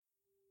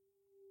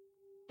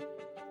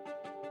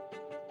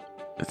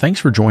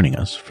Thanks for joining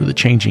us for the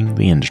Changing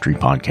the Industry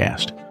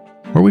podcast,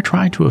 where we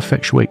try to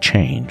effectuate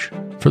change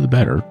for the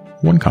better,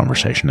 one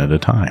conversation at a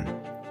time.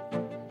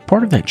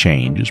 Part of that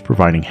change is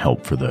providing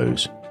help for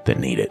those that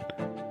need it.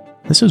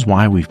 This is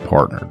why we've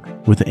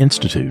partnered with the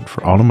Institute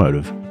for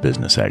Automotive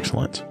Business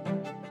Excellence.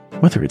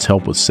 Whether it's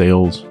help with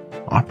sales,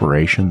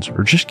 operations,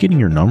 or just getting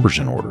your numbers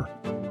in order,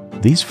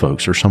 these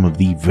folks are some of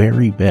the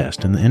very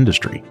best in the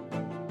industry.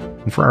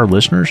 And for our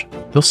listeners,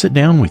 they'll sit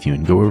down with you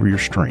and go over your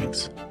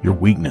strengths, your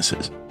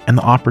weaknesses, and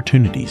the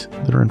opportunities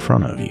that are in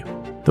front of you.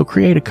 They'll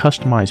create a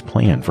customized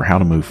plan for how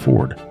to move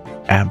forward,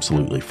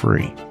 absolutely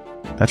free.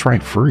 That's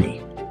right, free.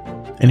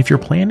 And if your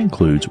plan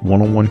includes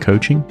one-on-one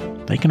coaching,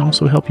 they can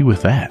also help you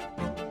with that.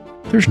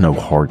 There's no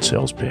hard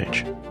sales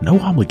pitch, no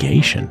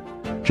obligation,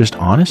 just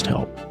honest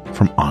help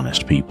from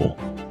honest people.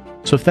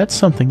 So if that's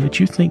something that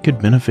you think could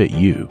benefit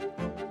you,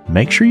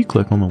 make sure you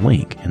click on the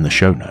link in the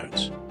show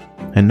notes.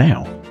 And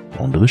now,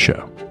 on to the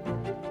show.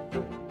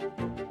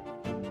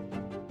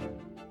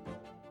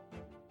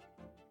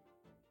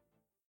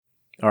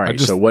 All right,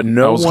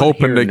 I was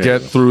hoping to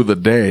get through the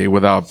day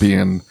without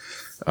being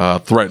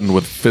threatened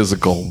with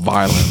physical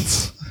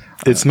violence.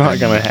 It's not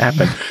going to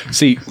happen.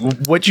 See,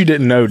 what you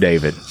didn't know,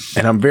 David,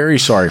 and I'm very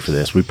sorry for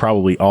this. We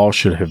probably all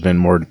should have been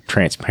more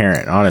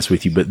transparent, honest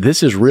with you, but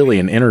this is really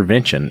an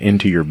intervention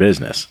into your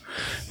business.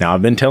 Now,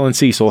 I've been telling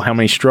Cecil how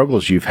many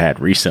struggles you've had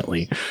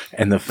recently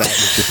and the fact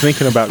that you're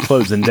thinking about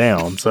closing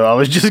down. So I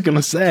was just going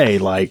to say,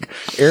 like,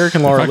 Eric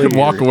and Lauralee. If I could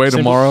walk away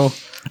tomorrow,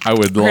 I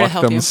would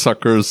lock them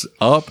suckers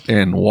up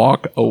and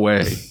walk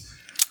away.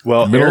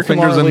 Well, middle Eric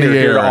fingers in the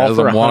air as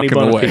I'm walking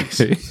away.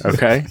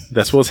 Okay,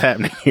 that's what's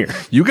happening here.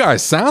 You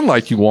guys sound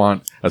like you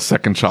want a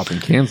second shop in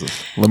Kansas.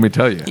 Let me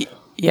tell you.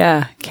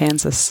 Yeah,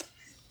 Kansas.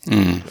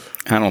 I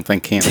don't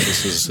think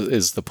Kansas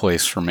is the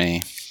place for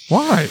me.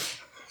 Why?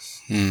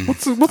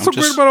 What's so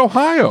great about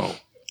Ohio?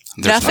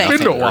 There's Nothing. I've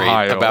been to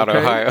Ohio, about okay?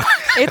 Ohio.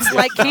 It's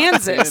like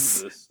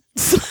Kansas.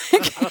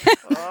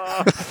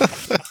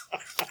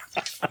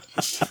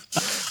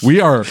 We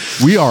are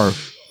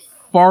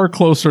far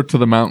closer to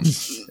the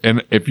mountains.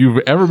 And if you've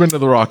ever been to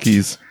the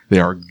Rockies, they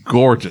are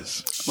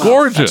gorgeous. Well,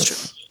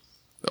 gorgeous.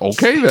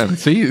 Okay, then.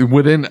 See,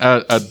 within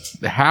a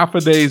half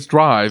a day's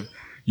drive,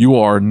 you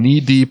are knee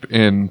deep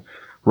in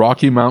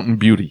Rocky Mountain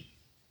beauty.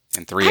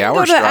 In 3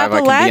 hours drive,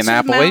 I can be in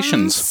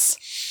Appalachians.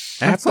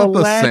 That's not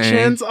the same.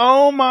 Appalachians.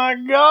 Oh my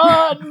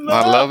God. No.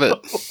 I love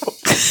it.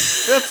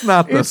 That's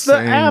not the It's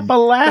same. the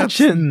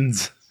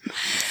Appalachians.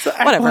 It's the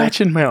Whatever.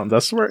 Appalachian Mountains. I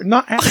swear,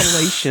 not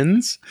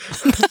Appalachians.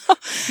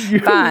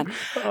 Fine.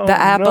 Oh, The no.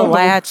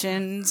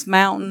 Appalachians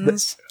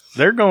Mountains.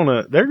 They're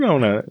gonna,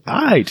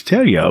 I hate to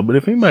tell y'all, but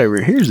if anybody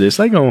ever hears this,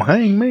 they're gonna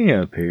hang me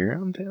up here.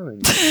 I'm telling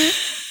you.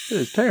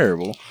 It's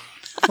terrible.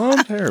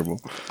 I'm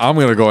terrible. I'm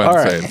going to go ahead and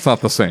All say right. it's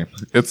not the same.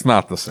 It's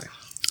not the same.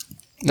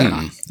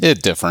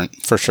 It's different,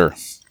 for sure.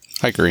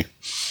 I agree.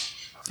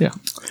 Yeah.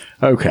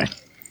 Okay.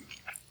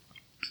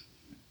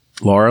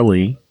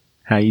 Lauralee,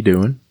 how you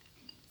doing?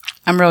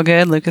 I'm real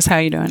good. Lucas, how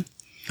you doing?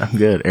 I'm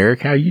good.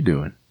 Eric, how you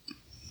doing?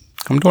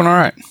 I'm doing all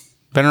right.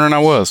 Better than I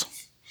was.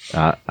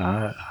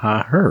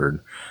 I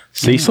heard.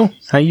 Cecil,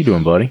 how you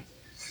doing, buddy?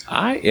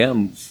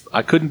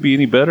 I couldn't be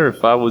any better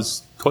if I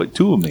was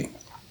two of me.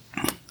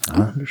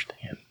 I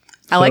understand.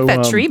 I like So,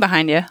 that tree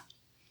behind you.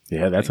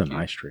 Yeah, that's a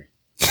nice tree.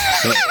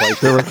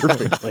 They were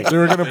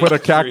going to put a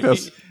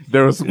cactus.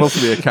 There was supposed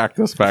to be a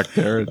cactus back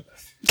there. And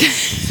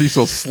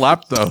Cecil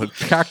slapped the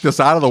cactus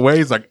out of the way.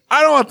 He's like,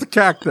 I don't want the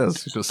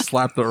cactus. He just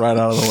slapped it right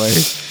out of the way.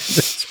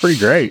 It's pretty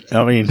great.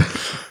 I mean,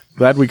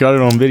 glad we got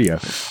it on video.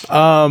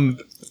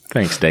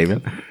 Thanks,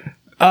 David.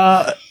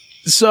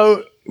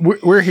 So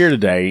we're here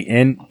today,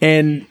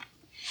 and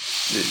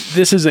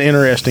this is an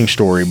interesting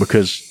story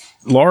because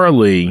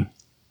Lauralee,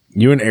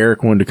 you and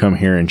Eric wanted to come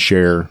here and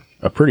share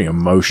a pretty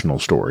emotional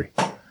story,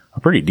 a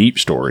pretty deep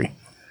story.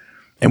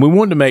 And we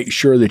wanted to make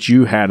sure that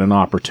you had an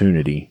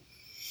opportunity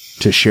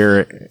to share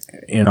it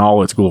in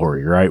all its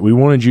glory, right? We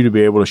wanted you to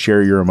be able to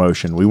share your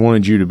emotion. We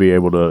wanted you to be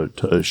able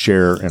to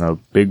share in a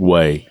big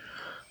way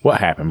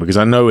what happened, because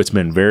I know it's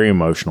been very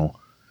emotional.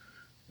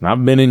 And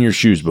I've been in your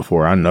shoes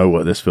before. I know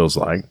what this feels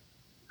like.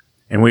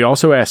 And we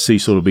also asked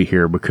Cecil to be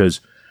here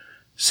because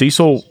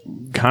Cecil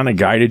kind of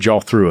guided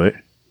y'all through it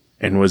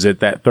and was at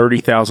that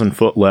 30,000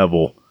 foot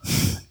level.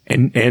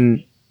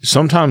 And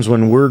sometimes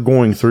when we're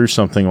going through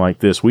something like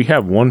this, we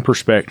have one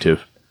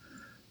perspective.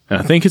 And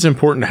I think it's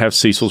important to have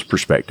Cecil's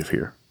perspective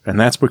here. And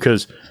that's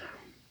because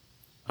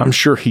I'm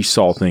sure he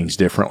saw things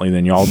differently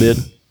than y'all did.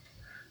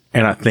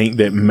 And I think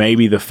that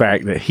maybe the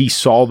fact that he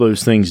saw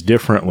those things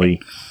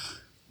differently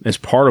is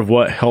part of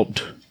what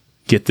helped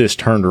get this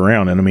turned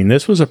around. And I mean,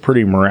 this was a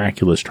pretty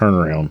miraculous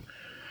turnaround.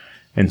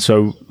 And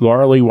so,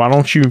 Lauralee, why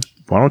don't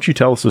you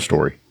tell us the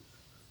story?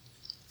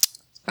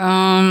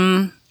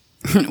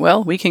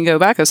 Well, we can go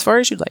back as far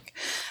as you'd like.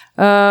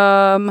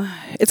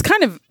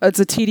 It's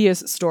a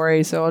tedious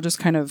story, so I'll just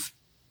kind of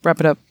wrap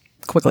it up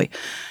quickly.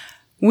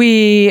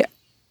 We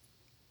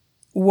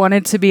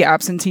wanted to be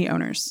absentee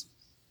owners.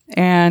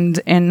 And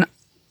in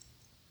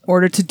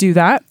order to do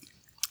that,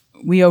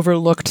 we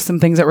overlooked some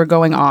things that were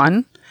going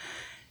on.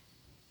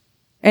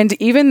 And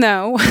even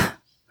though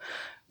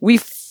we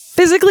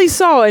physically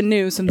saw and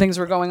knew some things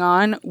were going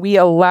on, we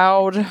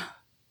allowed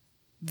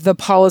the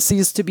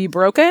policies to be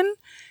broken,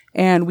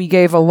 and we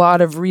gave a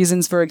lot of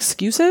reasons for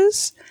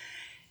excuses.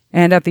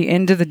 And at the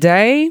end of the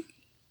day,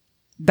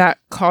 that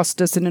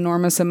cost us an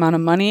enormous amount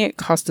of money. It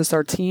cost us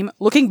our team.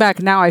 Looking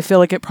back now, I feel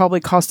like it probably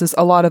cost us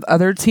a lot of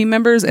other team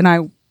members, and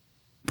I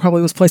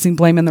probably was placing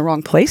blame in the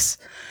wrong place.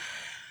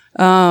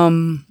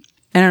 And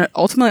it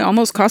ultimately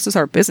almost cost us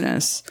our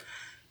business.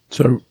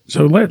 So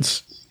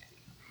let's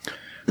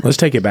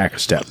take it back a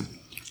step.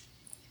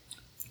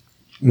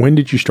 When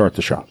did you start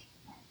the shop?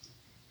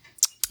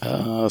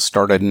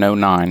 Started in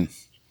 2009.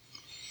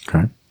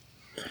 Okay.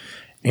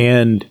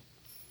 And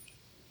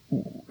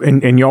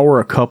y'all were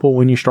a couple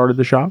when you started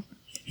the shop?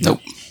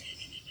 Nope.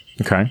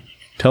 Okay.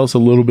 Tell us a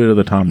little bit of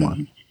the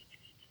timeline.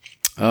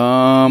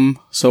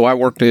 So I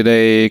worked at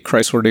a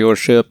Chrysler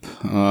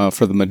dealership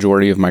for the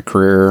majority of my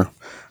career.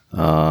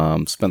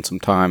 Spent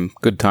some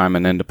good time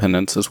in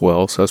Independence as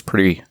well. So I was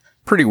pretty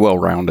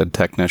well-rounded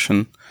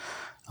technician.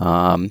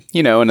 And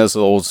as the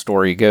old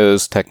story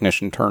goes,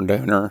 technician turned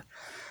owner.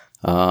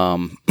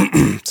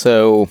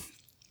 So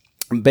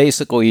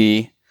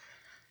basically,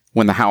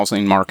 when the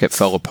housing market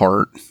fell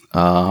apart,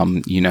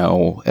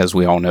 as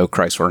we all know,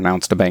 Chrysler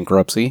announced a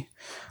bankruptcy.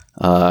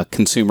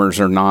 Consumers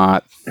are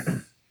not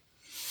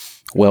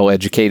well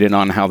educated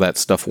on how that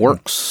stuff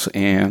works,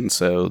 and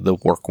so the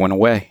work went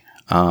away.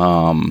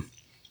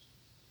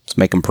 It's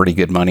making pretty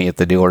good money at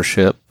the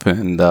dealership,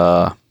 and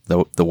the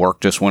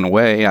work just went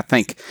away. I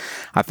think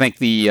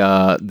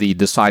the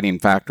deciding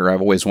factor,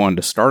 I've always wanted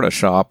to start a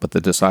shop, but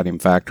the deciding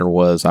factor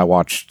was I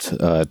watched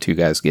two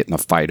guys get in a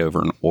fight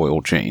over an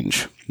oil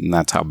change, and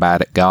that's how bad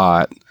it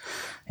got.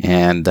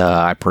 And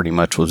I pretty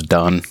much was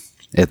done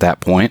at that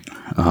point.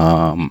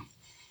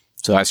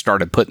 So I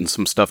started putting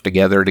some stuff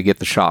together to get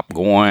the shop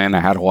going.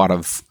 I had a lot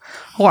of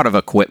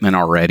equipment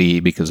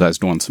already because I was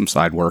doing some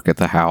side work at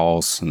the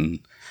house, and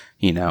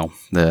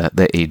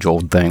the age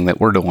old thing that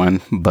we're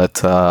doing. But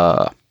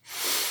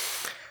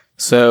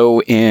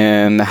so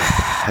in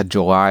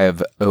July of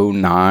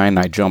 2009,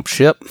 I jumped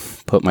ship,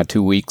 put my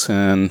 2 weeks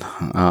in,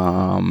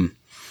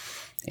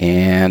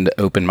 and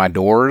opened my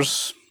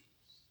doors,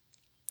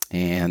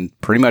 and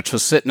pretty much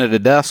was sitting at a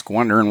desk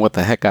wondering what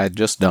the heck I'd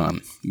just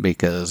done,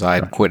 because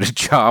I'd quit a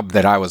job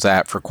that I was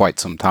at for quite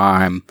some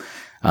time,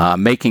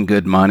 making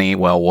good money.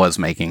 Well, was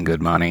making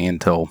good money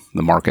until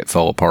the market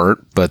fell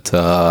apart. But,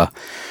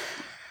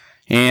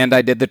 and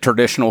I did the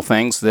traditional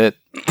things that,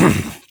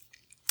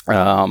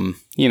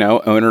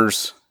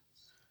 owners,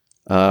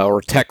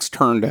 or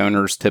techs-turned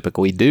owners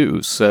typically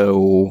do.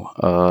 So,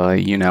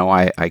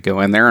 I go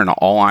in there and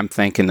all I'm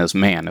thinking is,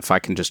 man, if I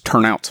can just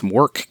turn out some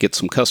work, get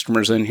some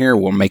customers in here,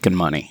 we're making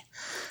money.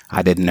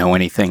 I didn't know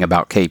anything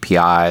about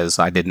KPIs.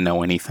 I didn't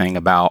know anything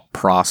about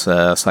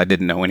process. I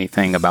didn't know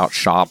anything about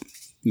shop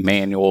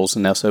manuals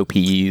and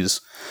SOPs.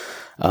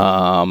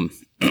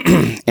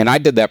 And I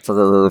did that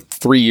for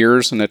 3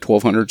 years in a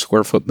 1,200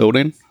 square foot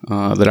building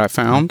that I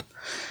found.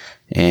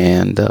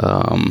 And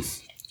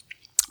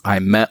I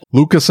met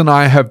Lucas and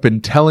I have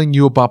been telling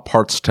you about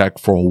Parts Tech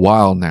for a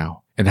while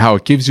now, and how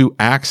it gives you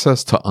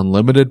access to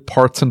unlimited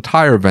parts and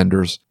tire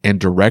vendors and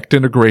direct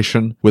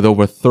integration with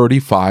over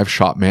 35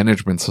 shop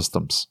management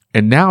systems.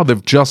 And now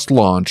they've just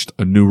launched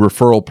a new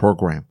referral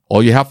program.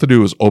 All you have to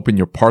do is open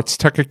your Parts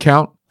Tech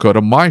account, go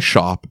to My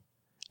Shop,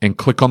 and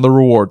click on the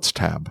Rewards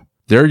tab.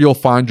 There you'll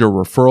find your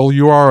referral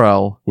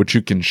URL, which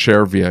you can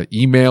share via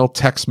email,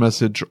 text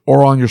message,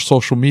 or on your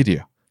social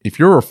media. If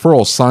your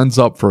referral signs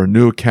up for a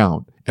new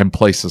account and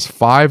places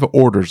 5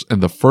 orders in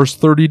the first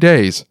 30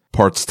 days,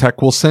 Parts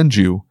Tech will send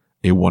you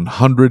a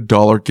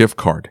 $100 gift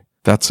card.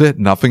 That's it.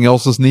 Nothing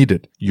else is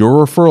needed.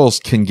 Your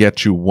referrals can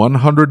get you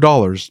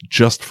 $100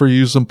 just for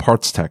using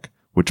Parts Tech,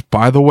 which,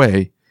 by the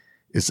way,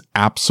 is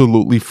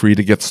absolutely free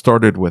to get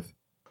started with.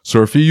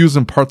 So if you're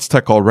using Parts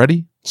Tech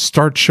already,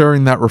 start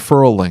sharing that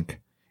referral link.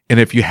 And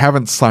if you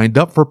haven't signed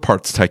up for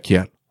Parts Tech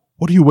yet,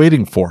 what are you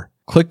waiting for?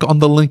 Click on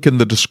the link in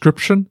the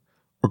description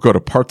or go to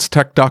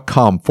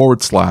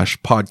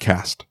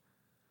partstech.com/podcast.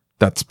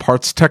 That's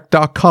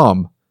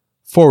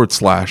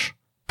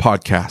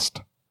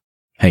partstech.com/podcast.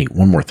 Hey,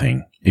 one more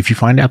thing. If you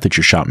find out that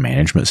your shop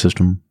management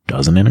system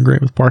doesn't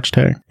integrate with Parts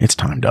Tech, it's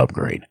time to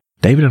upgrade.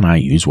 David and I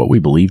use what we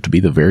believe to be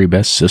the very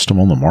best system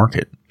on the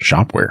market,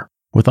 Shopware.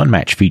 With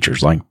unmatched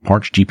features like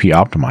Parts GP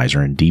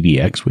Optimizer and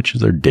DVX, which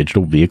is their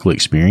digital vehicle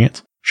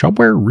experience,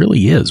 Shopware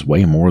really is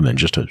way more than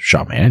just a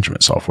shop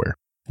management software.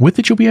 With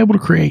it, you'll be able to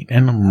create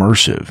an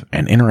immersive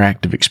and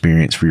interactive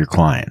experience for your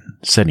client,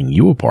 setting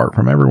you apart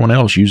from everyone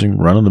else using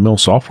run-of-the-mill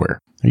software.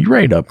 Are you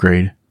ready to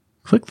upgrade?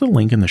 Click the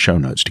link in the show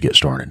notes to get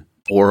started.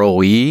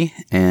 Lauralee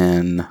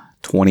in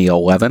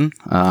 2011.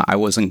 I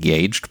was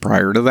engaged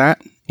prior to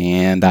that,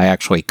 and I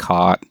actually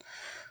caught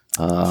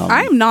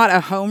I'm not a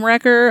home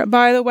wrecker,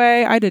 by the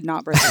way. I did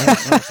not break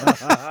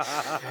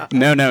it.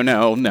 No.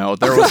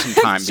 There was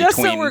some time Just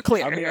between. so we're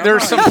clear.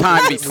 There's some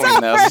time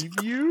between those.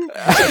 You?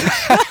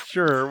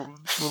 Sure.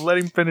 We'll let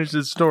him finish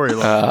his story.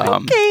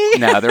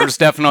 No, there's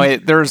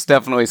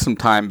definitely some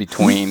time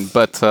between,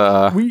 but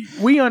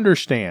We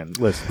understand.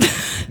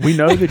 Listen, we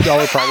know that y'all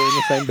are probably in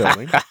the same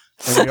building, and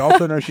we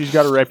also know she's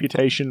got a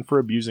reputation for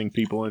abusing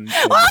people. And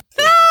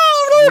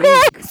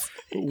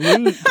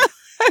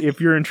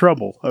if you're in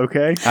trouble,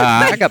 okay?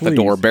 I got the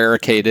door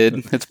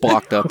barricaded. It's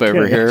blocked up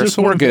over here,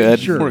 so we're good.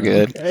 We're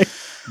good. Okay?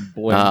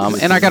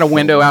 And I got a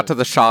window out to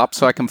the shop,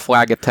 so I can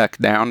flag a tech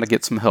down to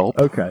get some help.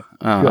 Okay.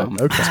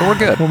 Good. Okay. So we're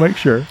good. We'll make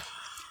sure.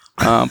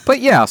 But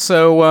yeah,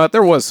 so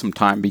there was some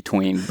time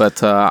between,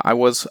 but I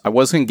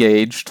was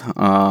engaged,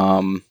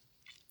 and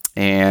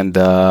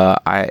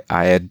I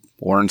had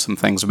learned some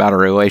things about a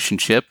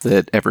relationship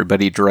that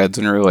everybody dreads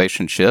in a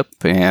relationship,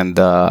 and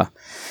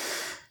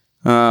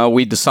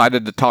we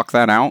decided to talk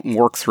that out and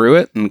work through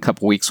it. And a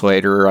couple weeks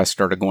later, I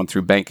started going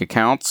through bank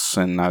accounts,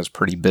 and I was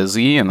pretty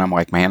busy. And I'm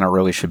like, man, I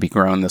really should be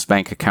growing this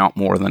bank account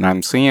more than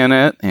I'm seeing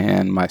it.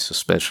 And my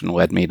suspicion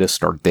led me to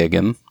start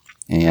digging.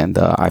 And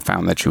I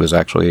found that she was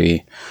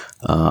actually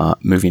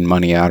moving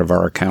money out of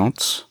our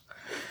accounts.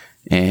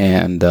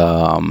 And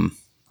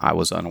I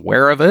was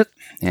unaware of it.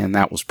 And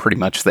that was pretty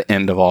much the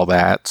end of all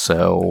that.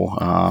 So,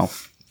 I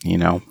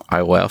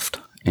left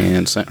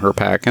and sent her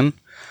packing.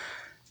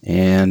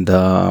 And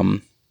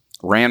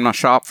ran my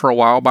shop for a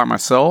while by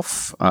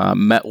myself.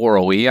 Met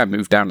Lauralee. I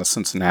moved down to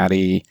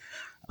Cincinnati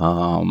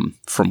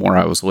from where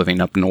I was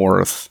living up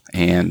north,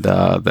 and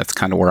that's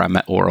kind of where I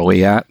met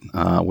Lauralee at.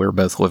 We were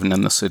both living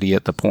in the city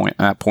at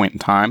that point in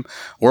time.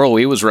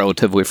 Lauralee was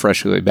relatively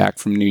freshly back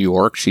from New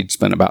York. She'd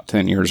spent about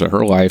 10 years of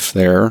her life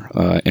there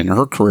in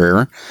her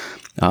career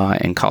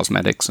in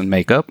cosmetics and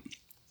makeup.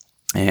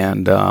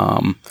 And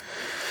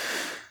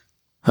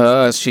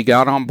she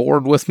got on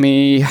board with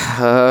me,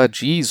 after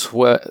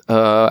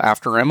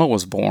Emma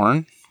was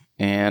born.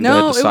 And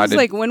No, decided, it was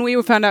like when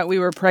we found out we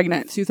were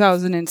pregnant,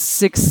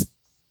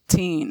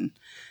 2016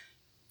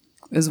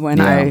 is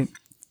when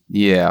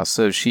Yeah,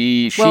 so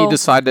she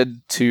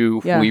decided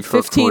to leave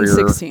her 15,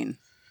 career 16.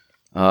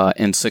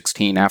 In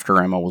 16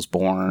 after Emma was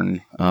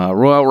born.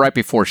 Right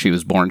before she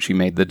was born, she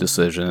made the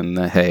decision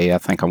that, hey, I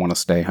think I want to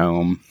stay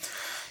home.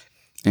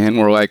 And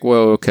we're like,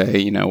 well,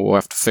 okay, we'll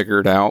have to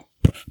figure it out.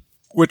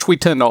 Which we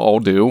tend to all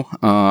do.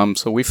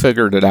 So we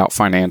figured it out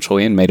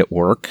financially and made it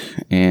work.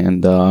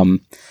 And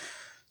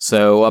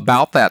so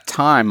about that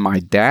time, my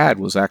dad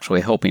was actually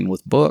helping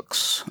with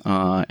books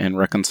and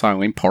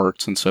reconciling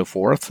parts and so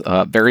forth.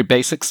 Very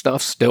basic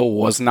stuff. Still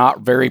was not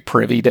very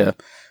privy to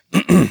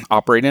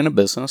operate in a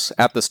business.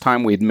 At this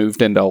time, we'd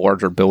moved into a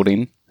larger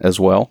building as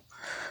well.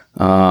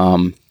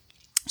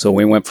 So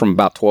we went from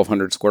about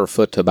 1,200 square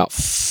foot to about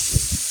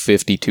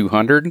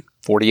 5,200,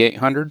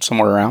 4,800,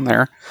 somewhere around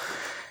there.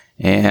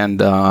 And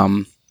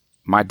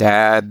my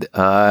dad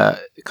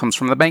comes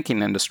from the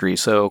banking industry,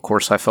 so of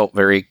course I felt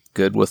very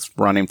good with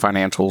running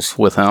financials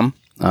with him.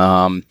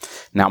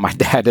 Now my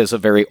dad is a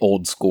very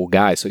old school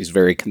guy, so he's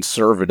very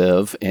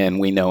conservative, and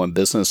we know in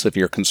business if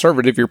you're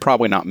conservative, you're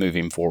probably not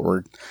moving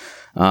forward.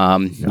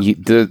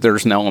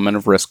 There's an element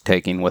of risk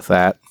taking with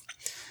that,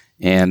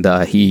 and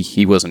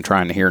he wasn't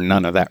trying to hear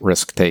none of that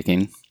risk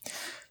taking.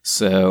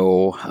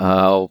 So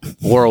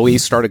Lauralee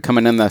started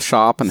coming in the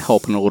shop and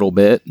helping a little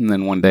bit, and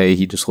then one day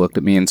he just looked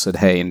at me and said,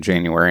 hey, in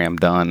January I'm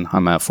done.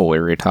 I'm going to fully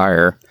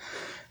retire.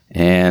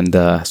 And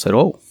I said,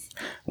 oh,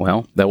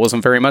 well, that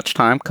wasn't very much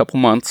time, a couple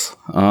months.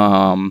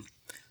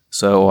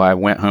 So I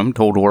went home,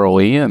 told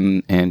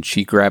Lauralee, and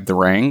she grabbed the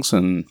reins,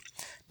 and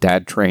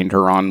Dad trained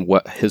her on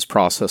what his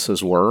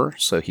processes were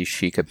so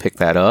she could pick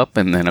that up.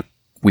 And then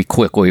we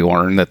quickly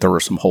learned that there were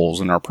some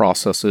holes in our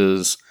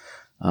processes.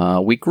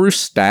 We grew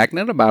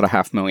stagnant, about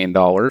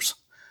 $500,000.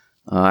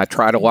 I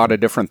tried a lot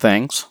of different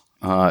things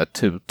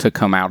to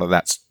come out of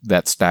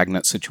that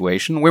stagnant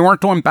situation. We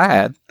weren't doing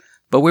bad,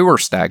 but we were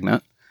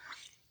stagnant.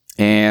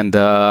 And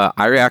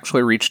I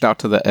actually reached out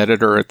to the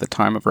editor at the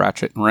time of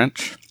Ratchet and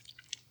Wrench,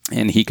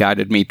 and he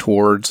guided me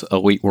towards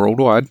Elite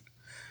Worldwide.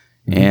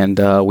 Mm-hmm. And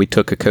we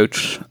took a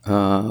coach,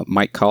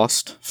 Mike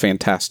Cost,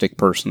 fantastic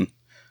person.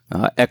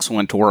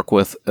 Excellent to work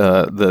with,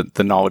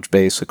 the knowledge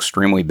base,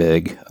 extremely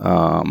big.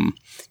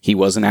 He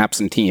was an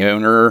absentee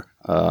owner,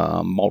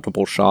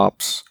 multiple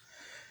shops.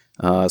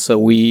 So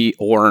we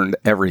learned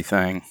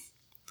everything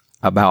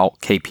about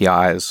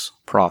KPIs,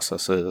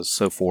 processes,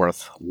 so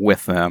forth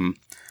with them.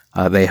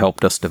 They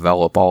helped us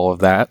develop all of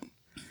that.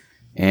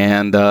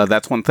 And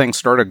that's when things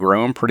started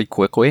growing pretty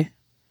quickly.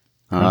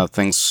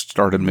 Things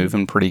started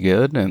moving pretty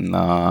good. And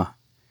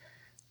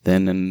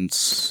then in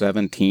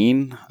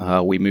 17,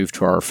 we moved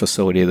to our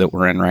facility that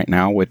we're in right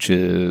now, which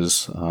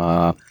is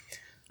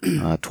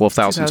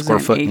 12,000 square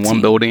foot in one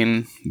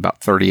building,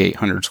 about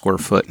 3,800 square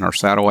foot in our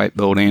satellite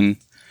building.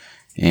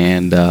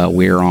 And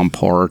we're on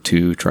par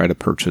to try to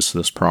purchase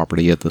this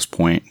property at this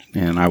point.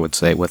 And I would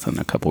say within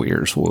a couple of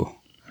years, we'll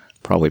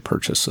probably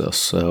purchase this.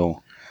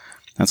 So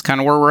that's kind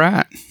of where we're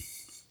at.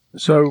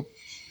 So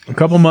a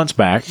couple months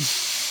back,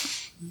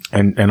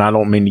 And I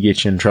don't mean to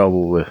get you in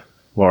trouble with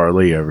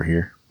Lauralee over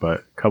here,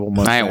 but a couple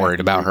months I ain't back, worried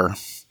about her.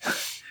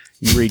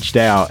 You reached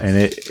out,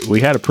 and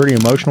we had a pretty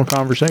emotional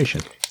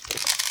conversation.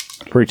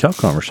 Pretty tough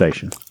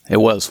conversation. It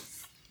was.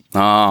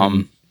 Tell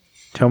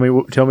me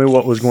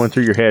what was going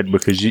through your head,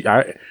 because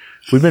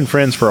we've been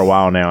friends for a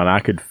while now, and I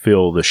could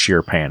feel the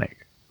sheer panic.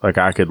 Like,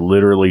 I could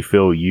literally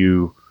feel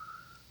you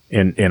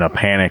in a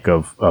panic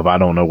of I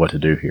don't know what to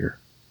do here.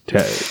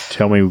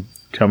 Tell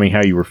me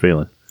how you were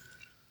feeling.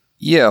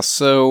 Yeah,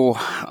 so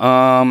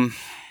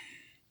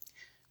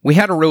we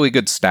had a really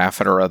good staff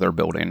at our other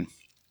building.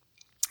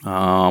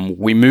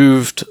 We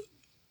moved,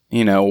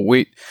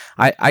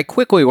 I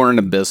quickly learned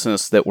in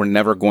business that we're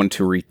never going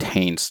to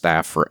retain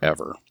staff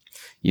forever.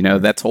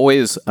 That's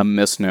always a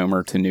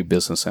misnomer to new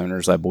business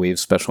owners, I believe,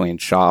 especially in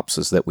shops,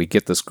 is that we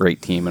get this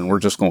great team and we're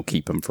just going to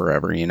keep them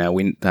forever.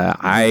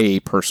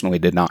 I personally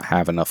did not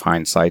have enough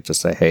hindsight to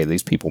say, hey,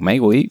 these people may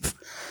leave.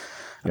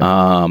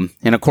 Yeah.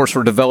 And of course,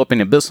 we're developing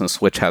a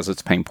business which has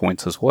its pain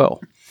points as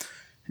well.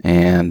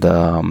 And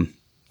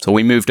so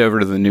we moved over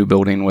to the new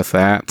building with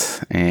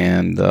that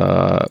and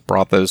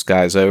brought those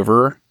guys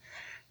over.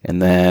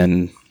 And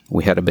then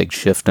we had a big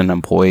shift in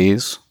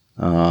employees.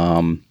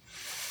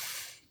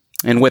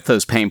 And with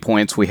those pain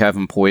points, we have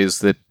employees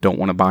that don't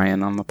want to buy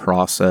in on the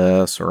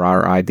process or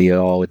our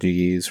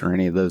ideologies or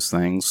any of those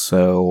things.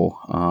 So,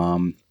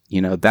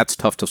 that's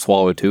tough to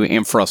swallow too,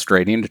 and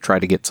frustrating to try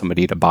to get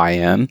somebody to buy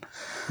in.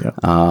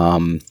 Yeah.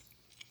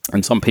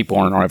 And some people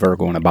aren't ever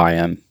going to buy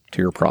in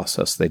to your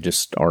process. They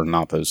just are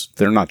not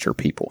they're not your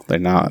people. They're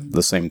not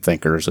the same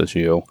thinkers as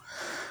you.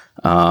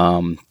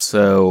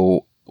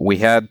 So we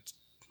had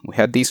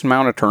decent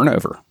amount of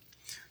turnover,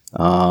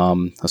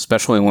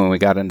 especially when we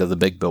got into the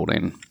big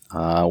building.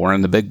 We're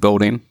in the big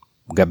building.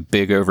 We got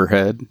big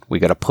overhead. We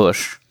got to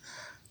push.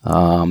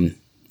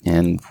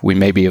 And we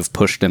maybe have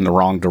pushed in the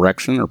wrong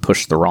direction or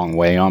pushed the wrong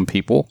way on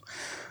people.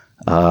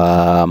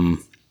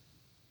 I'm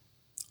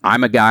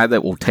a guy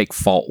that will take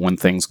fault when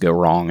things go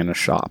wrong in a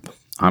shop.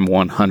 I'm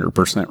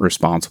 100%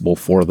 responsible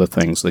for the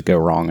things that go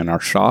wrong in our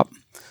shop.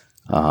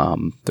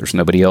 There's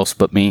nobody else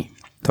but me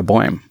to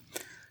blame.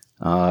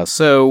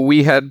 So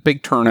we had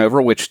big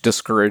turnover, which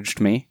discouraged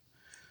me.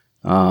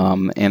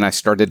 And I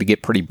started to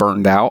get pretty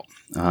burned out.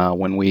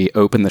 When we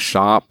opened the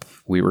shop,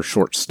 we were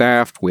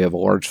short-staffed. We have a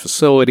large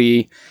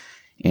facility,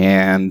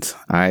 and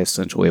I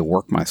essentially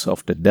worked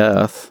myself to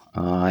death.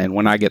 And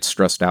when I get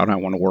stressed out, I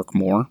want to work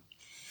more.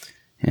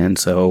 And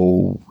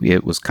so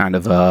it was kind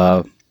of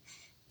a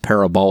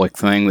parabolic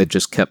thing that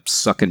just kept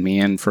sucking me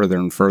in further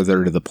and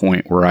further to the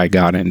point where I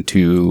got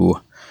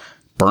into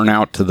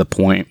burnout, to the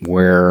point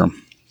where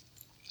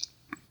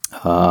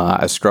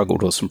I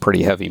struggled with some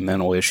pretty heavy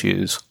mental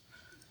issues.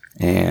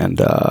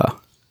 And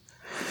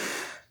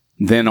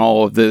then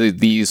all of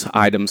these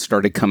items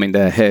started coming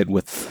to a head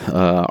with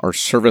our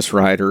service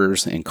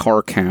riders and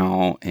car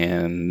count,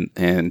 and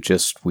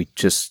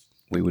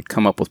we would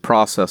come up with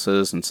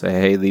processes and say,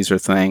 hey, these are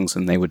things,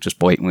 and they would just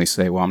blatantly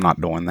say, well, I'm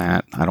not doing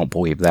that. I don't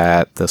believe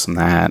that, this and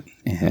that.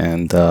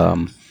 And,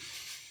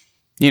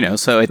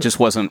 so it just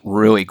wasn't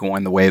really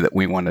going the way that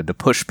we wanted to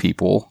push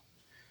people.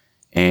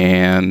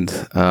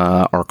 And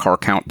our car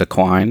count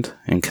declined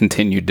and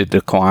continued to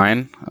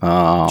decline.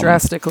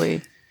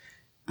 Drastically.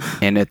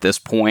 And at this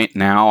point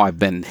now, I've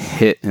been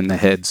hit in the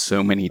head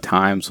so many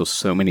times with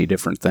so many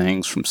different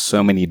things from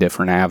so many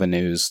different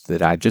avenues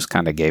that I just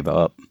kind of gave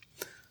up.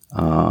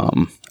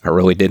 I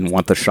really didn't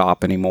want the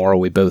shop anymore.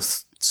 We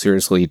both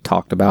seriously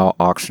talked about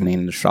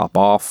auctioning the shop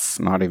off,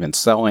 not even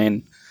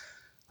selling.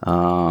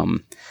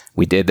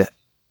 We did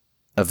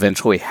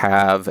eventually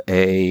have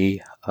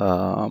a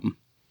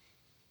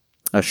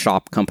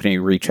shop company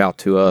reach out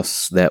to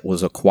us that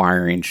was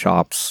acquiring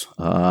shops.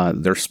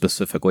 They're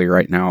specifically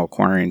right now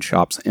acquiring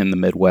shops in the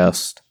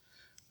Midwest.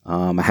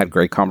 I had a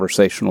great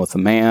conversation with the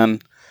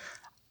man.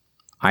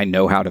 I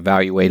know how to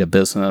evaluate a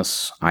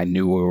business. I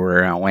knew where we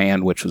were going to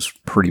land, which was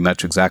pretty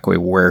much exactly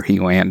where he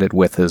landed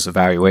with his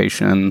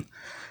evaluation.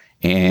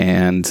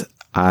 And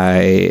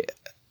I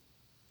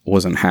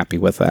wasn't happy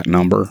with that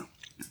number.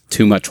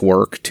 Too much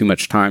work, too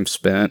much time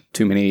spent,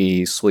 too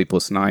many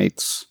sleepless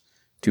nights,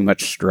 too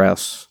much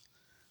stress.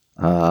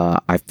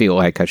 I feel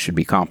like I should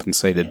be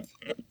compensated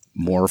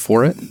more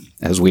for it,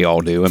 as we all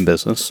do in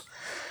business.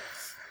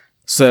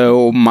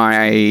 So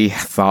my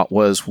thought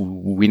was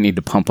we need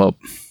to pump up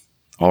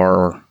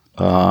our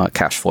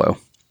cash flow.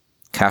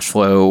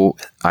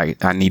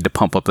 I need to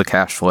pump up the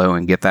cash flow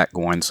and get that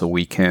going so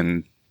we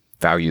can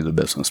value the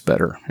business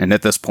better. And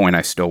at this point,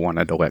 I still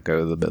wanted to let go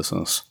of the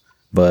business.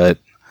 But,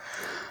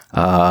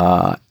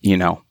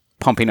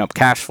 pumping up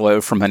cash flow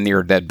from a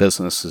near-dead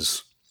business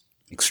is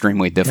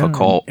extremely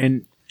difficult. Yeah,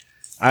 and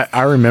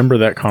I remember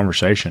that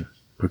conversation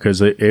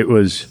because it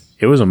was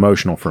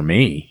emotional for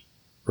me,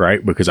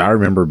 right? Because I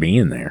remember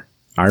being there.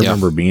 I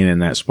remember being in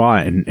that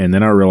spot. And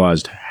then I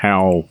realized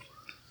how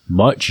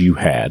much you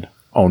had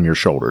on your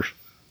shoulders,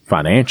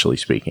 financially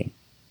speaking,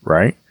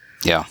 right?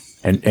 Yeah.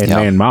 And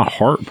man, my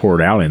heart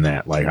poured out in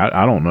that. Like,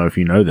 I don't know if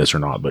you know this or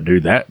not, but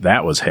dude,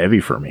 that was heavy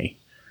for me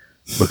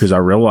because I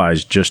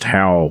realized just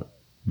how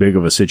big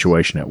of a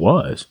situation it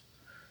was.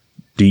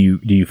 Do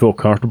you feel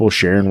comfortable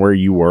sharing where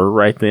you were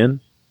right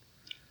then?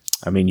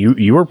 I mean,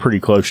 you were pretty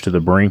close to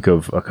the brink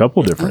of a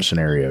couple different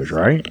scenarios,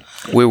 right?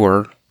 We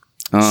were.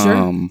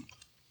 Sure.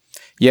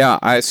 Yeah,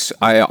 I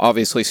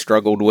obviously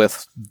struggled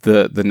with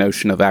the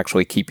notion of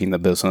actually keeping the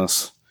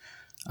business.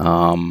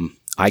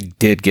 I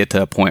did get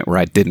to a point where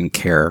I didn't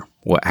care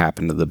what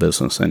happened to the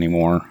business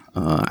anymore.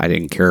 I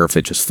didn't care if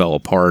it just fell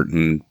apart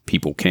and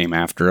people came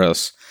after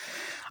us.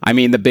 I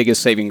mean, the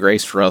biggest saving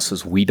grace for us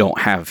is we don't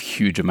have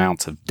huge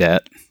amounts of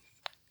debt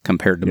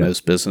compared to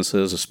most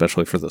businesses,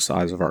 especially for the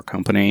size of our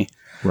company.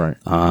 Right.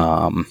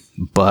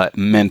 But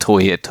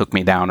mentally, it took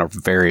me down a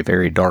very,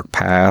 very dark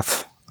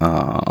path.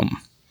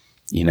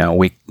 You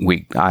know,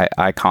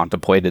 I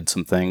contemplated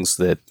some things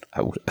that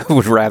I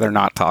would rather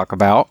not talk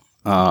about.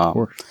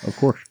 Of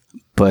course.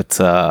 But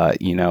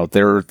you know,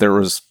 there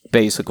was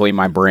basically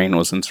my brain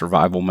was in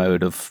survival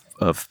mode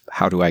of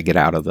how do I get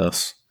out of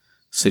this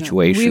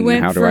situation?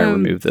 How do I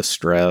remove this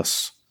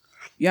stress?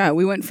 Yeah,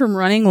 we went from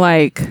running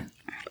like,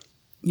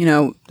 you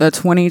know, a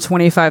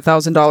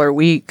 $25,000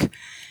 week.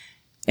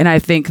 And I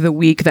think the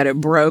week that it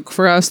broke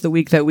for us, the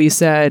week that we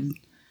said,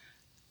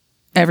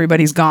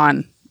 everybody's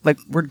gone, like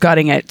we're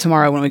gutting it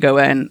tomorrow when we go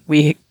in,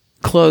 we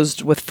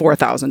closed with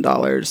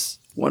 $4,000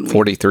 one week.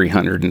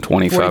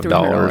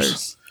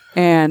 $4,325.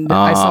 And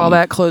I saw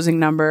that closing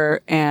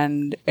number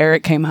and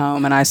Eric came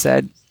home and I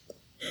said,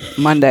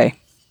 Monday,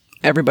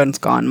 everyone's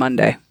gone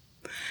Monday.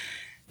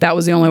 That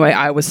was the only way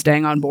I was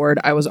staying on board.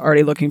 I was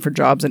already looking for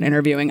jobs and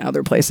interviewing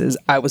other places.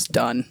 I was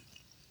done.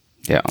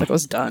 Yeah. Like I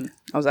was done.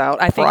 I was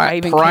out. I think I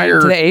even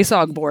came to the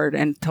ASOG board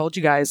and told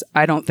you guys,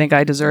 I don't think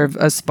I deserve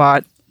a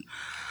spot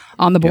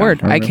on the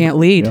board. I can't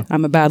lead. Yeah.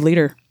 I'm a bad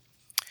leader.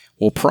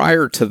 Well,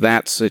 prior to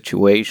that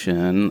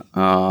situation,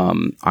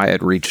 I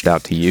had reached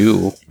out to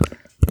you,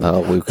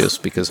 Lucas,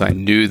 because I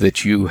knew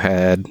that you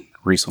had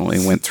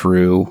recently went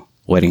through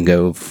letting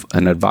go of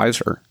an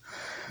advisor.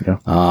 Yeah.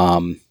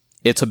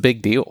 It's a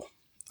big deal.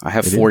 I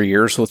have 4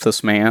 years with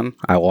this man.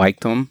 I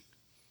liked him.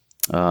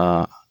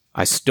 I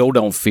still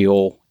don't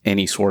feel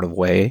any sort of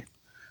way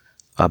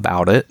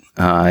about it.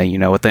 You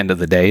know, at the end of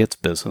the day, it's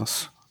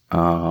business.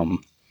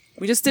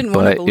 We just didn't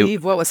want to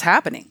believe what was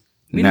happening.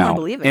 We didn't want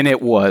to believe it. And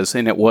it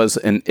was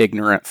an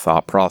ignorant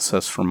thought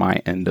process from my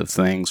end of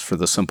things for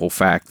the simple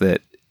fact that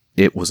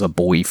it was a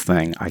belief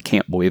thing. I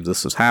can't believe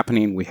this is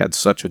happening. We had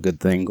such a good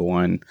thing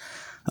going.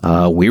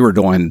 We were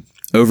doing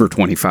over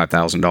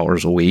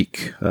 $25,000 a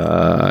week.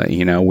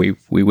 You know,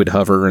 we would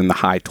hover in the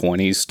high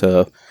 20s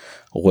to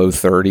low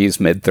 30s,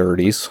 mid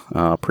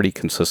 30s, pretty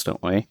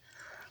consistently.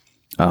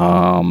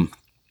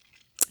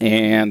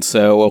 And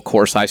so, of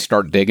course, I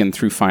start digging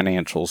through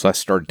financials. I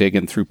start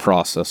digging through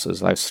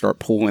processes. I start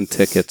pulling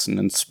tickets and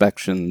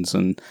inspections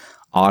and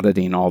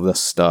auditing all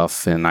this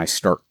stuff. And I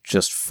start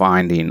just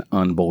finding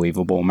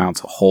unbelievable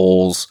amounts of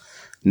holes,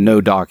 no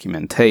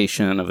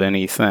documentation of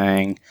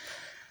anything,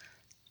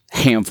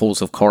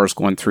 handfuls of cars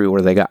going through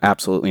where they got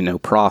absolutely no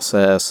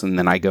process. And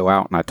then I go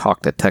out and I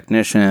talk to a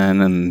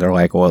technician and they're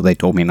like, well, they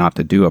told me not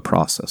to do a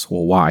process.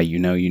 Well, why? You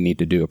know, you need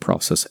to do a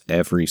process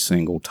every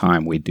single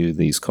time we do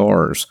these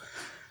cars.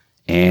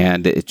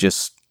 And it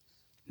just,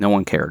 no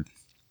one cared.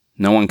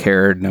 No one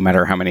cared, no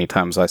matter how many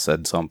times I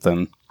said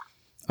something.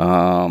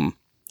 So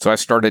I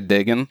started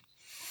digging.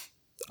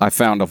 I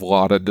found a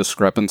lot of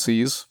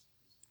discrepancies.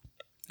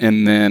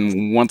 And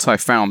then once I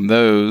found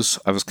those,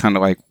 I was kind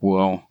of like,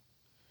 well,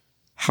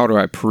 how do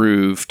I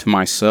prove to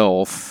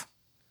myself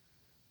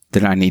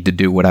that I need to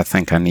do what I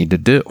think I need to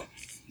do?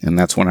 And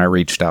that's when I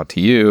reached out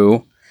to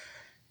you.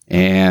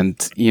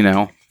 And, you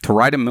know, to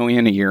write $1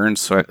 million a year in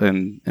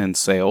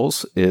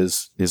sales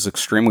is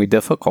extremely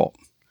difficult.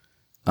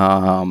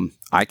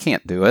 I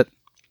can't do it.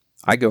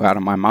 I go out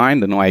of my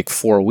mind in like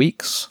 4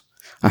 weeks.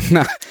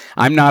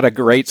 I'm not a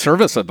great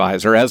service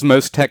advisor, as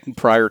most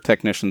prior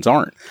technicians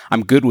aren't.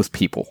 I'm good with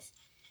people.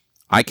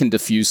 I can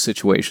diffuse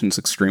situations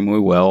extremely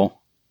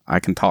well. I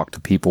can talk to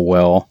people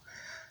well.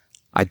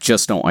 I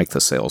just don't like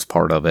the sales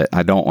part of it.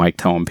 I don't like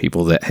telling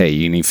people that, hey,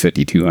 you need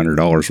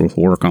 $5,200 worth of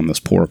work on this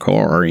poor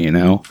car, you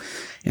know?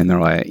 And they're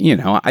like, you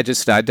know,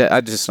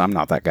 I'm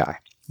not that guy.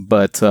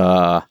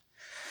 But,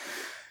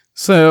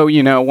 so,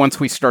 you know, once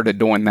we started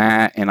doing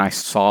that and I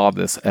saw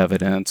this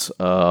evidence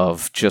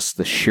of just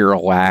the sheer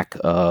lack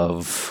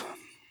of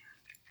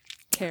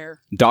care,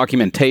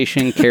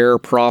 documentation, care,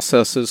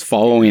 processes,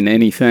 following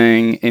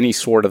anything, any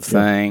sort of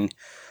thing,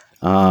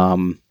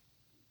 I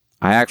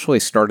actually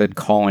started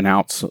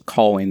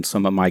calling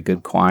some of my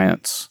good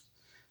clients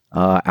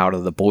out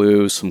of the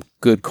blue, some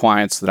good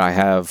clients that I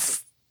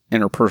have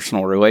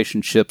interpersonal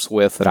relationships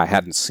with that I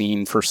hadn't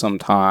seen for some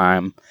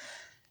time.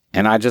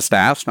 And I just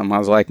asked them, I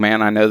was like,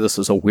 man, I know this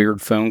is a weird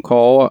phone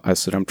call. I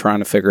said, I'm trying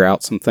to figure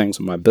out some things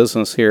in my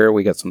business here.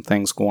 We got some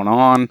things going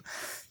on.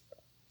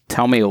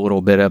 Tell me a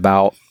little bit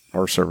about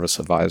our service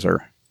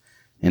advisor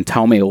and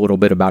tell me a little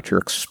bit about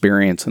your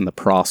experience in the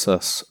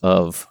process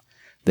of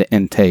the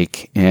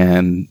intake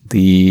and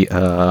the,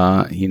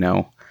 you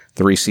know,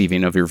 the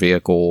receiving of your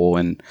vehicle.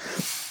 And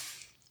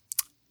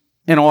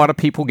a lot of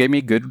people gave me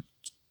good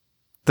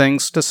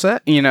things to say.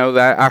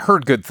 That I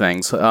heard good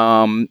things.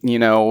 And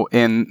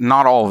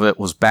not all of it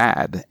was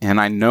bad. And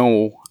I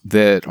know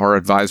that our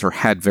advisor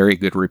had very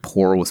good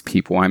rapport with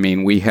people. I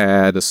mean, we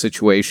had a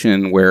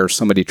situation where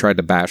somebody tried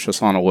to bash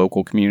us on a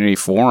local community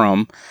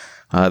forum.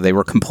 They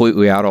were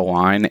completely out of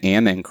line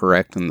and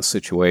incorrect in the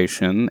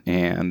situation,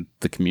 and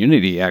the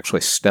community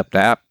actually stepped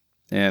up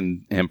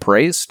and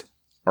praised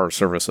our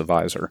service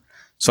advisor.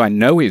 So I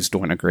know he's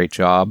doing a great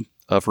job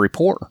of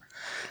rapport.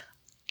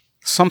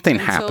 Something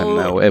happened,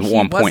 though, at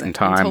one point in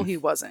time. Until he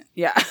wasn't.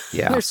 Yeah.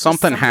 Yeah,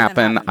 something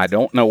happened. I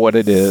don't know what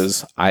it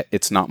is.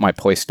 It's not my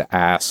place to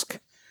ask.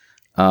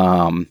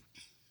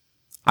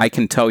 I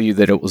can tell you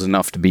that it was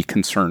enough to be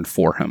concerned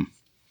for him.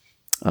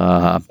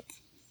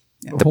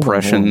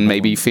 Depression,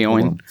 maybe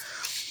feeling.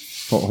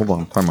 Hold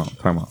on. Time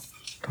out.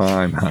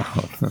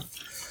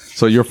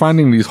 So you're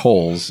finding these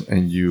holes,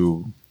 and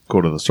you go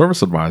to the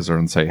service advisor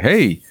and say,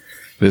 hey,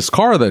 this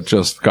car that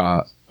just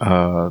got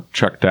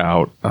checked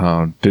out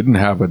didn't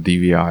have a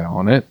DVI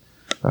on it.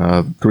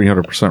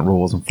 300%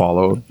 rule wasn't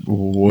followed.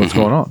 What's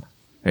going on?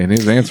 And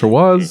his answer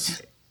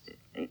was...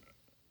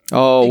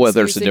 Oh, well,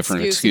 there's a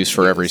different excuse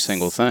for every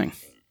single thing.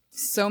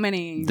 So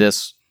many.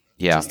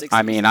 Yeah.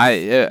 I mean,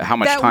 how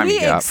much time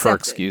you got for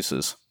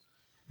excuses?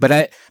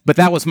 But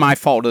that was my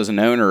fault as an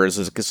owner, is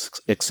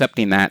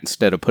accepting that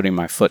instead of putting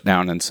my foot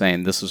down and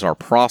saying, this is our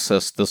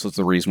process. This is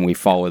the reason we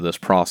follow this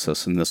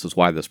process. And this is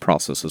why this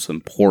process is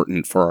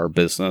important for our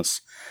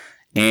business.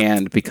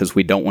 And because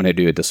we don't want to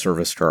do a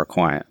disservice to our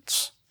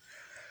clients.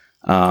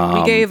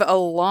 We gave a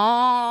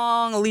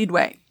long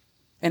leadway.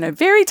 And a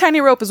very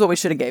tiny rope is what we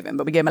should have gave him,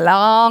 but we gave him a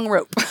long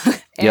rope.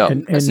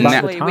 And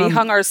essentially, we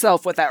hung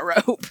ourselves with that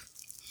rope.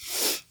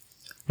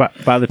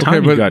 But by the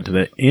time you got to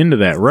the end of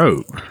that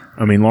rope,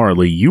 I mean,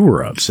 Lauralee, you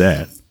were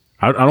upset.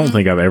 I don't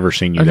think I've ever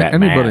seen you that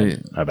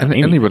mad about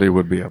anybody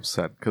would be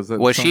upset.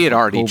 Well, she had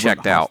already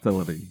checked out.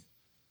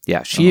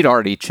 Yeah, she had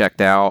already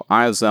checked out.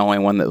 I was the only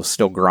one that was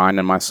still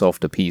grinding myself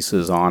to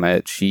pieces on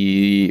it.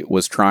 She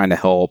was trying to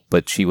help,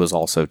 but she was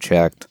also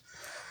checked.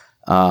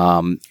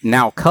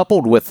 Now,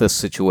 coupled with this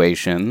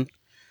situation,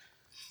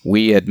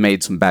 we had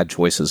made some bad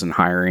choices in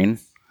hiring.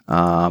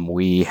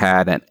 We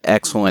had an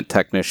excellent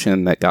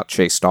technician that got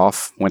chased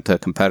off, went to a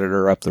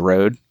competitor up the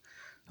road.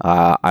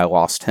 I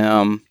lost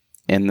him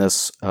in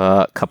this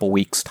couple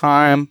weeks'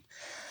 time.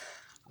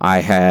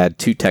 I had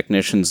 2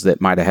 technicians that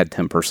might have had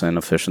 10%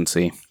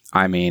 efficiency.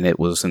 I mean, it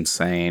was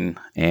insane.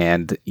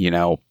 And,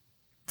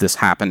 this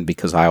happened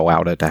because I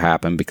allowed it to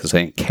happen because I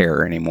didn't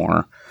care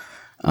anymore.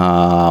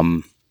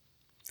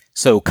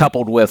 So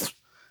coupled with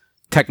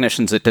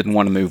technicians that didn't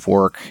want to move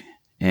work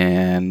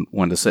and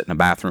wanted to sit in a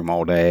bathroom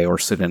all day or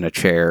sit in a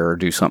chair or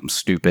do something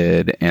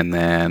stupid, and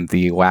then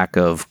the lack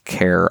of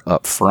care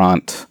up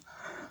front.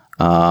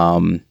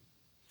 I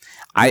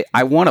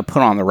want to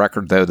put on the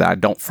record, though, that I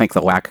don't think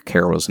the lack of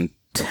care was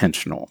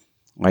intentional.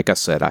 Like I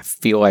said, I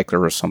feel like there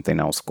was something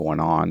else going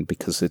on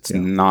because it's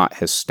not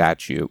his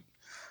statute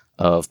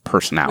of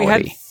personality.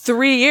 We had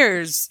 3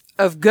 years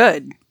of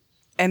good,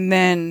 and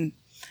then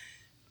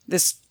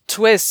this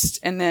twist,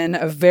 and then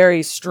a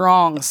very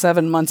strong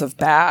 7 months of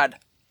bad.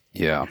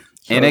 Yeah.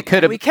 So and it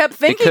could have. We kept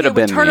thinking it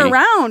would turn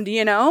around,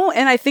 and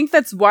I think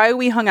that's why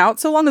we hung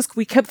out so long, is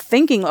we kept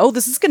thinking, oh,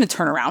 this is going to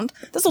turn around.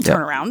 This will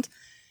turn around.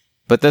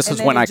 But this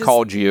is when I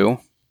called you.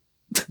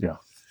 Yeah.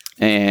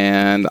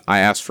 And I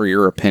asked for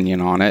your opinion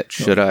on it.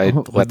 Should I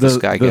let this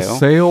guy go? The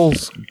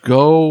sales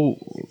go,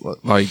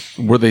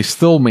 were they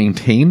still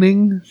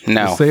maintaining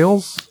the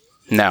sales?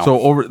 No.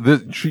 So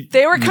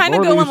they were kind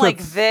of going like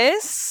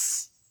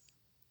this.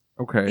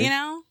 Okay.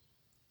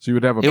 So you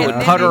would have it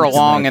would putter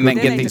along and then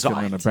get these and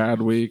then a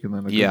bad week and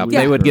then a good week.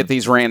 They would get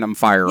these random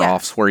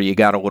fire-offs where you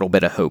got a little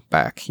bit of hope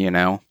back,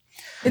 And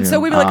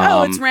so we'd be like,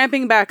 oh, it's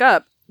ramping back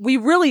up. We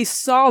really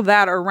saw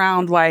that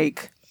around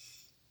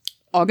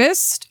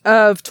August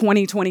of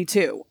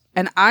 2022.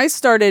 And I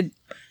started,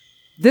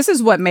 this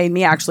is what made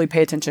me actually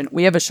pay attention.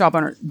 We have a shop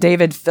owner,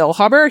 David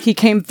Philhaber. He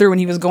came through and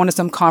he was going to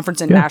some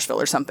conference in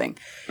Nashville or something.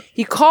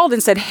 He called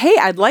and said, hey,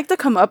 I'd like to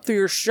come up through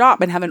your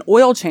shop and have an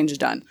oil change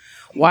done.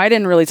 Well, I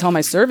didn't really tell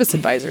my service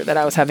advisor that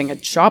I was having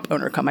a shop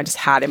owner come. I just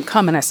had him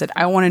come and I said,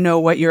 I want to know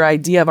what your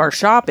idea of our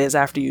shop is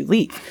after you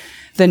leave.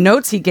 The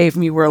notes he gave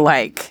me were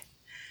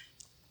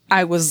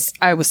I was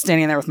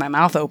standing there with my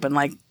mouth open,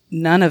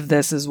 none of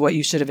this is what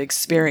you should have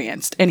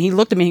experienced. And he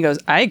looked at me and he goes,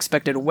 I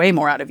expected way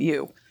more out of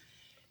you.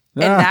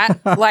 And that,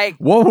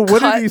 whoa,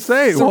 what did he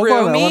say? Hold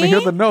on, I want to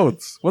hear the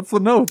notes. What's the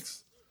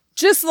notes?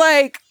 Just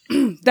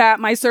that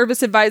my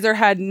service advisor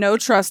had no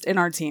trust in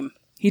our team.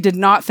 He did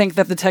not think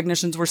that the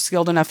technicians were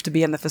skilled enough to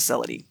be in the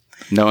facility.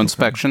 No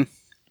inspection?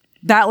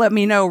 That let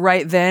me know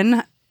right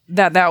then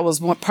that was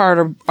what part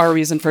of our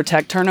reason for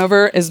tech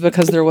turnover, is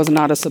because there was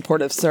not a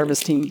supportive service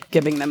team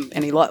giving them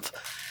any love.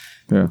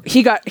 Yeah.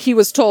 He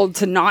was told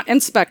to not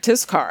inspect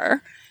his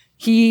car.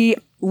 He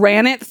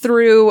ran it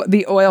through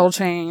the oil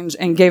change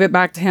and gave it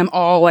back to him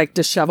all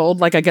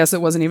disheveled. I guess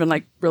it wasn't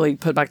even really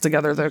put back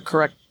together the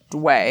correct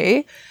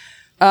way.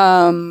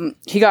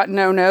 He got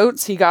no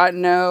notes. He got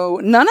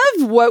none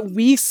of what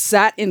we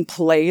sat in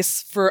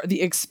place for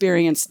the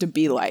experience to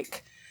be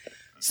like.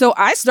 So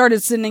I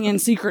started sending in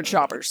secret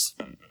shoppers.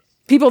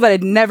 People that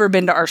had never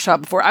been to our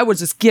shop before. I was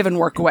just giving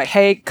work away.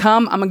 Hey,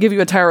 come, I'm going to give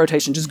you a tire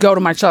rotation. Just go to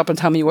my shop and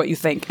tell me what you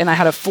think. And I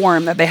had a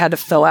form that they had to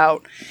fill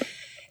out.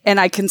 And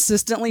I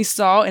consistently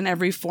saw in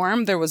every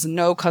form, there was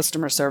no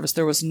customer service.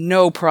 There was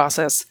no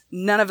process.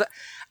 None of that.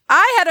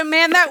 I had a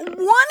man that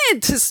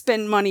wanted to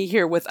spend money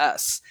here with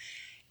us.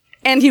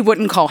 And he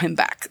wouldn't call him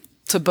back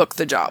to book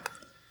the job.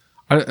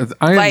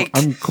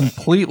 I'm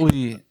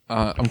completely.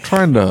 I'm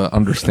trying to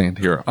understand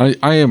here.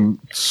 I am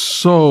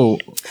so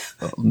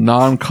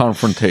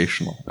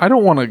non-confrontational. I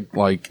don't want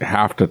to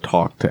have to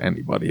talk to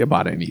anybody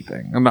about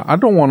anything, and I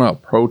don't want to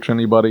approach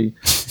anybody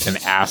and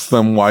ask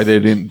them why they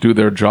didn't do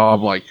their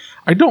job. I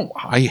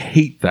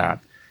hate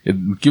that.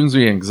 It gives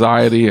me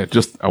anxiety.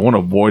 I want to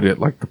avoid it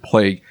like the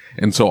plague,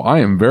 and so I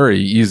am very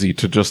easy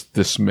to just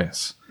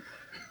dismiss.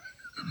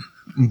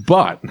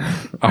 But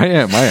I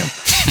am.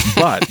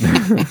 But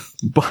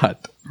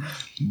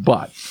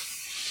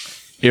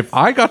if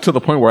I got to the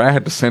point where I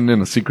had to send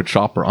in a secret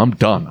shopper, I'm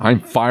done. I'm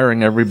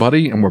firing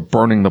everybody and we're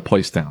burning the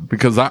place down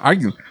because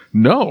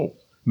no.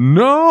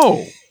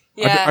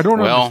 Yeah. I don't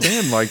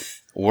understand.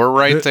 We're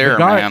right there,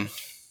 man.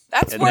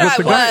 That's where I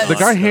was. The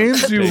guy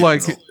hands you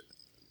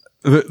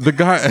the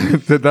guy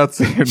that's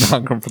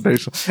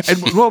non-confrontational.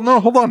 And well, no,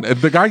 hold on.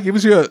 The guy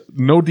gives you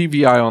no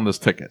DVI on this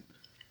ticket.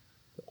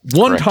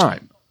 One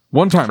time,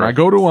 I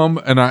go to him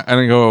and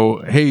I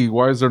go, hey,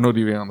 why is there no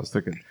DVI on this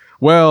ticket?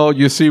 Well,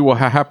 you see, what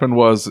happened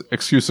was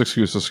excuse.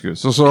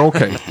 So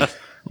okay,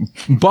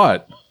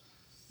 but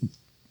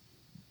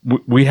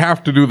we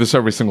have to do this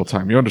every single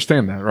time. You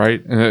understand that,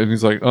 right? And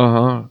he's like,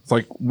 It's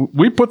like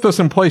we put this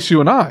in place, you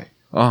and I.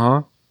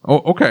 Oh,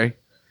 okay.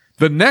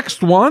 The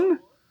next one,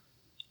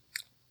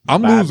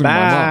 I'm losing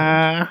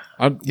my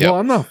mind. Well,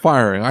 I'm not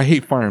firing. I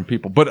hate firing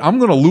people, but I'm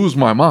going to lose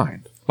my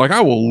mind.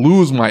 I will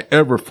lose my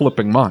ever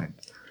flipping mind.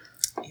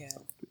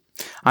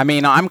 I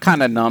mean, I'm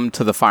kind of numb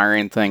to the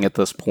firing thing at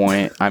this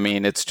point. I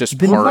mean, it's just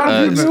part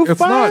of...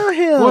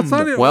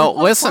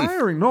 Listen.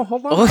 Firing. No,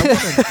 hold on. I want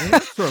an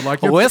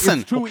answer. Listen.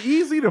 It's too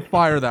easy to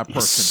fire that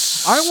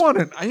person. I want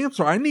an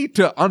answer. I need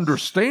to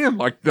understand.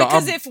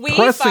 Because if we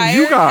pressing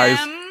you guys,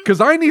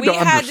 because I need to To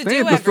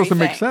understand. This doesn't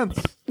make sense.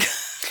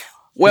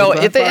 Well,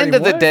 at the end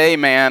of the day,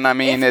 man, I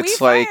mean, if it's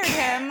we fired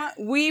him,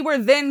 we were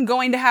then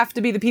going to have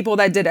to be the people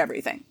that did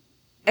everything.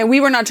 And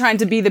we were not trying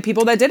to be the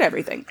people that did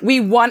everything.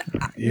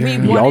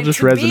 Y'all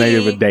just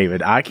resonated with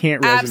David. I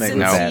can't resonate with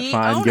that.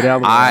 Fine, get out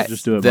of the way. I'll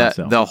just do it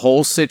myself. The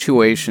whole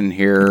situation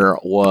here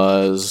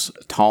was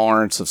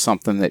tolerance of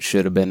something that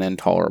should have been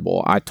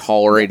intolerable. I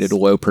tolerated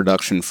low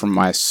production from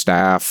my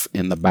staff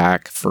in the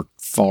back for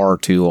far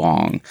too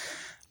long.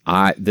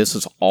 This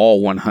is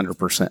all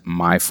 100%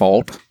 my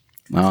fault.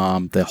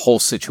 The whole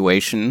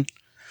situation.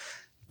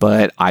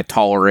 But I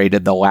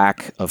tolerated the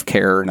lack of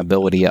care and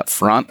ability up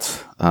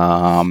front.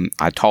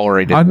 I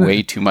tolerated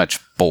way too much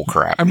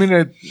bullcrap. I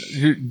mean,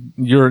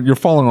 you're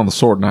falling on the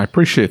sword, and I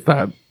appreciate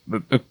that.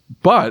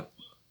 But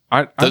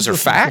those are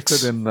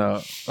facts.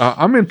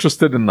 I'm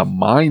interested in the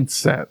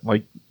mindset.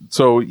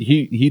 So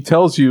he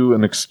tells you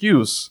an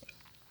excuse.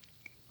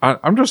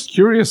 I'm just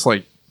curious.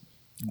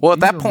 Well,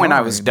 at that point,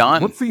 I was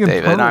done. What's the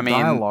internal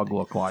dialogue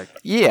look like?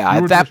 Yeah,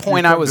 at that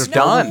point, I was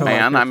done,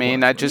 man. I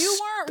mean, I just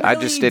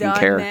didn't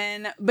care.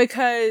 Then,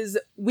 because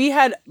we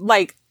had,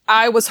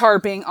 I was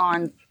harping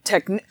on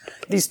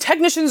these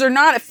technicians are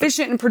not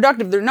efficient and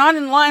productive. They're not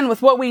in line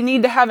with what we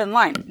need to have in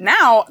line.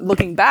 Now,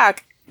 looking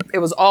back, it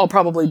was all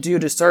probably due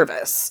to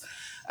service.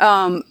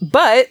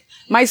 But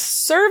my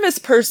service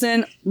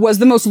person was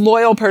the most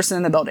loyal person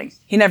in the building.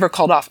 He never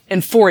called off.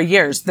 In 4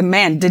 years, the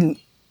man didn't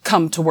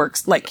come to work.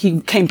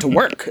 He came to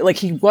work.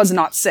 He was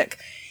not sick.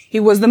 He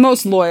was the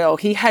most loyal.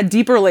 He had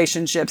deep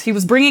relationships. He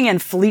was bringing in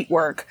fleet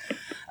work.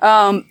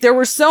 There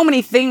were so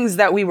many things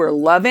that we were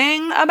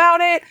loving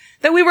about it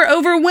that we were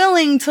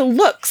overwilling to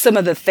look some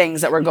of the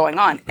things that were going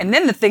on. And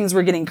then the things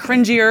were getting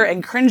cringier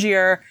and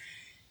cringier.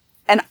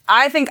 And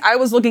I think I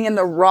was looking in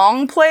the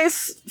wrong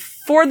place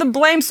for the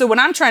blame. So when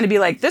I'm trying to be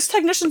like, this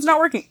technician's not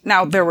working.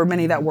 Now, there were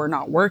many that were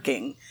not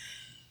working.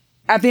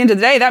 At the end of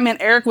the day, that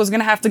meant Eric was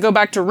going to have to go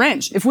back to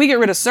wrench. If we get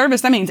rid of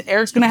service, that means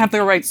Eric's going to have to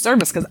go right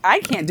service because I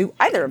can't do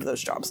either of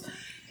those jobs.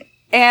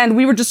 And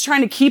we were just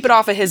trying to keep it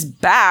off of his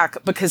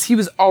back because he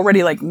was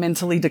already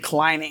mentally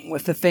declining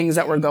with the things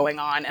that were going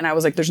on. And I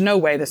was like, there's no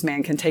way this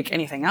man can take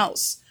anything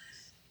else.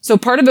 So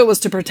part of it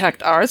was to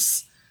protect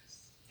us.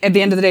 At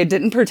the end of the day, it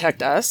didn't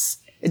protect us.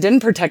 It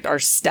didn't protect our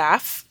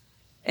staff.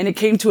 And it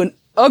came to an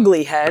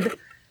ugly head.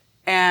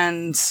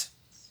 And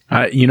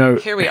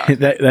here we are.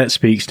 That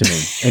speaks to me.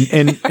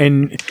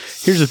 And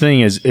here's the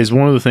thing is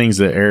one of the things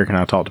that Eric and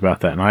I talked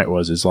about that night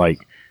is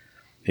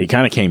it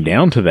kind of came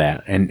down to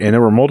that. And there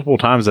were multiple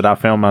times that I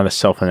found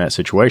myself in that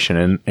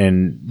situation.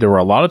 And there were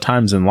a lot of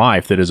times in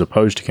life that as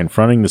opposed to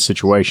confronting the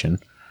situation,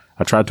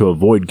 I tried to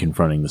avoid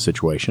confronting the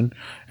situation.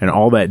 And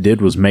all that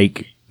did was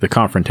make the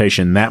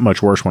confrontation that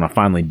much worse when I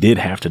finally did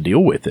have to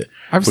deal with it.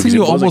 I've Because seen you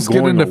it wasn't almost get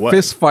going into away.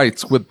 fist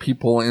fights with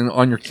people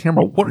on your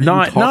camera. What are you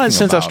talking Not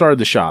since I about? started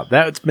the shop.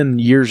 That's been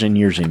years and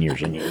years and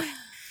years and years.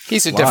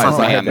 He's a different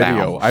I have man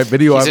video. now. I have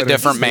video. He's a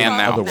evidence different man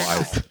now.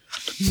 Otherwise,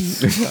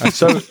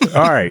 So,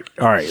 all right.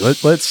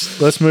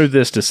 Let's move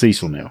this to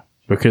Cecil now,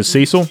 because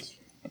Cecil,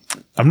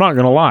 I'm not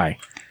going to lie.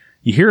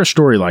 You hear a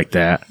story like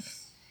that,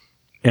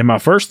 and my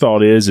first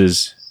thought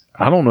is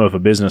I don't know if a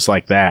business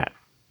like that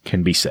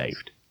can be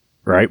saved,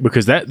 right?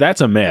 Because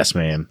that's a mess,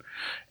 man.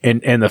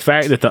 And the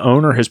fact that the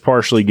owner has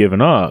partially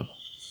given up,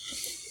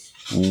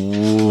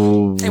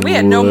 And we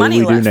had no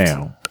money what do we left. do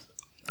now?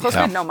 Plus,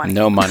 we had no money.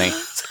 No money.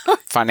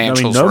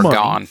 Financials no were money.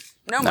 gone.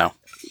 No. No.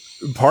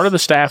 Part of the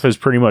staff is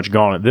pretty much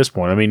gone at this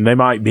point. I mean, they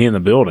might be in the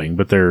building,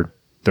 but they're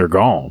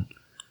gone.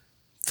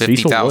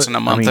 $50,000 a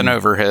month in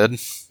overhead.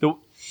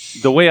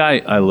 The way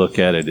I look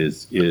at it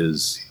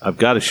is I've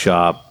got a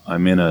shop.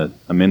 I'm in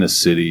a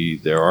city.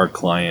 There are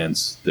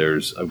clients.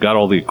 I've got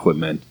all the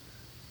equipment.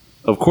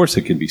 Of course,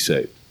 it can be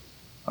saved.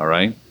 All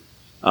right.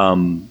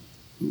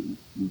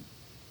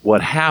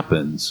 What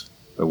happens,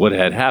 or what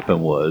had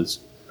happened was,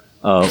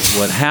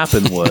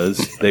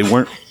 they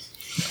weren't.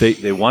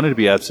 They wanted to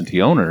be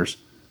absentee owners,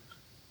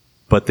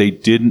 but they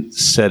didn't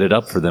set it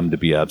up for them to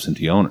be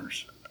absentee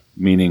owners.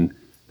 Meaning,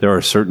 there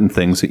are certain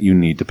things that you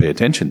need to pay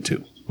attention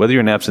to, whether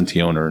you're an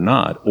absentee owner or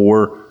not,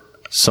 or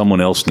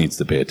someone else needs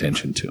to pay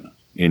attention to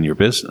in your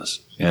business.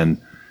 And,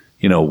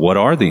 what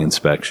are the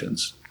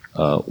inspections?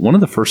 One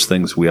of the first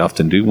things we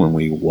often do when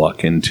we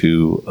walk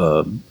into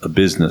a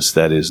business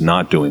that is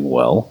not doing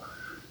well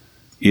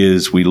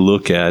is we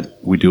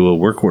do a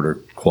work order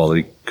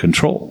quality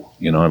control.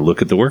 I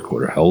look at the work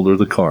order. How old are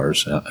the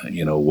cars?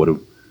 What are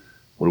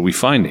we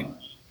finding?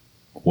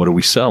 What are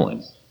we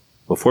selling?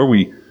 Before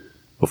we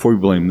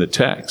blame the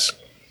techs,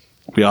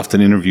 we often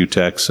interview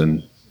techs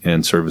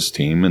and service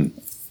team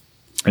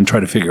and try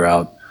to figure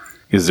out,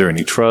 is there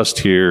any trust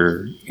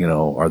here?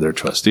 Are there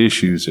trust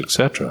issues,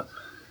 etc.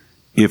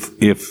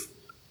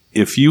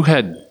 If you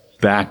had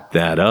backed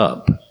that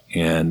up,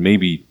 and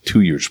maybe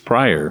 2 years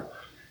prior,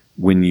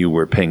 when you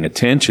were paying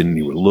attention,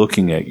 you were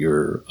looking at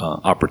your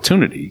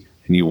opportunity,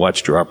 and you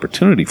watched your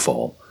opportunity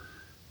fall,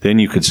 then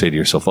you could say to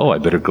yourself, "Oh, I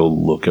better go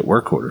look at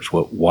work orders.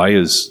 Why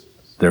is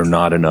there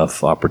not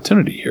enough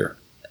opportunity here?"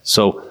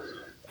 So,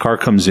 car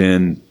comes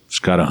in, it's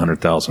got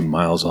 100,000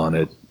 miles on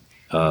it.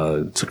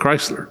 It's a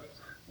Chrysler.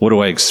 What do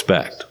I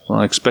expect? Well,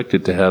 I expect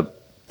it to have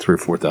 $3,000 or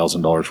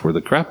 $4,000 worth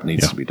of crap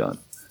needs to be done.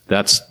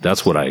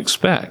 That's what I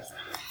expect.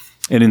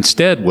 And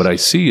instead, what I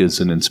see is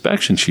an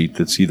inspection sheet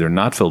that's either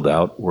not filled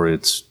out or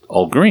it's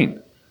all green.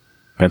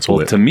 Pencil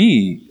Well, to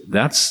me,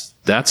 that's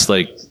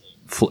like,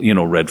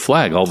 red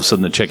flag. All of a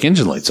sudden, the check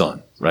engine light's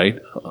on, right?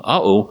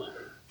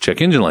 Check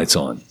engine light's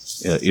on.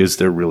 Is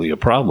there really a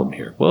problem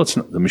here? Well, it's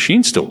not, the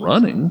machine's still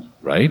running,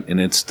 right?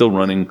 And it's still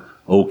running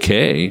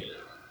okay.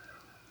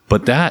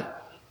 But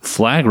that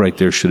flag right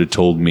there should have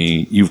told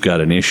me you've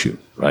got an issue,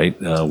 right?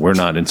 We're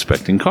not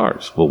inspecting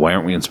cars. Well, why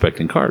aren't we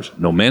inspecting cars?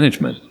 No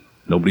management.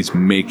 Nobody's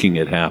making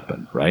it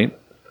happen, right?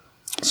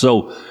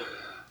 So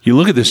you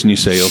look at this and you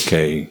say,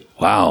 okay,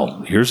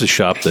 wow, here's a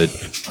shop that,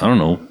 I don't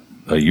know,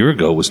 a year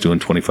ago was doing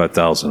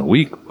 $25,000 a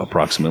week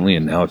approximately,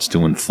 and now it's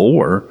doing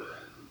 $4,000.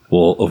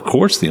 Well, of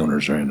course the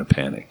owners are in a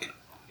panic.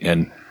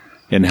 And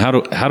how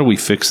do we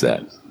fix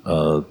that?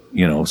 So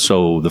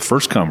the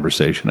first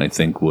conversation I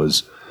think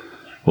was,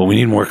 well, we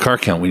need more car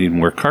count.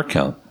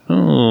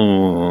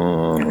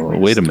 Oh,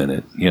 wait a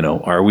minute.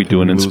 Are we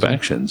doing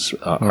inspections?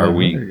 Are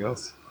we? There he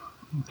goes.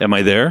 Am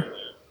I there?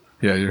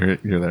 Yeah,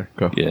 you're there.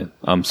 Go. Yeah.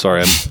 I'm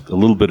sorry. I'm a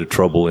little bit of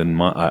trouble in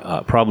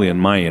my probably in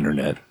my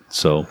internet.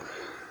 So,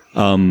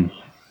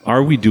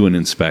 are we doing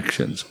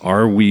inspections?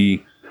 Are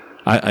we?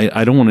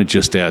 I don't want to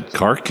just add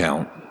car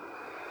count.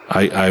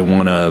 I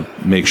want to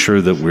make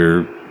sure that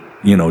we're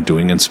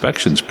doing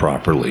inspections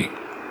properly,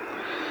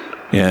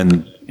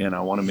 and I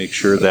want to make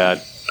sure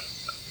that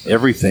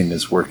everything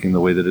is working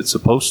the way that it's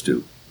supposed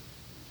to.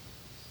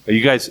 Are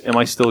you guys? Am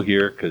I still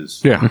here?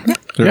 Because Yeah.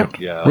 Yeah.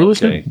 yeah, We're okay,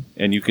 listening.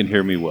 and you can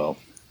hear me well.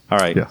 All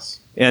right. Yes.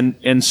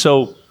 And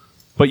so,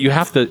 but you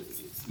have to,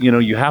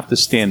 you have to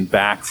stand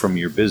back from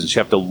your business. You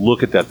have to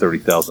look at that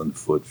 30,000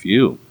 foot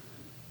view.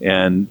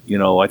 And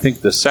I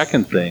think the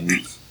second thing,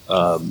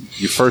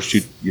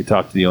 you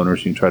talk to the owners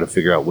and you try to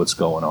figure out what's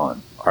going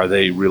on. Are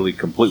they really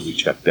completely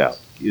checked out?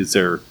 Is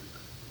there,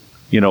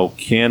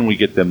 can we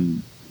get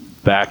them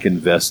back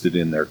invested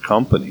in their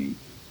company?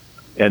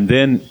 And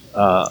then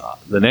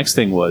the next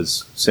thing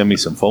was send me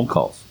some phone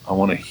calls. I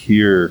want to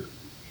hear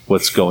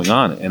what's going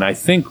on. And I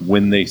think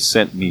when they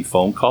sent me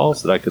phone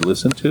calls that I could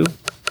listen to,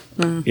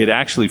 it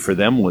actually for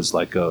them was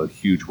like a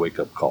huge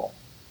wake-up call.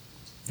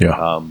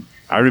 Yeah.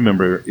 I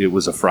remember it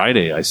was a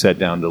Friday. I sat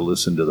down to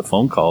listen to the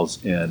phone calls,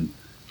 and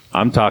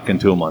I'm talking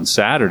to him on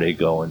Saturday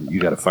going, you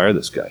got to fire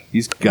this guy.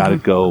 He's got to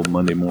go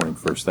Monday morning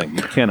first thing.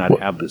 You cannot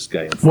have this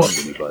guy in front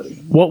of anybody.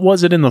 What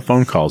was it in the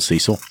phone call,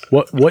 Cecil?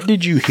 What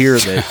did you hear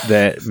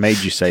that made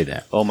you say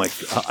that? Oh my!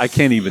 I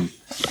can't even.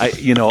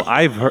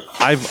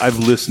 I've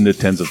listened to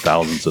tens of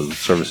thousands of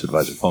service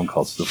advisor phone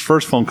calls. The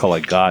first phone call I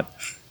got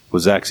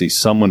was actually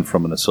someone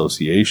from an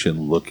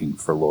association looking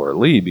for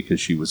Lauralee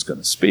because she was going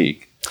to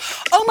speak.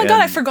 Oh my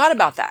God! I forgot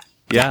about that.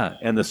 Yeah,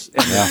 and the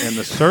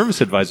service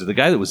advisor, the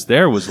guy that was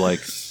there, was like,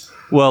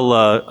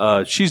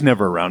 "Well, she's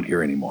never around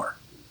here anymore,"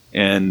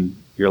 and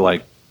you're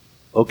like,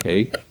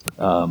 "Okay."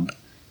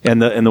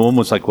 And the woman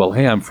was like, "Well,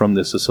 hey, I'm from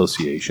this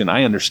association.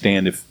 I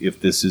understand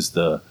if this is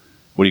the,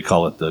 what do you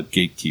call it, the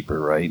gatekeeper,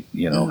 right?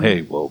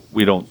 Hey, well,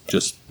 we don't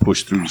just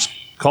push through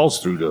calls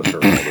through to her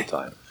all the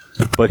time."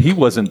 But he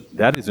wasn't.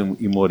 That isn't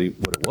what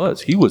it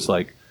was. He was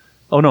like,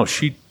 "Oh no,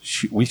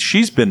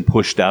 she's been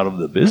pushed out of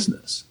the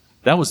business."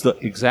 That was the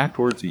exact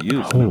words he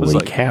used. Holy it was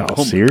like, cow!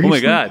 Oh Seriously? my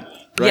God!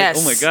 Right?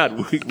 Yes. Oh my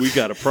God! We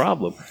got a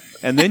problem.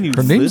 And then you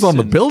Her name's on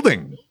the listen.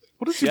 building.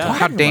 What is he talking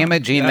How about?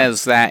 damaging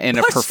is that in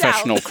a Pushed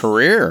professional out.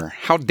 career?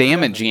 How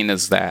damaging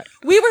is that?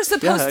 We were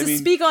supposed Yeah, I to mean-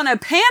 speak on a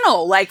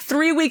panel like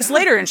 3 weeks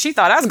later, and she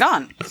thought I was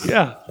gone.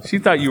 Yeah, she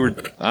thought you were.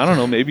 I don't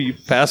know. Maybe you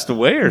passed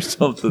away or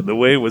something. The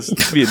way it was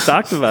being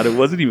talked about, it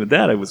wasn't even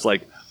that. I was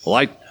like,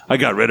 well, I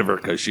got rid of her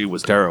because she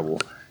was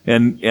terrible.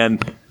 And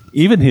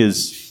even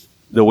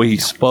the way he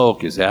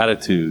spoke, his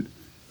attitude,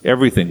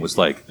 everything was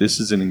like, this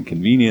is an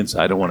inconvenience.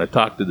 I don't want to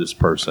talk to this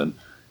person.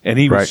 And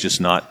he was just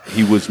not.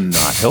 He was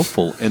not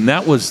helpful. And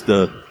that was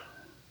the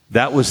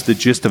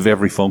gist of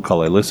every phone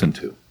call I listened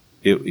to.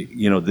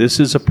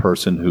 This is a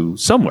person who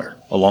somewhere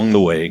along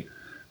the way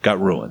got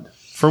ruined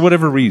for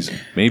whatever reason.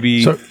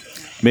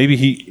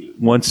 Maybe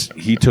once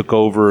he took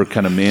over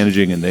kind of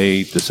managing and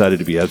they decided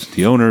to be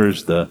absentee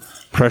owners, the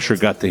pressure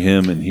got to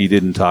him and he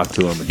didn't talk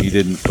to him and he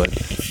didn't,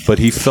 but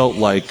he felt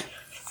like,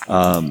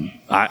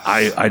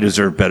 I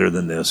deserve better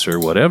than this or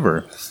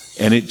whatever.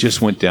 And it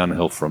just went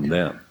downhill from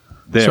them.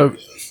 So,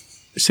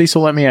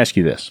 Cecil, let me ask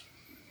you this.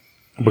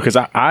 Because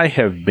I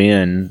have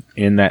been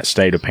in that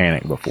state of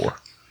panic before.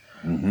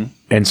 Mm-hmm.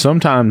 And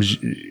sometimes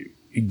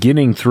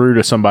getting through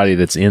to somebody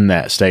that's in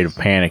that state of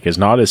panic is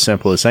not as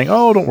simple as saying,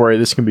 oh, don't worry,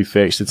 this can be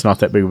fixed. It's not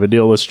that big of a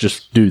deal. Let's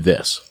just do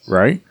this,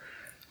 right?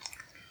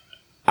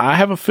 I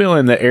have a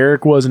feeling that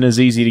Erich wasn't as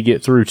easy to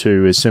get through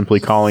to as simply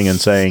calling and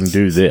saying,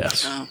 do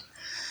this.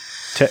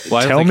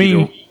 Tell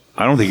me.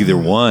 I don't think either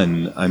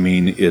one. I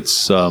mean,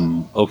 it's,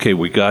 okay,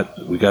 we got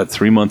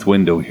 3-month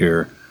window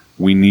here.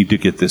 We need to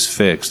get this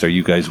fixed. Are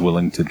you guys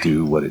willing to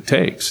do what it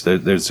takes?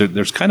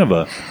 There's kind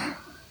of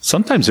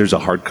sometimes there's a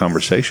hard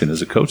conversation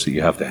as a coach that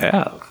you have to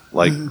have.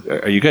 Like,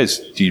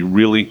 do you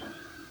really,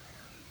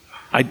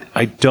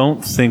 I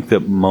don't think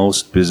that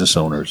most business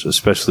owners,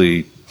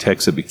 especially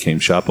techs that became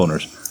shop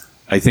owners,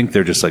 I think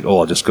they're just like, oh,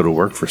 I'll just go to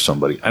work for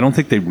somebody. I don't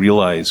think they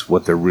realize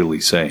what they're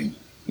really saying.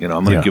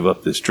 I'm going to give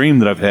up this dream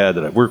that I've had,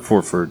 that I've worked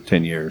for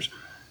 10 years,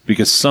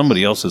 because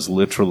somebody else is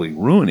literally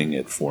ruining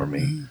it for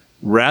me.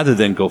 Rather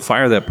than go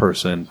fire that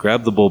person,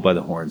 grab the bull by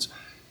the horns,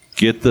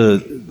 get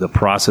the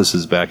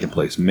processes back in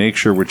place, make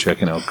sure we're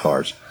checking out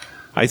cars.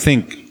 I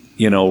think,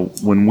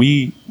 when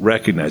we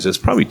recognize it's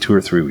probably 2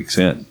 or 3 weeks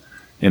in,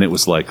 and it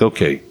was like,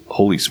 okay,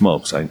 holy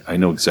smokes, I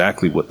know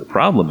exactly what the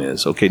problem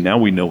is. Okay, now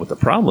we know what the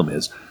problem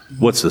is.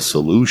 What's the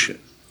solution?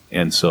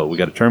 And so we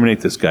got to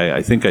terminate this guy.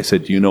 I think I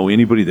said, do you know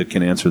anybody that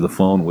can answer the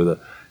phone with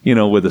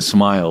a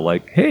smile,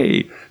 like,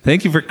 hey,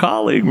 thank you for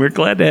calling. We're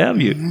glad to have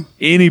you.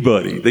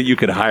 Anybody that you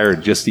could hire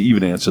just to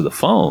even answer the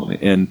phone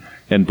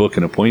and book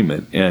an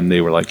appointment. And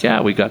they were like, yeah,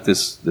 we got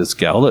this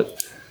gal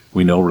that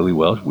we know really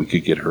well. We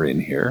could get her in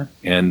here.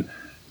 And,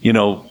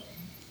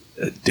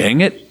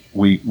 dang it.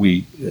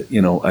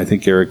 I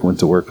think Erich went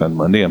to work on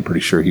Monday. I'm pretty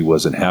sure he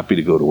wasn't happy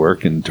to go to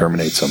work and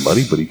terminate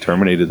somebody, but he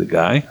terminated the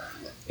guy.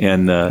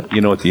 And, at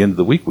the end of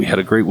the week, we had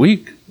a great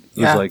week.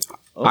 It was like,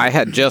 oh. I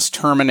had just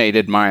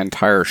terminated my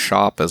entire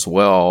shop as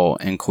well,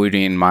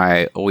 including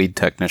my lead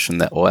technician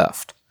that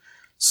left.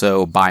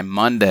 So by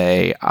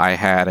Monday, I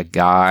had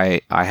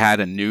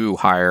a new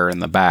hire in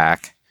the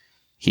back.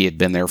 He had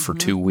been there for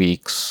 2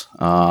 weeks,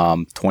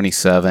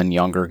 27,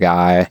 younger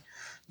guy,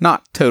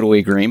 not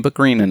totally green, but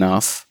green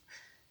enough.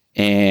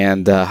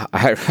 And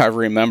I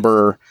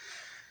remember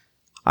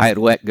I had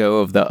let go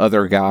of the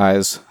other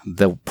guys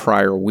the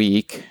prior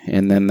week,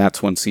 and then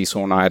that's when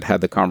Cecil and I had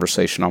the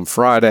conversation on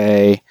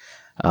Friday.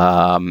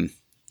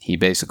 He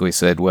basically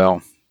said,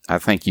 well, I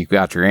think you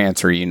got your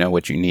answer. You know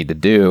what you need to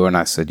do. And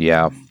I said,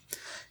 yeah.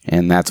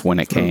 And that's when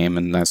it came,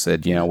 and I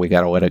said, we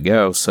got to let it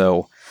go.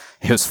 So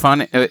it was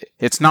funny.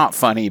 It's not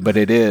funny, but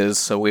it is.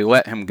 So we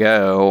let him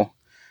go,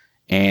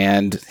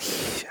 and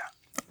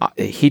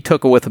he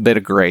took it with a bit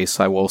of grace.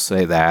 I will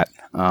say that.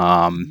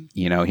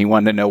 He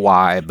wanted to know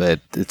why, but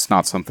it's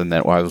not something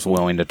that I was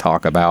willing to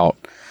talk about.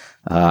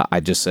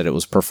 I just said it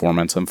was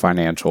performance and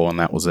financial, and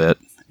that was it.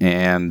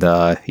 And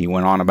he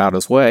went on about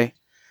his way.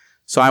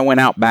 So I went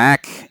out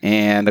back,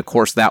 and of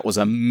course that was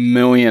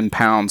 1,000,000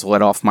 pounds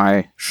let off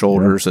my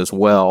shoulders as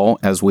well,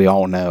 as we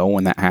all know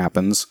when that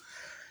happens.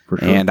 For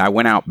sure. And I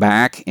went out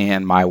back,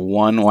 and my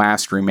one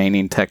last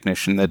remaining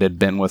technician that had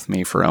been with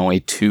me for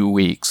only 2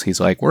 weeks, he's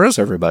like, "Where is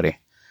everybody?"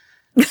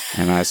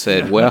 And I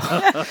said, "Well,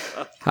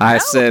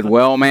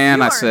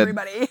 man," I said,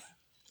 everybody.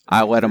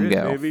 "I let him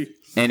go."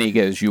 And he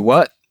goes, "You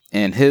what?"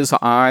 And his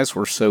eyes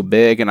were so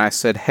big, and I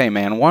said, "Hey,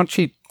 man, why don't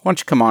you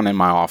come on in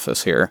my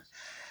office here?"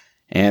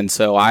 And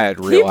so I had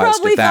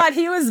realized he probably thought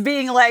he was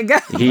being let go.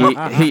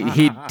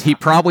 he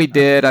probably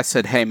did. I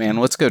said, "Hey, man,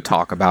 let's go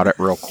talk about it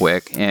real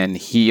quick." And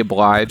he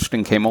obliged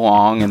and came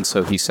along. And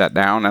so he sat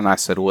down, and I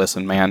said,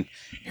 "Listen, man,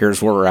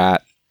 here's where we're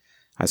at."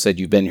 I said,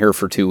 "You've been here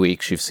for 2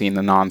 weeks. You've seen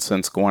the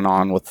nonsense going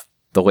on with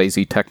the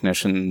lazy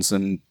technicians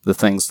and the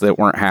things that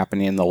weren't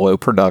happening, the low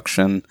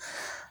production.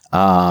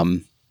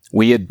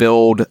 We had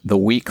billed the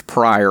week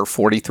prior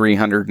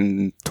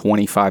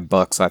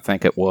 $4,325, I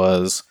think it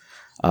was,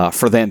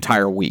 for the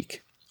entire week,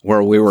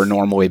 where we were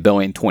normally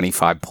billing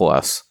 25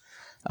 plus.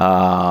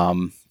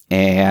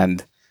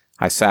 And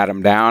I sat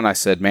him down. I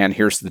said, "Man,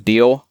 here's the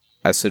deal."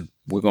 I said,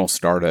 "We're going to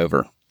start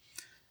over."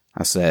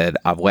 I said,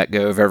 "I've let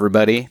go of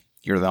everybody.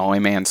 You're the only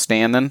man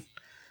standing.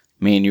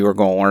 Me and you are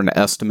going to learn to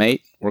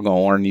estimate. We're going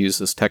to learn to use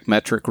this tech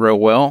metric real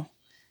well."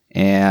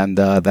 And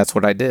that's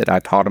what I did. I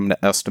taught him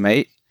to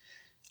estimate.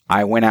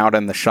 I went out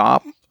in the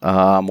shop.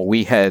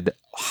 We had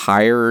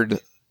hired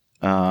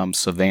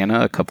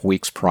Savannah a couple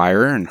weeks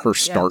prior, and her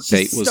start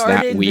date was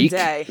that week.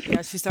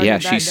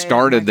 She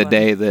started the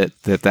day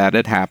that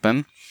had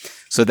happened.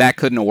 So that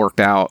couldn't have worked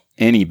out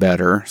any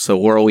better. So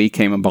Lauralee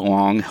came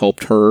along,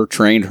 helped her,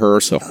 trained her.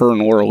 So her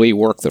and Lauralee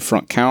worked the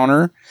front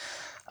counter.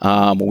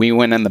 We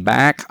went in the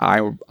back.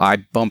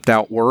 I bumped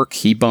out work.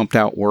 He bumped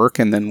out work.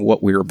 And then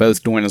what we were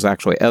both doing is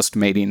actually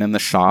estimating in the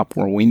shop,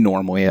 where we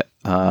normally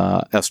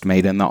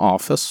estimate in the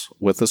office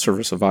with the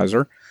service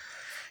advisor.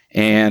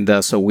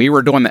 And so we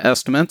were doing the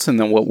estimates.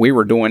 And then what we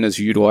were doing is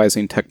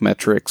utilizing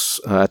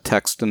TechMetrics,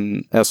 text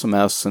and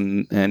SMS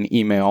and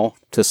email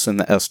to send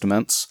the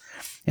estimates.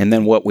 And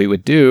then what we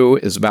would do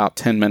is about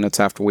 10 minutes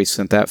after we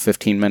sent that,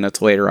 15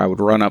 minutes later, I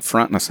would run up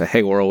front and I say,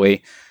 "Hey,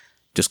 Lauralee,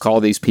 just call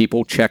these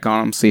people, check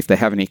on them, see if they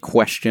have any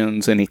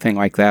questions, anything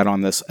like that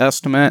on this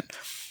estimate."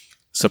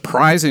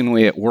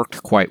 Surprisingly, it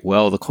worked quite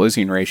well. The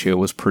closing ratio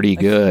was pretty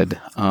good.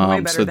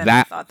 Way better than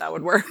I thought that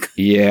would work.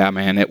 Yeah,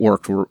 man, it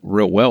worked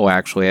real well,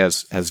 actually,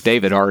 as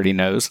David already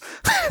knows.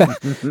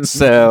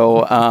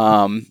 So,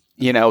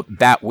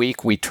 that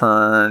week we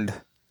turned,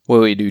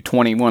 we do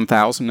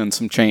 21,000 and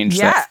some change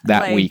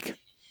that week.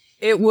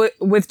 It would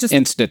with just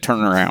instant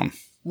turnaround.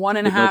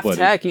 1.5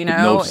 tech,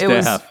 no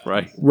staff,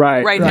 right,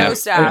 right, no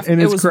staff.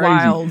 And it it's was crazy.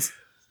 wild.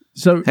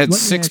 So had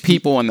 6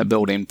 people in the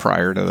building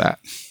prior to that.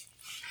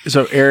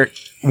 So Eric,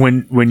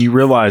 when you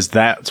realized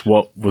that's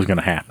what was going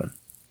to happen,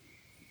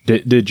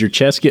 did your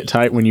chest get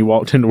tight when you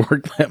walked into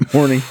work that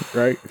morning?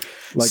 Right.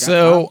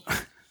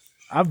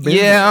 I've been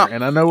there,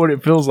 and I know what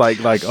it feels like.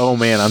 Like, oh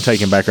man, I'm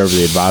taking back over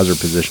the advisor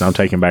position. I'm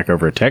taking back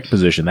over a tech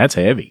position. That's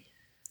heavy.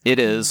 It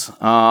is.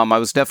 I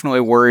was definitely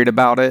worried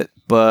about it,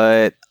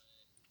 but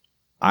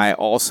I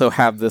also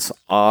have this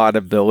odd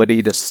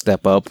ability to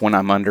step up when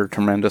I'm under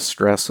tremendous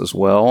stress as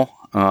well.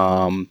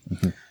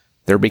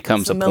 There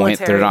becomes a point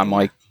that I'm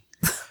like,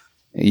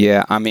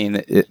 yeah, I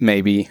mean, it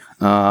maybe.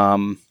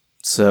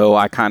 So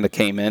I kind of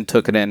came in,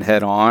 took it in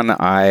head on.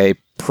 I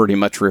pretty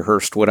much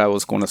rehearsed what I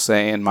was going to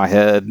say in my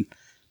head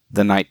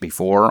the night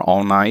before,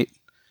 all night.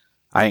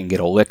 I didn't get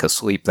a lick of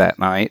sleep that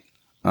night.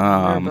 We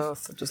were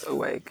both just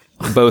awake.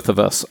 Both of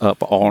us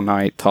up all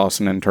night,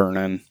 tossing and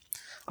turning.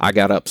 I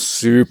got up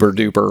super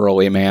duper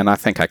early, man. I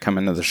think I come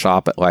into the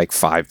shop at like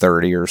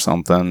 5:30 or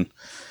something,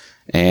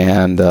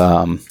 and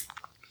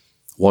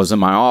was in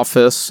my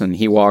office. And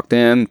he walked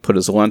in, put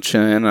his lunch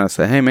in, and I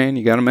said, "Hey, man,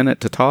 you got a minute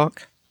to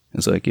talk?"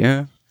 He's like,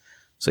 "Yeah."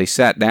 So he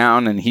sat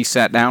down, and he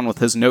sat down with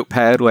his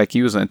notepad like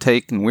he was going to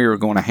take, and we were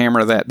going to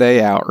hammer that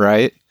day out,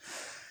 right?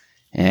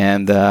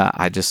 And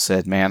I just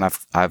said, "Man,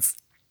 I've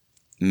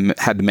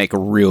had to make a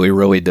really,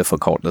 really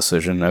difficult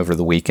decision over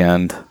the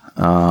weekend.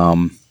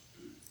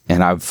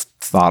 And I've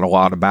thought a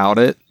lot about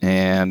it.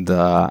 And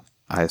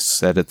I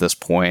said at this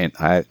point,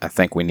 I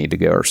think we need to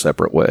go our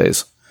separate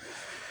ways."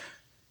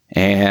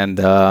 And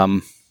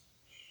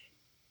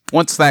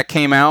once that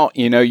came out,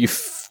 you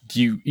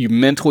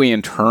mentally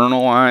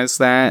internalize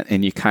that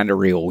and you kind of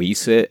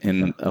release it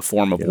in a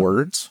form of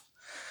words.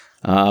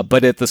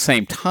 But at the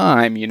same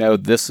time,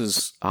 this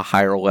is a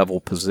higher level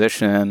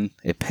position.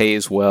 It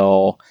pays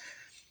well.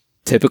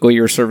 Typically,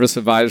 your service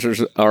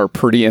advisors are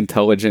pretty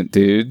intelligent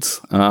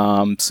dudes,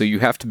 so you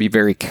have to be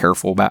very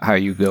careful about how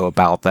you go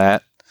about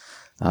that,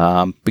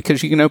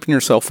 because you can open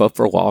yourself up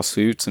for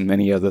lawsuits and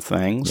many other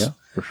things. Yeah,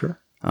 for sure.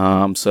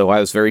 So I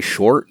was very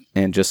short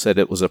and just said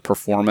it was a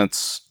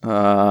performance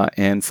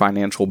and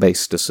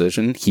financial-based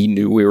decision. He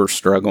knew we were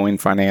struggling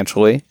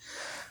financially,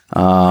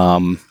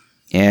 and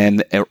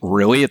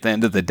really, at the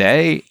end of the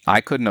day, I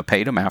couldn't have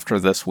paid him after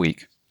this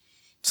week.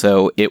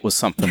 So it was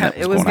something that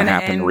was going to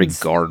happen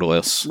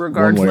regardless.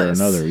 One way or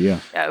another,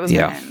 yeah. Yeah, it was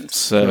going to end.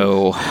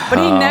 So, but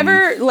he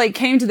never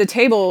came to the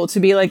table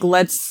to be like,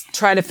 let's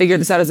try to figure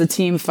this out as a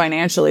team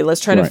financially. Let's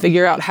try to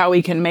figure out how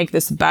we can make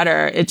this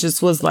better. It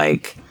just was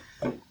like,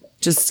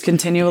 just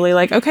continually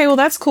like, okay, well,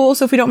 that's cool.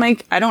 So if we don't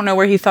make, I don't know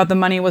where he thought the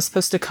money was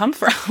supposed to come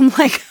from,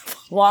 like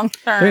long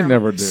term. They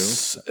never do.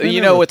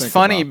 It's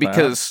funny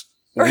because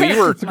we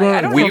were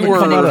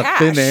come out of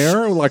thin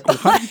air. Like,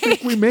 how do you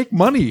think we make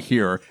money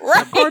here?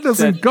 Right. The car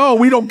doesn't go.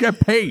 We don't get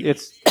paid.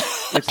 It's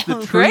the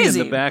tree Crazy.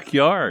 in the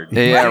backyard.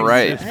 Yeah,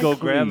 right. Just go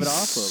grab it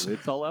off of it.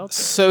 It's all out there.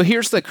 So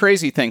here's the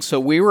crazy thing.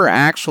 So we were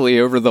actually,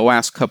 over the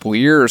last couple of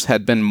years,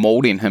 had been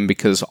molding him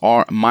because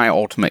my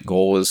ultimate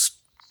goal is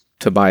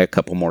to buy a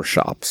couple more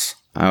shops.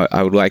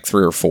 I would like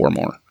 3 or 4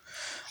 more.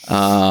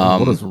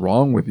 What is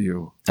wrong with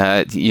you?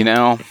 I'm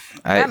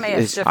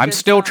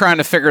still trying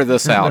to figure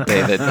this out,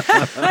 David.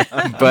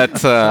 But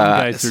Some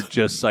guys are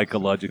just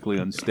psychologically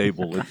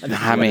unstable.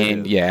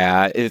 I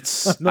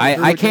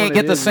can't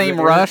get the same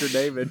rush.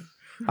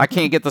 I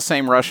can't get the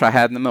same rush I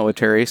had in the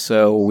military,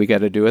 so we got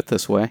to do it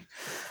this way.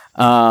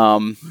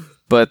 So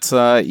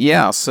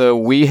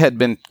we had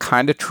been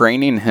kind of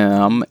training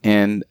him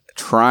and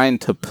trying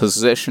to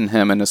position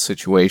him in a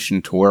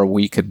situation to where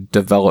we could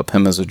develop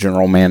him as a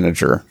general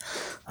manager.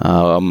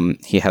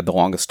 He had the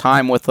longest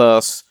time with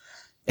us.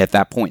 At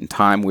that point in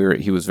time,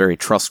 he was very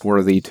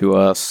trustworthy to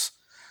us.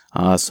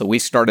 So we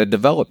started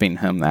developing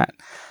him that.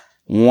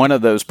 One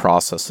of those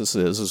processes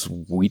is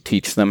we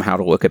teach them how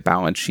to look at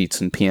balance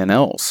sheets and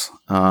P&Ls.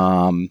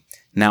 Now,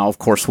 of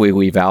course, we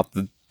leave out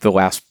the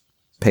last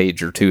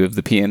page or 2 of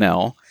the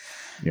P&L.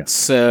 Yeah.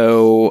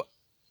 So,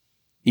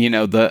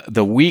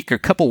 a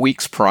couple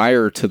weeks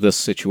prior to this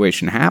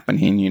situation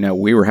happening,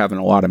 we were having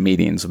a lot of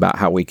meetings about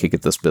how we could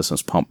get this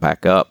business pumped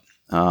back up.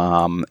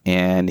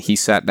 And he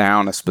sat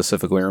down. I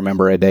specifically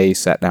remember a day he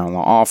sat down in the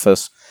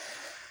office,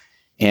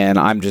 and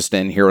I'm just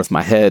in here with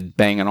my head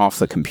banging off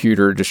the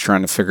computer, just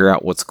trying to figure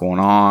out what's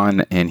going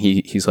on. And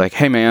he's like,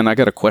 "Hey man, I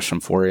got a question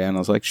for you." And I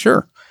was like,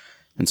 "Sure."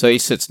 And so he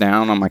sits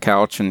down on my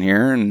couch in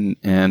here, and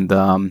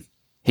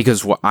he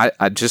goes, "Well,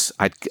 I just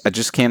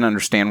can't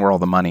understand where all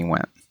the money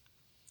went."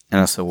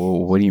 And I said, "Well,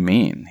 what do you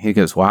mean?" He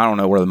goes, "Well, I don't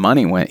know where the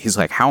money went." He's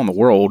like, "How in the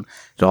world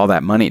did all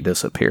that money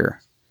disappear?"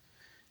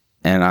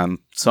 And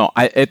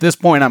at this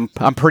point,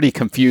 I'm pretty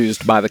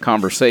confused by the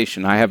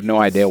conversation. I have no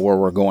idea where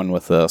we're going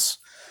with this.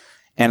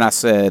 And I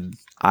said,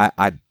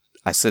 I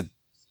said,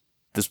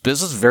 this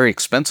business is very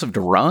expensive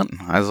to run.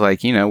 I was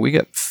like, we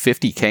got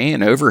 $50K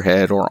in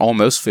overhead, or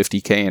almost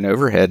 $50K in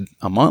overhead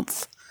a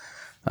month.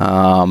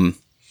 I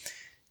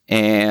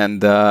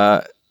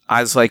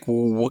was like,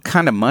 well, what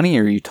kind of money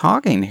are you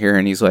talking here?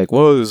 And he's like,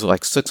 well, it was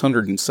like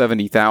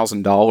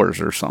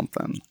 $670,000 or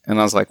something. And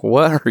I was like,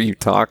 what are you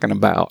talking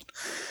about?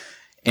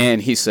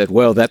 And he said,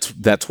 well,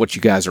 that's what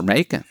you guys are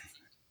making.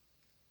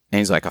 And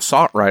he's like, I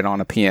saw it right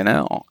on a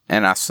P&L.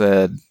 And I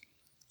said,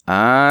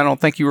 I don't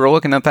think you were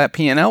looking at that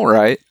P&L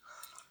right.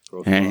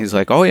 And he's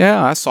like, oh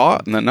yeah, I saw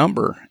it in the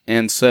number.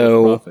 And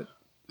so,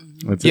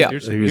 he was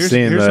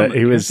seeing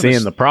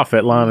the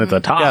profit line at the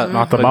top,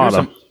 not the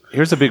bottom.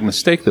 Here's a big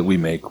mistake that we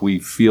make. We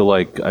feel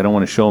like I don't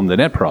want to show them the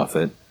net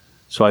profit,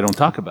 so I don't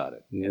talk about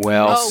it.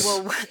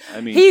 Well,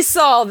 he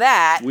saw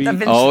that.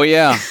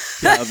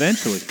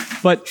 Eventually.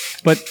 But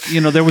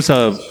there was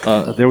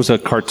a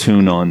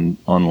cartoon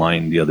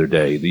online the other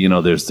day.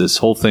 There's this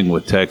whole thing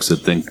with techs that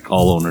think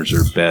all owners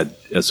are bad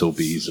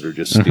SOBs that are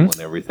just stealing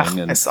everything.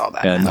 And I saw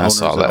that. And I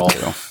saw that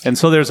too. And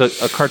so there's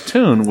a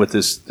cartoon with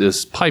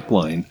this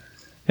pipeline.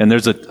 And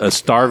there's a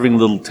starving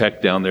little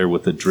tech down there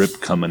with a drip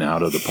coming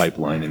out of the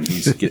pipeline, and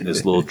he's getting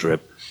this little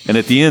drip. And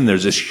at the end,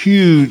 there's this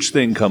huge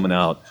thing coming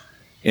out,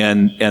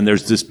 and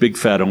there's this big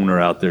fat owner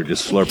out there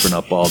just slurping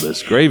up all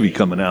this gravy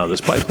coming out of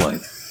this pipeline.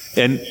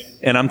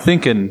 And I'm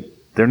thinking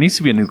there needs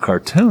to be a new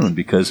cartoon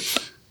because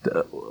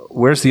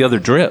where's the other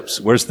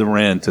drips? Where's the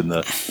rent and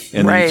the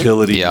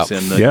utilities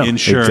and the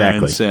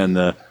insurance and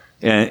the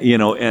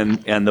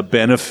and the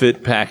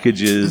benefit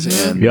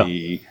packages and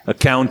the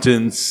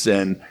accountants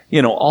and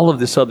all of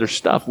this other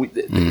stuff.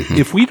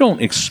 If we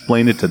don't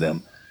explain it to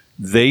them,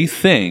 they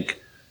think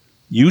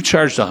you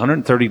charged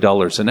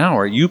 $130 an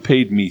hour, you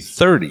paid me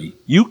 $30,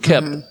 you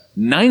kept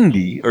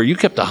 $90 or you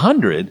kept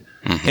 $100,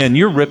 and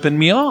you're ripping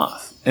me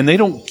off. And they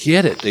don't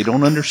get it. They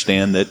don't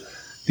understand that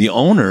the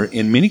owner,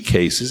 in many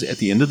cases, at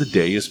the end of the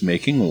day, is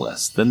making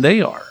less than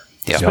they are,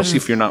 especially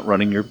if you're not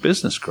running your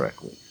business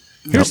correctly.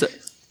 Here's the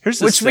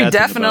which we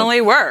definitely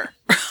were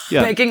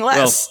making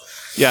less.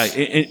 Well,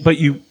 but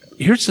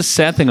here's the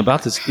sad thing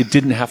about this: it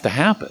didn't have to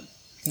happen.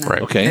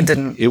 Right? Okay, it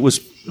didn't. It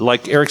was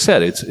like Erich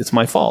said. It's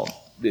my fault.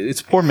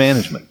 It's poor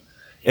management,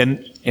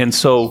 and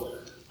so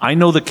I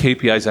know the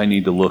KPIs I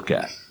need to look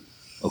at.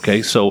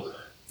 Okay, so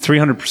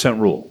 300%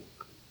 rule.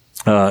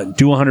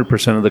 Do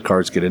 100% of the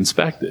cars get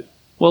inspected?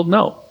 Well,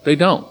 no, they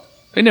don't.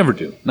 They never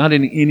do. Not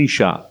in any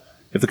shop.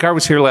 If the car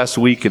was here last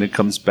week and it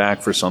comes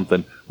back for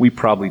something, we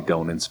probably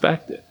don't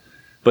inspect it.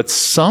 But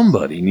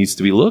somebody needs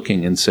to be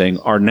looking and saying,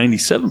 are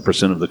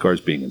 97% of the cars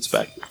being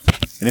inspected?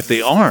 And if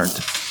they aren't,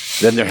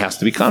 then there has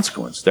to be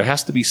consequence. There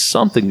has to be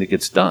something that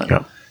gets done.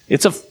 Yeah.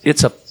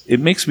 It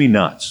makes me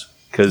nuts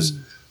because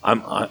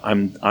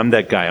I'm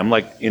that guy. I'm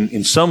like,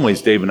 in some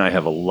ways, Dave and I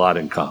have a lot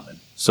in common.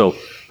 So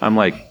I'm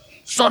like,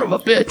 son of a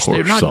bitch,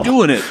 they're not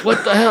doing it.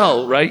 What the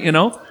hell, right?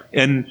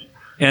 And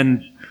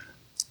And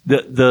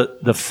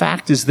the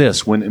fact is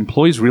this: when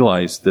employees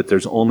realize that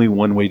there's only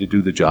one way to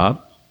do the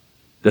job,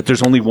 they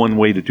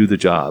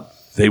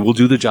will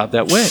do the job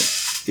that way.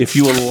 If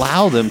you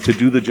allow them to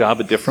do the job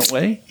a different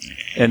way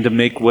and to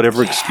make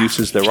whatever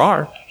excuses there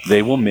are,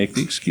 they will make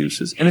the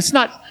excuses. And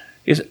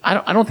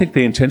I don't think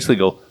they intentionally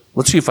go,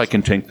 let's see if I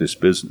can tank this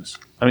business.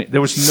 I mean, there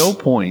was no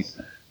point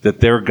that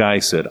their guy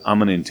said, I'm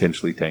going to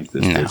intentionally tank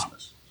this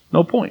business.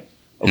 No point.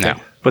 Okay. No.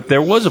 But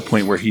there was a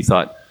point where he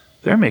thought,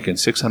 they're making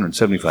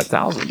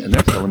 $675,000 and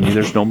they're telling me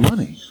there's no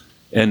money.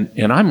 And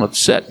I'm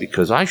upset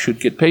because I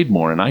should get paid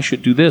more and I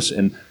should do this.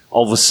 And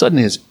all of a sudden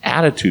his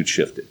attitude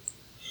shifted,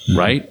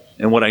 right?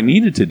 And what I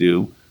needed to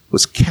do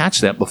was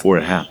catch that before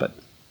it happened,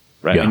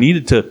 right? Yeah. I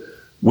needed to,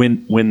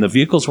 when the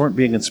vehicles weren't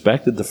being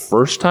inspected the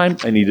first time,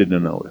 I needed to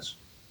notice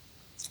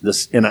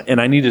this, and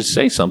I needed to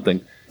say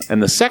something.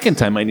 And the second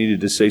time, I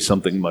needed to say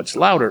something much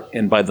louder.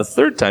 And by the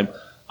third time,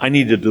 I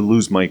needed to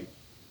lose my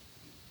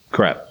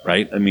crap,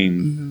 right? I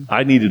mean,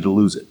 I needed to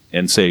lose it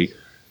and say,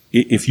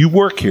 if you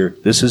work here,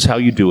 this is how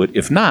you do it.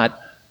 If not,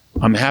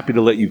 I'm happy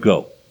to let you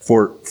go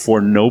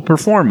for no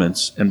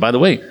performance. And by the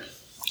way,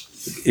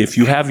 if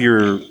you have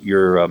your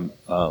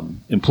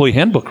employee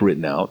handbook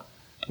written out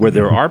where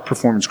there are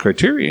performance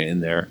criteria in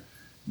there,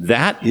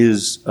 that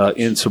is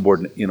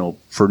insubordinate.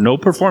 For no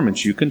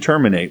performance, you can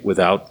terminate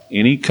without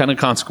any kind of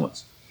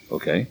consequence.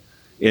 Okay,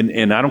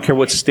 and I don't care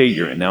what state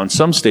you're in. Now, in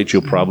some states,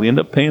 you'll probably end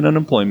up paying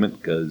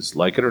unemployment because,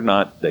 like it or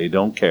not, they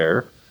don't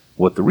care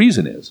what the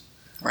reason is.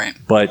 Right.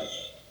 But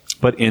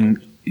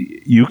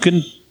you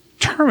can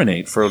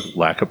terminate for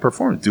lack of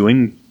performance.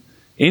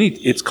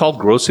 It's called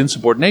gross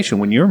insubordination.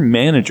 When your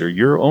manager,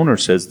 your owner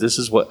says, this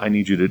is what I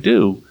need you to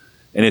do,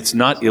 and it's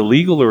not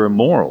illegal or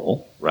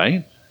immoral,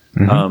 right?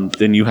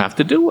 Then you have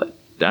to do it.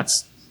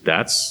 That's,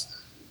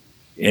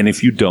 and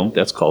if you don't,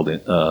 that's called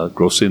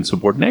gross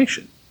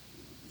insubordination.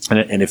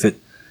 And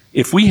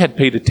if we had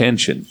paid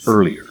attention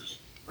earlier,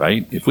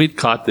 right? If we'd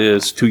caught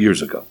this 2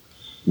 years ago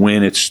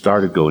when it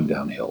started going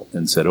downhill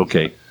and said,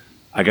 okay,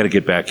 I got to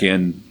get back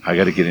in, I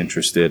got to get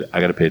interested, I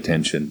got to pay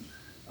attention.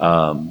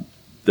 And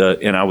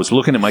I was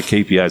looking at my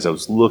KPIs, I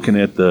was looking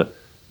at the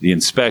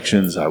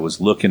inspections, I was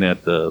looking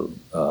at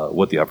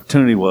what the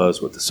opportunity was,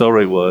 what the sell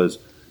rate was,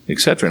 et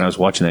cetera, and I was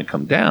watching that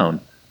come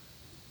down.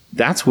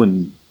 That's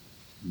when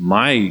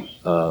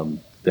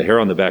the hair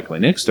on the back of my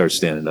neck starts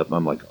standing up, and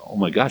I'm like, oh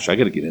my gosh, I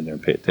got to get in there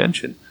and pay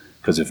attention,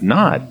 because if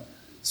not,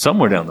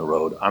 somewhere down the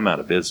road, I'm out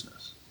of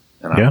business,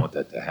 and I don't want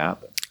that to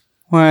happen.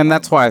 Well, and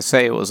that's why I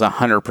say it was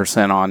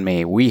 100% on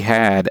me. We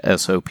had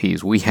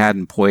SOPs, we had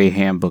employee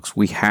handbooks,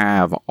 we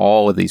have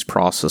all of these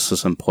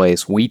processes in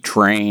place. We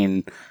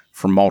train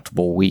for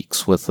multiple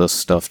weeks with this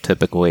stuff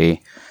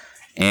typically.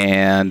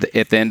 And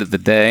at the end of the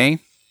day,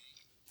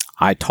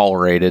 I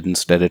tolerated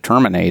instead of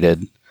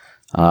terminated.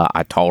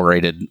 I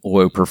tolerated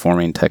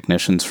low-performing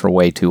technicians for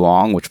way too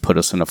long, which put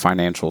us in a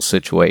financial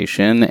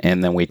situation.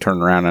 And then we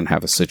turn around and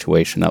have a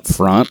situation up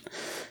front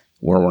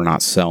where we're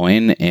not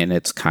selling, and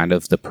it's kind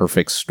of the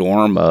perfect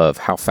storm of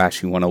how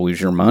fast you want to lose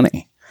your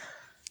money.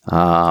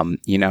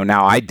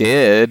 Now I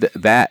did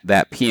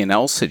that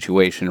P&L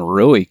situation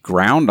really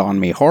ground on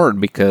me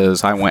hard,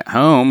 because I went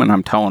home and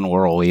I'm telling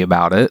Lauralee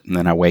about it, and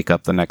then I wake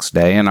up the next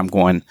day and I'm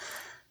going,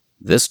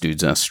 this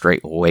dude's in a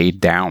straight laid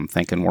down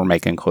thinking we're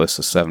making close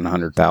to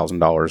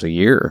 $700,000 a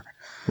year.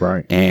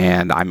 Right.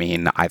 And I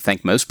mean, I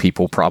think most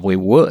people probably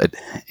would.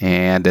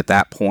 And at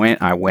that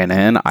point I went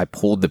in, I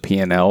pulled the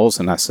P&Ls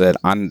and I said,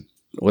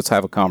 let's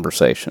have a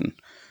conversation.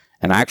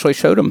 And I actually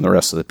showed him the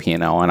rest of the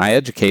P&L, and I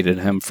educated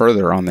him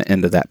further on the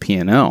end of that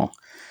P&L.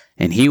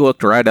 And he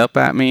looked right up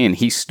at me and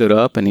he stood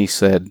up and he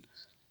said,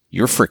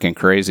 you're freaking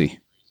crazy.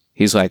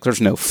 He's like,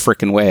 there's no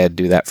freaking way I'd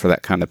do that for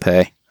that kind of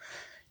pay.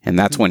 And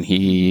that's when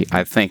he,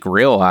 I think,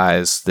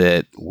 realized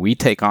that we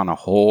take on a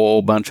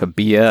whole bunch of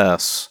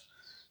BS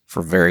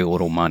for very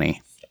little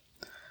money.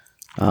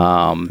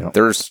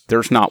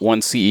 There's not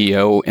one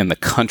CEO in the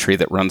country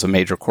that runs a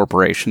major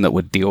corporation that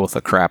would deal with the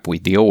crap we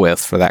deal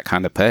with for that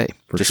kind of pay.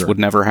 Just would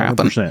never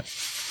happen.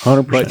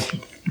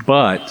 100%.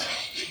 But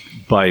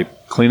by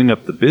cleaning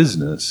up the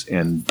business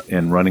and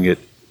running it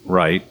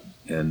right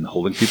and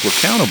holding people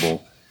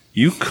accountable,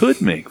 you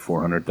could make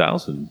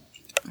 $400,000.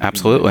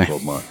 Absolutely. In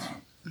 12 months.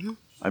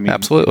 I mean,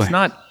 absolutely. It's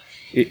not.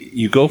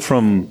 You go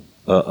from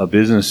a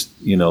business,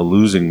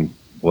 losing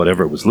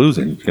whatever it was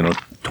losing,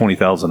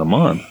 $20,000 a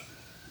month,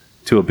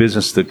 to a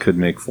business that could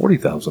make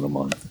 $40,000 a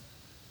month,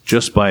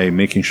 just by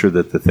making sure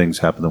that the things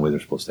happen the way they're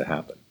supposed to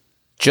happen.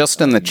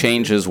 Just in the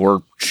changes,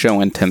 we're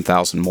showing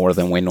 10,000 more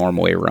than we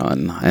normally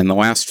run. And the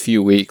last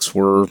few weeks,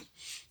 we're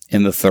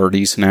in the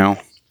 30s now.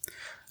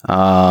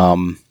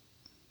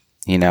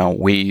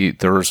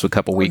 There's a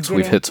couple weeks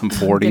we've hit some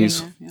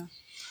 40s.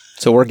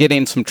 So we're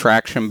getting some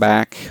traction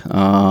back,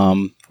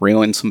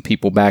 reeling some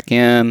people back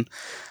in.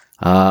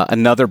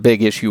 Another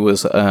big issue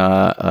was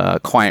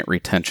client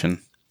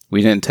retention.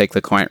 We didn't take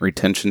the client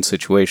retention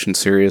situation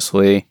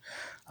seriously,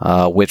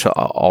 which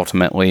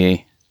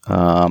ultimately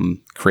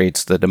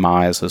creates the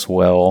demise as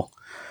well.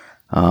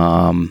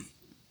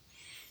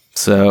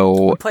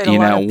 So, Played a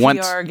lot of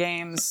PR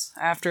games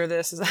after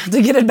this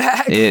to get it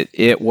back.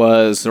 There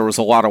was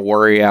a lot of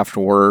worry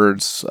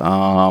afterwards.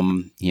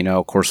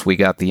 Of course, we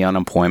got the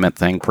unemployment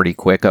thing pretty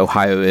quick.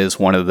 Ohio is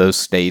one of those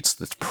states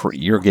that's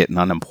you're getting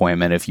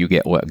unemployment if you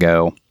get let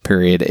go,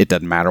 period. It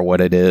doesn't matter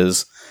what it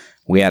is.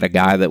 We had a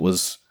guy that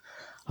was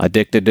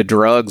addicted to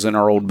drugs in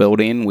our old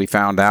building. We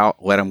found out,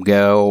 let him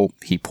go.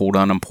 He pulled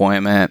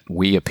unemployment.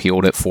 We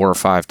appealed it 4 or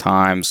 5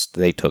 times.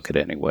 They took it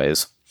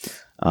anyways.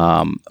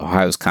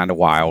 Ohio's kind of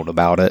wild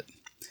about it.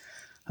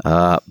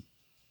 But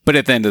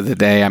at the end of the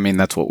day, I mean,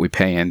 that's what we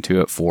pay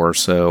into it for.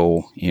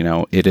 So,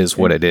 it is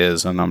what it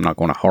is. And I'm not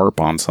going to harp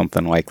on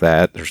something like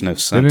that. There's no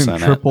sense in it. They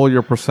didn't triple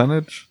your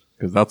percentage?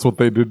 Because that's what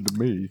they did to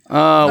me.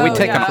 We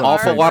take an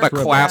awful lot of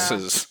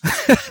classes.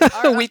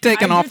 We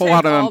take an awful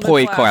lot of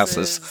employee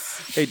classes.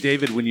 Hey,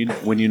 David, when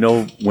you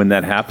know when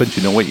that happens,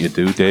 you know what you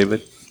do,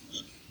 David?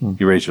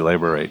 You raise your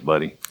labor rate,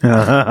 buddy.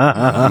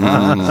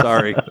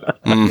 Sorry.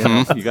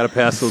 You got to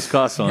pass those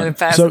costs on. You got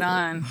to pass it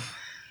on.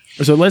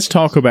 So let's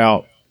talk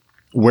about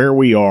where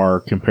we are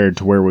compared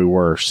to where we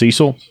were.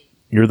 Cecil,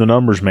 you're the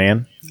numbers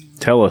man.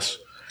 Tell us.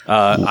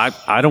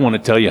 I don't want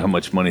to tell you how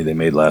much money they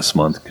made last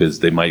month because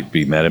they might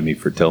be mad at me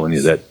for telling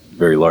you that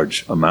very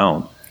large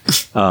amount.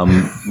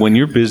 When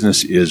your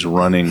business is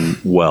running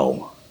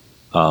well,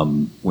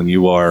 when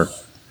you are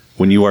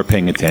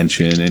paying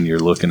attention and you're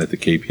looking at the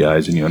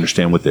KPIs and you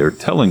understand what they're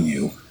telling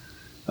you,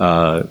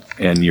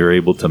 and you're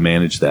able to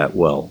manage that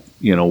well,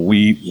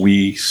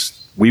 we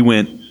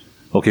went,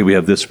 okay, we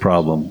have this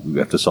problem, we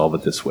have to solve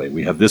it this way.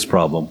 We have this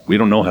problem, we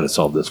don't know how to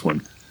solve this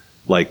one.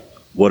 Like,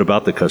 what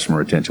about the customer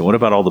retention? What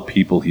about all the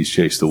people he's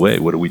chased away?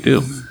 What do we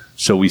do?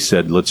 So we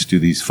said, let's do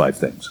these 5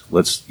 things.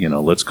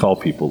 Let's call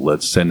people.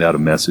 Let's send out a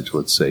message.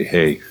 Let's say,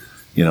 hey,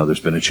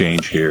 there's been a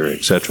change here,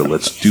 etc.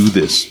 Let's do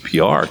this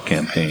PR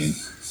campaign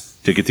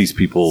to get these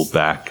people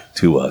back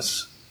to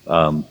us.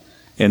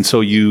 And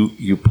so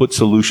you put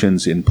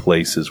solutions in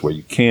places where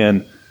you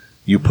can.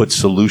 You put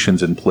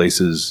solutions in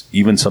places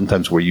even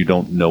sometimes where you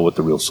don't know what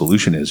the real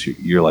solution is.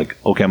 You're like,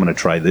 okay, I'm going to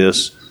try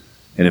this.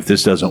 And if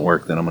this doesn't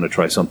work, then I'm going to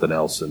try something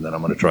else, and then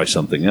I'm going to try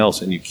something else.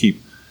 And you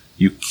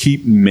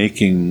keep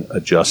making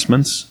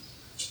adjustments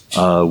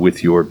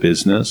with your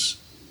business.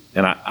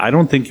 And I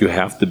don't think you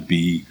have to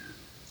be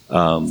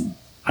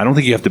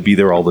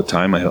there all the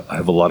time. I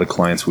have a lot of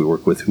clients we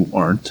work with who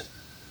aren't.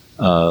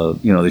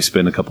 They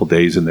spend a couple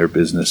days in their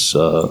business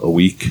a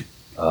week,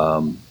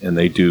 and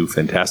they do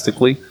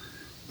fantastically.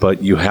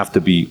 But you have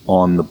to be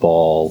on the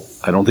ball.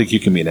 I don't think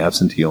you can be an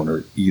absentee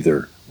owner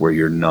either, where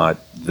you're not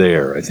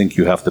there. I think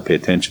you have to pay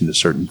attention to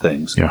certain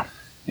things. Yeah.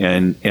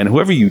 And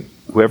whoever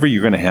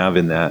you're going to have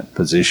in that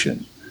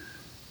position,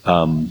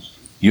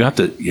 you have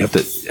to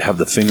have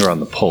the finger on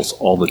the pulse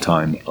all the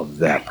time of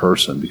that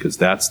person, because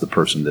that's the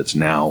person that's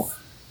now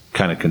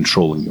kind of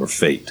controlling your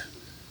fate.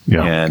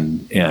 Yeah.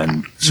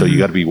 And so you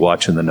got to be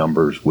watching the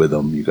numbers with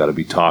them. You got to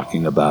be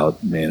talking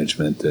about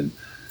management, and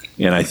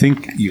I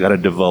think you got to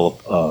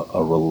develop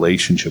a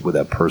relationship with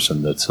that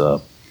person that's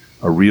a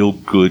real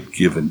good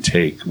give and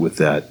take with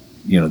that,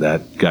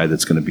 that guy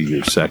that's going to be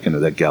your second, or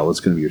that gal that's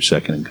going to be your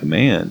second in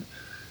command,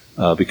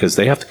 because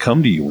they have to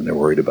come to you when they're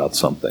worried about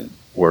something.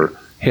 Or,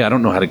 hey, I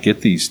don't know how to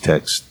get these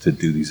techs to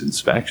do these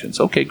inspections.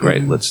 Okay,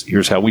 great.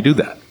 Here's how we do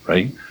that,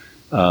 right?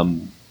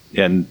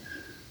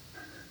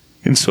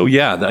 And so,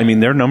 yeah, I mean,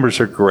 their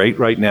numbers are great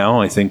right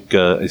now. I think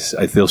I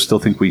still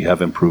think we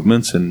have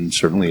improvements, and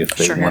certainly if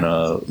they want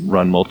to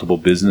run multiple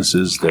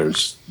businesses,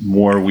 there's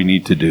more we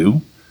need to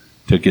do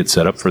to get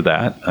set up for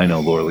that. I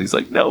know Lauralee's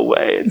like, no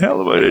way in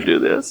hell am I going to do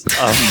this.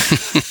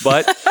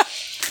 But,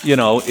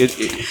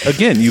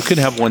 again, you can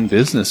have one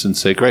business and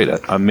say, great,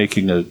 I make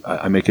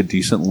a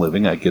decent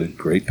living. I get a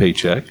great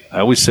paycheck.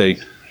 I always say,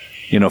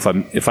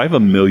 if I have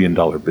 $1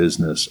 million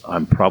business,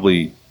 I'm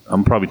probably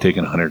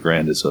taking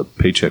 $100,000 as a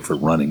paycheck for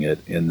running it,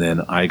 and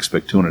then I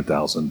expect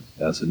 $200,000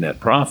 as a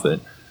net profit.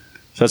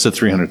 So that's a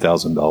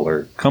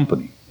 $300,000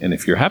 company. And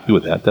if you're happy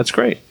with that, that's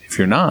great. If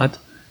you're not,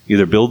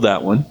 either build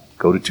that one,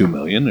 go to $2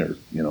 million,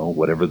 or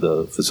whatever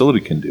the facility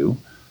can do.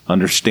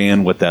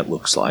 Understand what that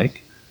looks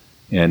like,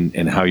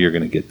 and how you're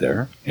going to get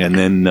there. And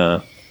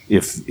then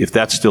if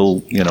that's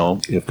still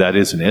if that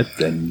isn't it,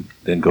 then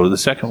go to the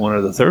second one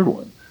or the third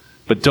one.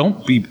 But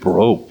don't be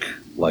broke.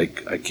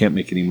 Like, I can't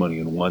make any money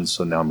in one,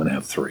 so now I'm going to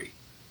have 3.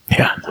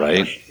 Yeah.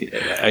 Right?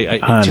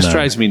 It just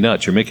drives me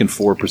nuts. You're making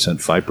 4%,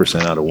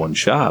 5% out of one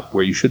shop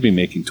where you should be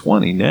making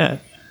 20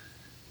 net.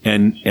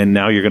 And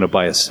now you're going to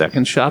buy a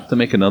second shop to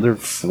make another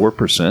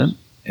 4%.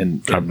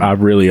 And I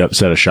really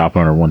upset a shop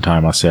owner one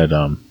time. I said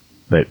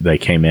they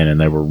came in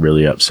and they were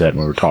really upset, and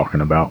we were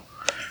talking about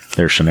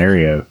their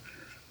scenario.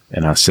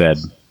 And I said,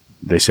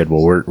 they said,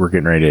 well, we're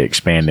getting ready to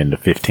expand into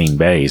 15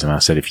 bays. And I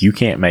said, if you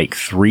can't make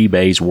 3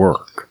 bays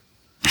work,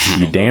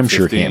 you damn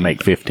sure can't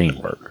make 15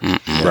 work,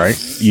 right?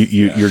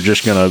 You're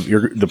just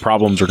the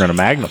problems are gonna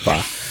magnify.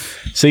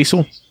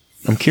 Cecil,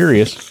 I'm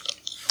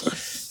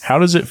curious, how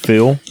does it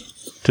feel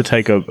to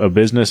take a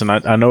business? And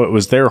I know it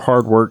was their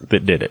hard work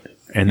that did it,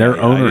 and their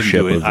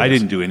ownership. I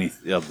didn't do any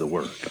of the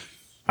work.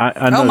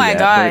 I know Oh my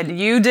that, God.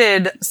 You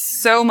did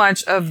so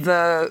much of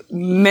the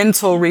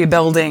mental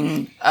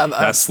rebuilding of us.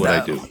 That's what I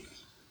though. do.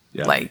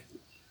 Yeah. Like,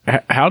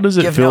 How does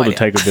You it have feel no to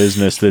idea. take a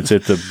business that's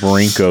at the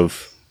brink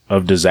of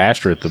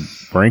disaster, at the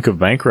brink of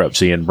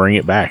bankruptcy, and bring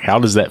it back? How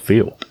does that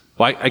feel?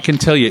 Well, I can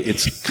tell you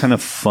it's kind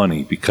of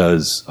funny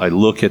because I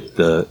look at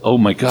oh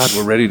my God,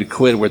 we're ready to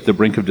quit. We're at the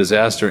brink of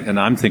disaster. And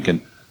I'm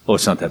thinking, oh,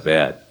 it's not that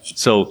bad.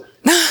 So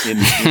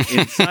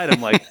inside,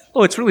 I'm like,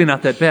 oh, it's really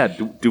not that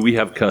bad. Do we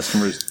have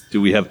customers?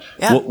 Do we have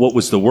Yeah. what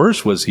was the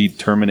worst was he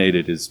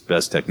terminated his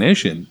best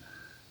technician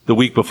the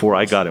week before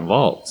I got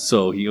involved.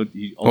 So he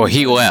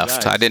He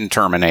left. I didn't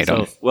terminate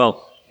him.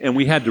 Well, and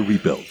we had to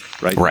rebuild,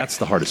 right? Right. That's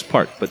the hardest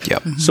part. But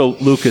Yep. so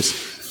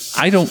Lucas,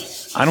 I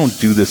don't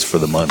do this for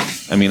the money.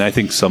 I mean, I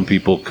think some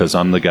people, because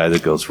I'm the guy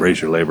that goes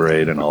raise your labor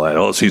rate and all that.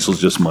 Oh,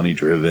 Cecil's just money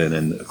driven,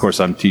 and of course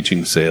I'm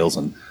teaching sales,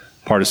 and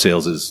part of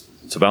sales is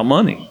it's about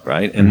money,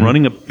 right? And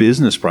running a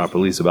business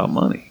properly is about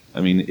money.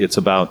 I mean, it's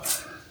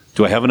about,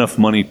 do I have enough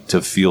money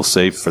to feel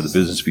safe, for the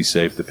business to be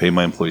safe, to pay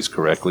my employees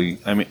correctly?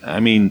 I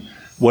mean,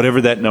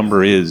 whatever that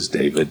number is,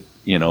 David,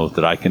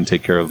 that I can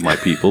take care of my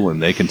people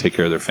and they can take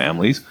care of their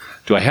families.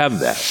 Do I have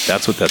that?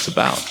 That's what that's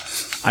about.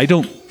 I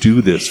don't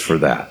do this for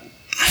that.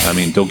 I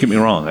mean, don't get me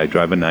wrong. I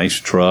drive a nice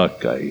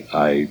truck.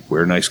 I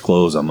wear nice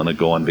clothes. I'm going to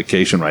go on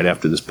vacation right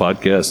after this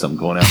podcast. I'm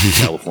going out to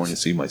California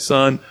to see my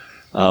son.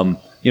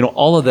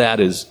 All of that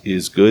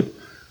is good.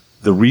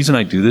 The reason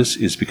I do this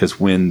is because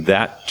when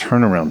that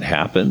turnaround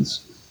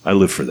happens, I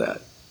live for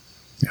that.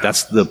 Yeah.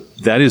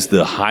 That is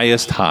the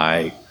highest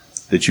high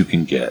that you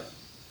can get,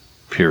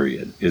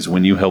 period, is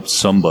when you help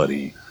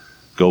somebody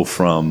go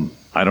from,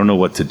 I don't know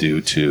what to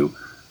do, to,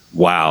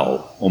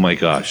 wow, oh my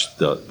gosh,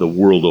 the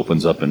world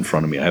opens up in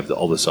front of me. I have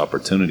all this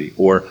opportunity.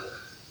 Or,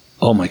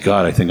 oh my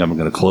God, I think I'm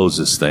going to close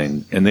this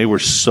thing. And they were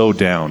so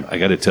down. I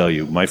got to tell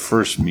you, my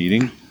first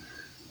meeting,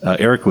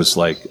 Eric was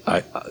like,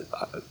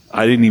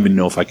 I didn't even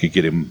know if I could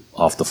get him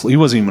off the floor. He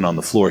wasn't even on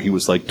the floor. He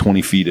was like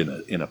 20 feet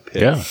in a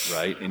pit, Yeah.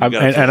 right?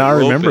 And I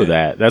remember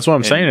that. That's what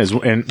I'm saying is,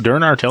 and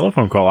during our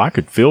telephone call, I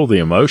could feel the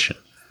emotion.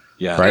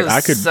 Yeah. Right. It was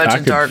I could such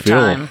a dark feel,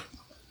 time.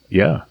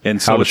 Yeah.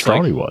 And so how it's distraught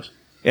like- he was.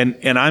 And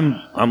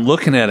I'm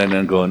looking at it and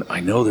I'm going, I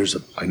know there's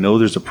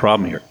a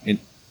problem here. And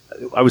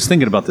I was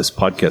thinking about this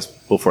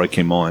podcast before I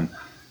came on,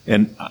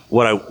 and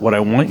what I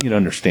want you to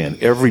understand,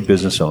 every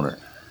business owner,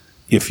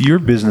 if your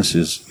business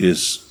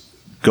is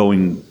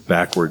going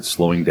backwards,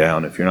 slowing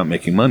down, if you're not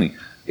making money,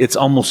 it's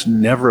almost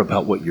never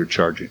about what you're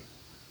charging.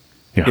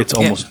 Yeah. It's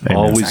almost Amen.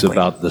 always Exactly.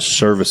 about the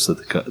service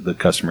that the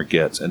customer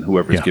gets and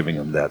whoever's Yeah. giving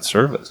them that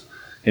service.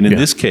 And in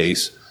this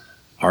case,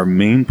 our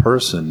main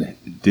person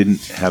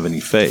didn't have any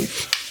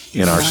faith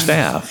in our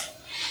staff,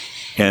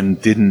 and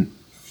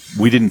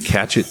we didn't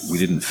catch it, we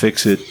didn't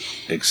fix it,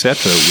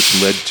 etc.,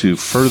 which led to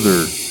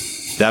further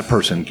that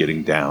person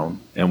getting down,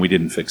 and we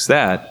didn't fix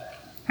that,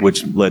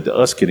 which led to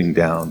us getting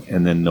down,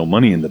 and then no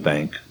money in the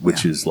bank,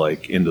 which is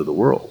like end of the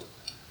world.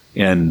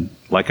 And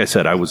like I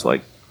said, I was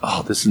like,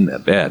 oh, this isn't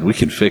that bad. We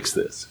can fix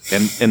this.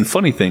 And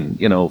funny thing,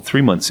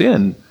 3 months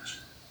in,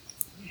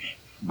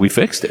 we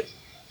fixed it.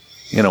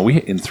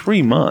 In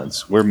 3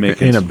 months, we're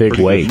making In a some big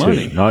pretty way, good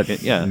money.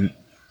 too.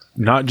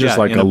 Not just Yeah,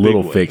 like in a a big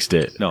little way. fixed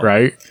it, No.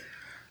 right?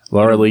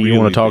 Lauralee, you really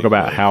want to talk big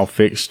about way. how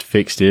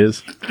fixed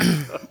is?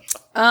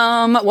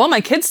 Well,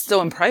 my kid's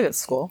still in private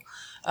school.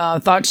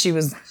 Thought she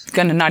was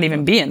going to not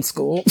even be in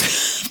school,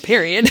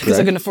 period, because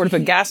I couldn't afford to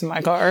put gas in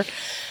my car.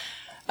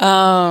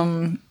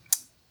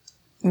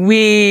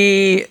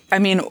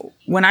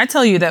 When I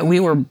tell you that we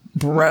were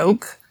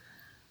broke,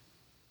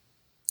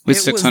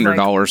 With it was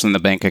 $600 in the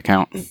bank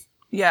account.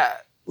 yeah,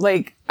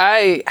 like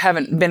I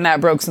haven't been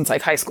that broke since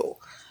like high school.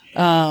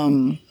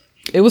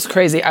 It was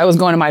crazy. I was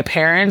going to my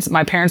parents.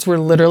 My parents were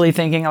literally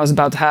thinking I was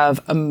about to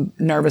have a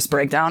nervous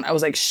breakdown. I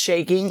was like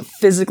shaking,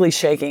 physically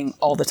shaking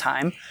all the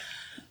time.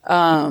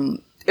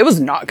 It was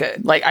not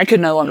good. Like I could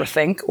no longer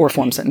think or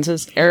form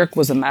sentences. Eric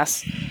was a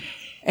mess.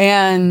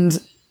 And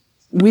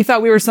we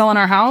thought we were selling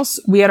our house.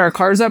 We had our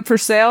cars up for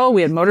sale.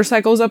 We had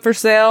motorcycles up for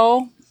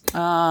sale.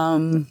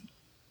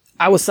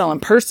 I was selling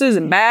purses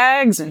and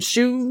bags and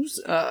shoes.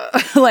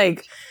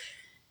 Like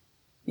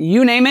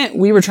you name it,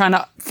 we were trying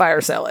to fire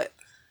sale it.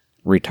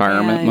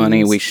 Retirement And-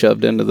 money we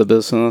shoved into the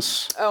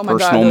business. Oh my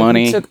Personal God.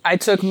 money. I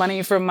took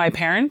money from my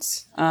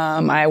parents.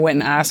 I went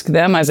and asked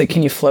them. I was like,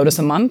 can you float us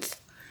a month?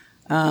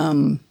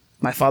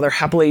 My father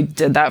happily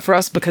did that for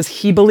us because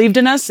he believed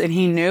in us and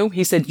he knew.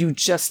 He said, you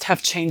just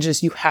have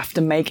changes you have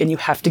to make and you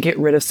have to get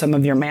rid of some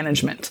of your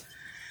management.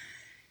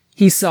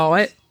 He saw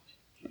it.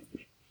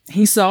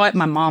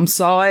 My mom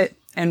saw it,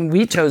 and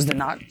we chose to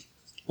not.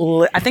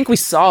 I think we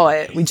saw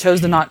it. We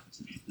chose to not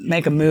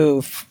make a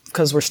move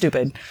because we're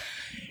stupid.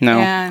 No,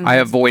 And- I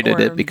avoided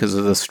or- it because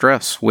of the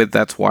stress.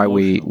 That's why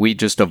we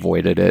just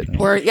avoided it.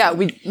 Or yeah,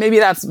 maybe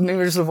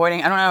we're just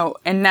avoiding. I don't know.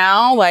 And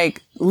now,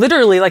 like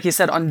literally, like you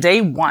said, on day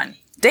one,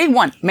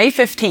 May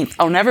 15th,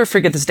 I'll never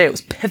forget this day. It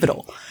was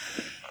pivotal.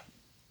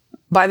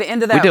 By the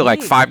end of that, We did like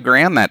week,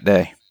 $5,000 that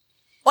day.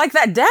 like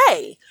that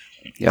day.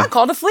 Yeah. I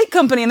called a fleet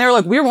company and they were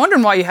like, "We were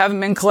wondering why you haven't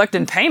been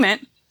collecting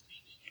payment."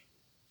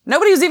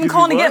 Nobody was even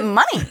calling to get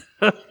money.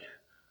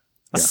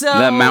 So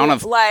the amount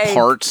of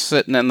parts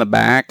sitting in the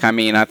back. I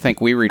mean, I think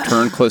we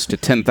returned close to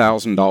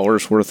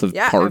 $10,000 worth of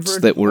parts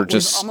that were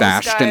just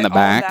stashed in the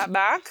back. That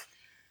back.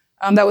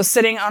 That was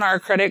sitting on our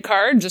credit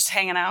card, just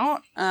hanging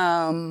out.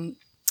 Found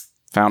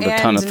a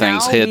ton of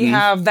things hidden. We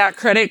have that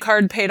credit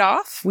card paid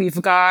off. We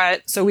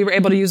were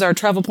able to use our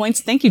travel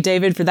points. Thank you,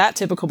 David, for that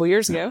tip a couple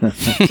years ago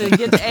to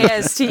get the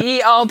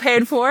ASTE all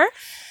paid for.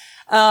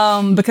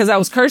 Because I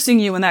was cursing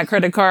you when that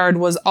credit card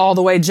was all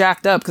the way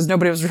jacked up because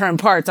nobody was returning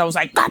parts. I was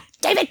like, God,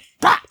 David,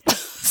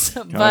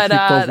 so, but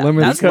those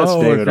limits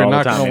low if you're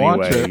not going to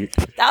watch it.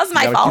 That was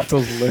my fault. Keep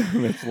those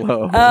limits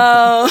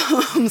low.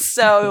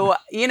 So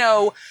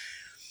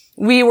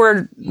we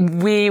were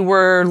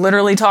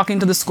literally talking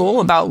to the school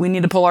about we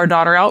need to pull our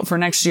daughter out for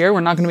next year. We're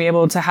not going to be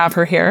able to have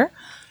her here.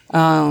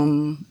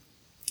 And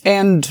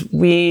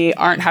we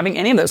aren't having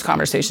any of those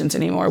conversations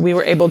anymore.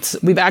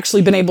 We've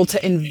actually been able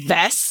to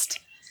invest.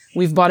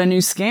 We've bought a new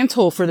scan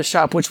tool for the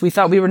shop, which we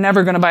thought we were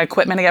never going to buy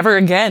equipment ever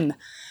again.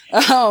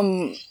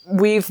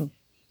 We've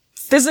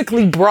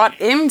physically brought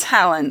in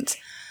talent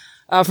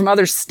from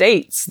other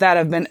states that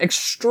have been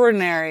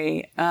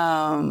extraordinary.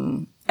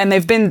 And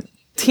they've been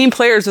team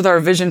players with our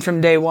vision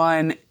from day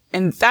one.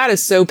 And that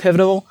is so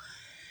pivotal.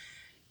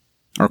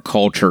 Our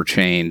culture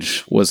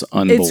change was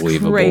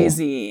unbelievable. It's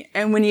crazy.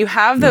 And when you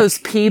have those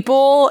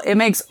people, it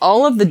makes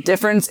all of the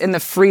difference in the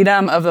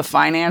freedom of the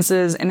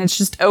finances. And it's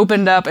just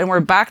opened up and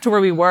we're back to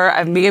where we were.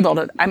 I'm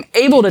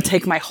able to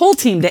take my whole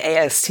team to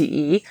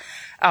ASTE.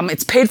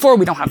 It's paid for.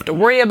 We don't have to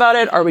worry about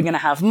it. Are we going to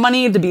have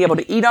money to be able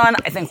to eat on?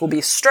 I think we'll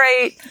be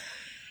straight.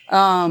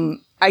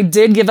 I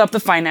did give up the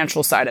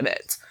financial side of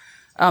it.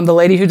 The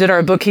lady who did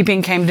our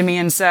bookkeeping came to me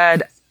and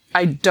said,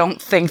 I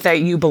don't think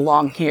that you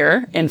belong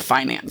here in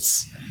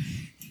finance.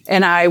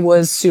 And I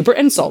was super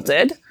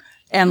insulted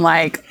and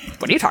like,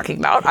 what are you talking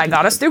about? I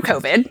got us through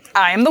COVID.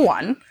 I am the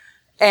one.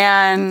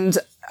 And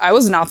I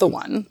was not the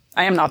one.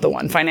 I am not the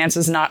one. Finance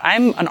is not,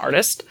 I'm an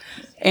artist.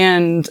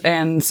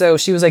 And so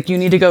she was like, you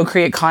need to go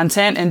create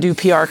content and do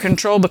PR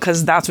control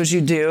because that's what you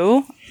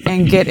do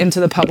and get into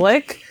the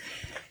public.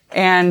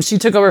 And she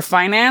took over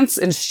finance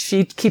and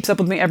she keeps up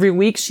with me every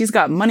week. She's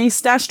got money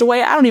stashed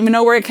away. I don't even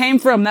know where it came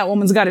from. That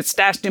woman's got it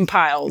stashed in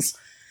piles.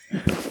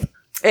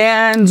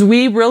 And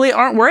we really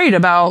aren't worried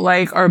about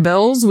like our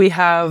bills. We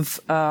have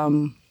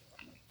a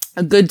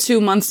good 2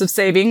 months of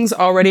savings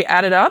already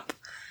added up.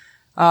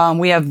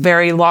 We have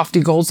very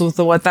lofty goals with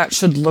what that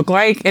should look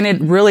like. And it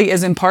really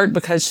is in part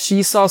because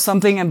she saw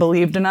something and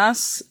believed in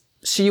us.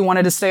 She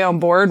wanted to stay on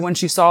board. When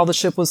she saw the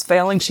ship was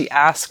failing, she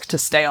asked to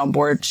stay on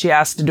board. She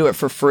asked to do it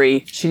for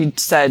free. She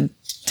said,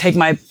 take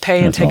my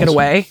pay and take it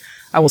away.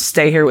 I will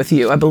stay here with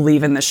you. I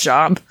believe in this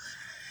job.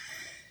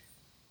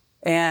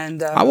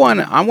 And I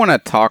want to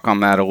talk on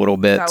that a little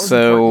bit.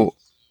 So important.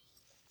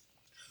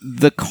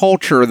 The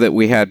culture that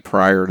we had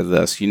prior to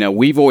this,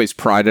 we've always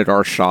prided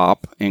our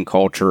shop in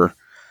culture.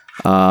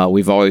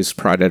 We've always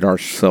prided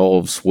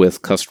ourselves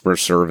with customer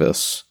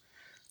service.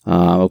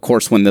 Of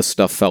course, when this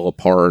stuff fell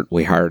apart,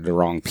 we hired the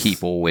wrong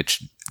people,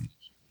 which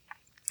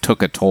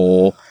took a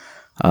toll.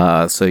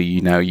 So,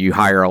 you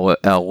hire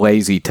a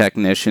lazy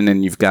technician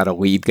and you've got a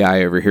lead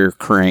guy over here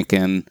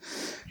cranking.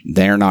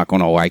 They're not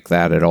going to like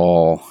that at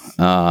all.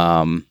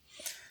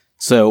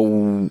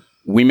 So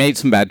we made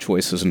some bad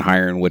choices in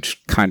hiring,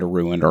 which kind of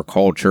ruined our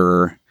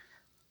culture.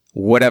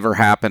 Whatever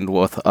happened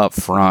with up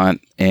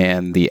front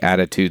and the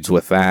attitudes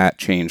with that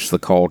changed the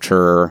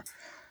culture.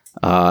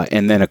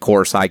 And then, of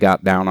course, I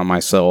got down on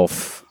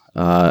myself,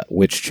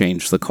 which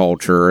changed the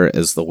culture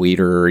as the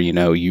leader.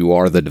 You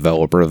are the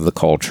developer of the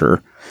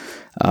culture.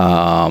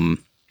 And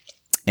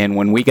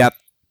when we got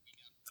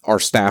our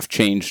staff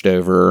changed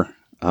over,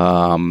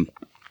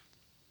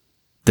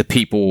 the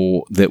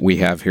people that we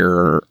have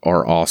here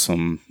are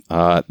awesome.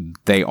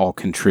 They all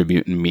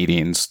contribute in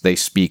meetings. They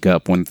speak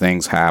up when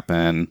things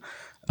happen.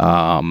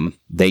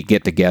 They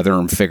get together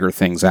and figure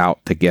things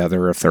out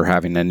together if they're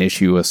having an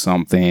issue with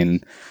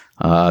something.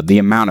 The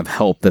amount of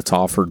help that's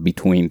offered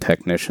between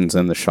technicians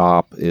in the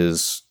shop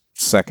is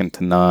second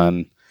to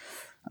none.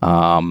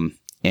 And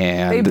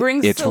they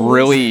bring it's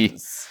really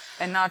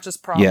and not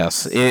just problems.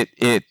 Yes,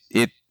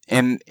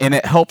 and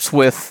it helps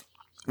with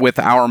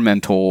our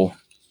mental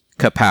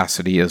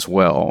capacity as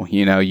well.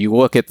 You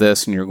look at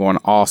this and you're going,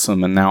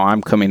 awesome, and now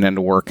I'm coming into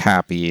work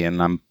happy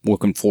and I'm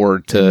looking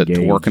forward to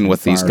working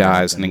with these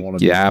guys.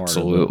 And yeah,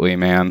 absolutely,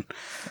 man.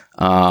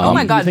 Oh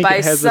my God, by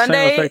it has Sunday,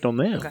 the same effect on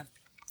them. Okay.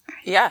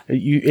 Yeah,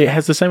 it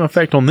has the same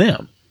effect on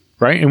them,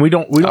 right? And we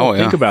don't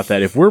think about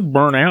that. If we're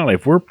burnt out,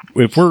 if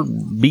we're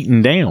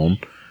beaten down,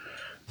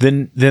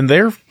 then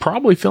they're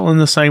probably feeling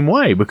the same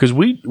way because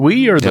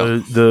we are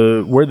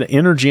the where the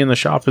energy in the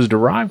shop is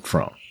derived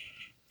from.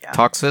 Yeah.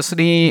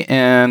 Toxicity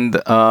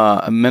and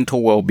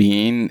mental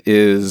well-being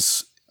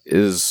is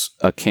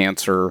a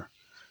cancer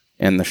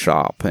in the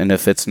shop, and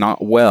if it's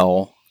not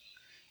well,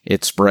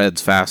 it spreads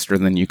faster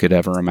than you could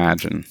ever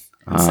imagine.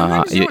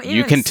 Sometimes you don't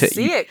even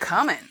see it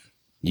coming.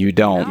 You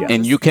don't.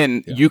 And you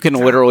can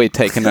literally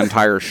take an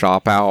entire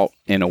shop out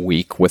in a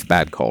week with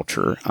bad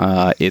culture.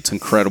 It's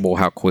incredible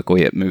how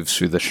quickly it moves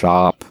through the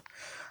shop.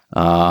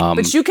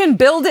 But you can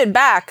build it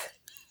back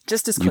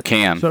just as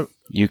quickly. You can.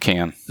 You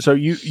can. So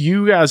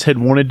you guys had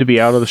wanted to be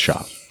out of the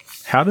shop.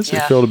 How does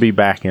it feel to be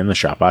back in the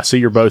shop? I see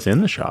you're both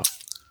in the shop.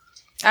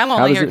 I'm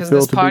only here because of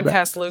this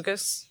podcast,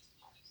 Lucas.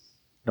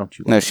 Don't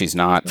you? No, she's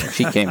not.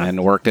 She came in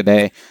to work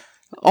today.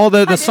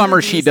 Although the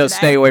summer she does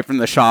stay away from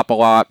the shop a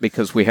lot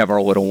because we have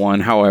our little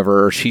one.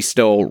 However, she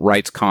still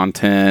writes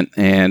content,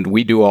 and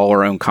we do all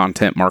our own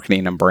content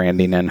marketing and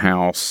branding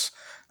in-house.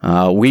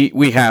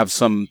 We have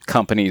some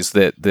companies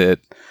that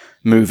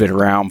move it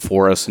around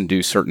for us and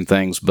do certain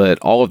things, but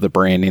all of the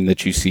branding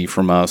that you see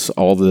from us,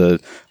 all the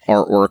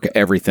artwork,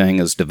 everything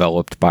is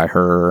developed by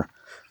her.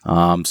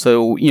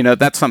 So,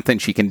 that's something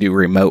she can do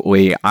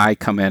remotely. I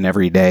come in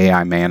every day.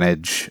 I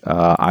manage.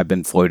 I've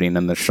been floating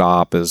in the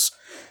shop as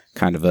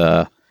kind of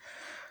a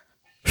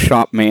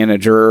shop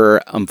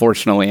manager.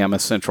 Unfortunately, I'm a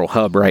central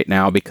hub right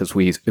now because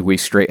we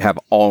straight have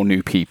all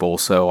new people.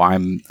 So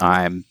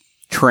I'm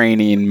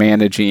training,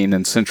 managing,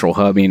 and central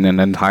hubbing an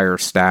entire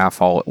staff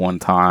all at one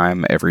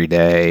time every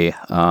day.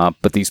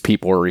 But these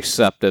people are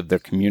receptive. They're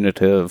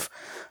communicative.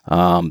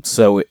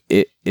 So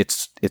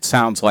it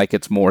sounds like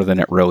it's more than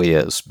it really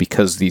is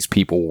because these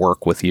people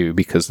work with you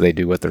because they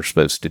do what they're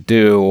supposed to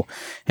do.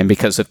 And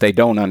because if they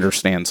don't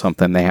understand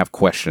something, they have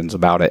questions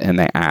about it and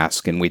they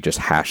ask, and we just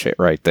hash it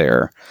right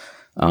there.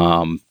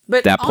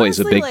 But that plays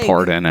a big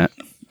part in it.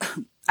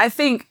 I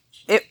think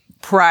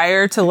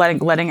prior to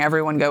letting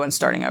everyone go and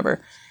starting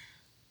over,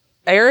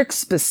 Erich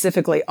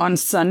specifically on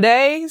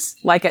Sundays,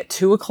 like at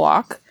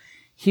 2:00,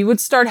 he would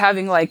start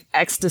having like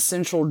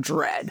existential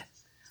dread,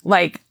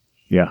 like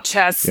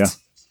chest,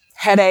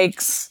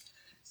 headaches,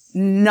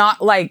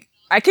 not like,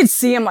 I could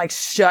see him like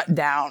shut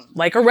down.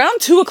 Like around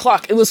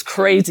 2:00, it was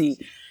crazy.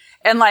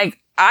 And like,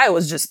 I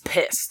was just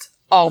pissed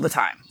all the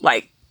time.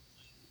 Like,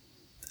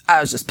 I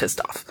was just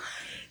pissed off.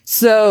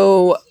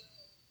 So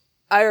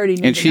I already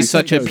knew. And she's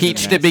such a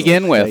peach to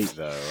begin with.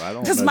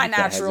 Because my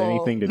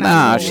natural.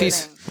 Nah,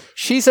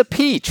 she's a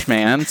peach,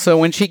 man. So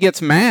when she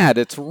gets mad,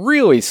 it's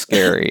really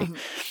scary.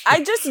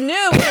 I just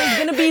knew it was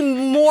going to be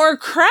more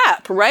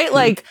crap, right?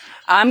 Like,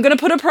 I'm going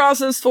to put a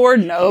process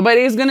forward.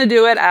 Nobody's going to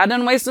do it. I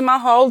done wasted my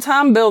whole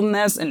time building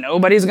this, and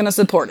nobody's going to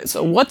support it.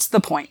 So what's the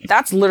point?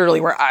 That's literally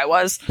where I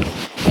was.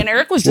 And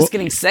Erich was just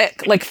getting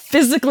sick, like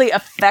physically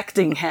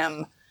affecting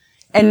him.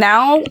 And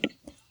now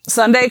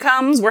Sunday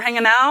comes, we're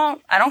hanging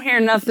out. I don't hear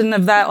nothing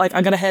of that. Like,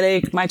 I got a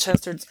headache, my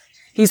chest hurts.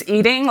 He's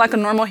eating like a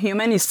normal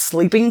human. He's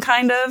sleeping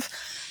kind of.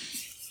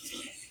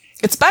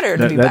 It's better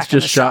to be back in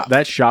the shop.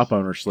 That's shop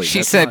owner sleep.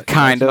 She said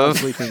kind of.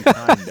 Sleeping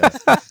kind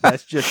of.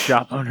 That's just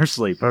shop owner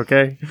sleep,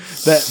 okay?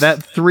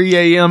 That 3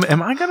 a.m.,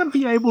 am I going to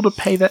be able to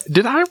pay that?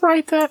 Did I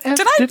write that? Did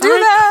I do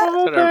that?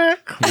 Call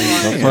back?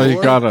 That's why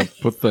you gotta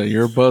put the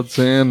earbuds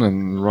in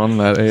and run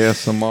that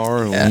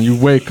ASMR. And when you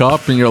wake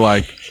up and you're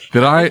like,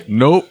 did I?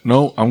 Nope.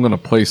 I'm going to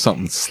play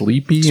something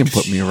sleepy and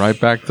put me right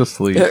back to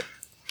sleep.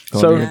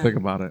 Don't even think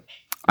about it.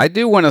 I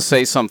do want to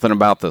say something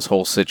about this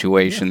whole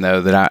situation,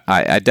 though, that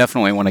I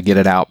definitely want to get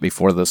it out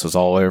before this is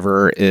all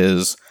over,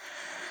 is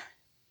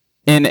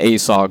in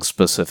ASOG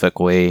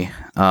specifically,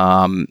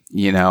 Lauralee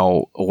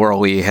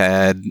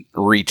had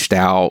reached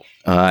out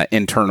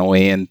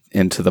internally and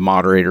into the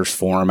moderators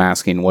forum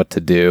asking what to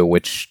do,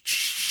 which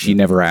she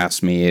never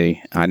asked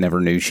me. I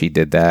never knew she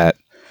did that.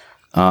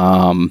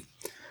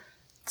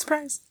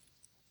 Surprise.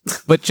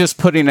 But just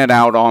putting it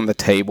out on the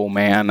table,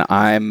 man,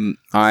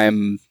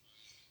 I'm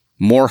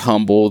more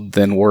humbled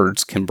than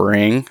words can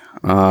bring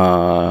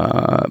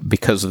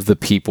because of the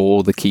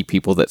key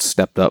people that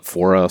stepped up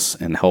for us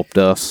and helped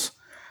us.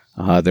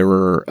 There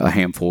were a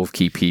handful of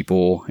key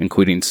people,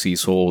 including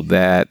Cecil,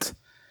 that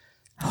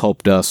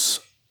helped us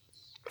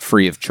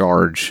free of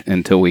charge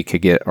until we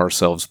could get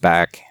ourselves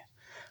back.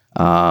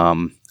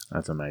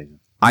 That's amazing.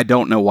 I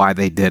don't know why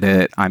they did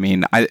it. I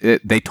mean,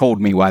 they told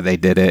me why they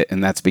did it,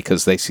 and that's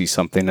because they see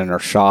something in our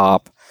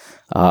shop.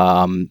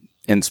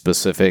 In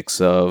specifics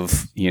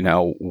of,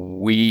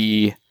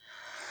 we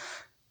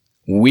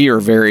are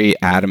very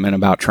adamant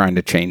about trying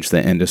to change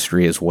the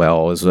industry as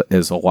well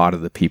as a lot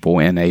of the people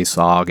in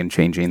ASOG and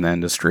changing the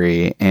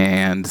industry.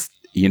 And,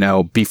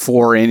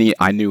 before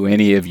I knew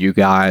any of you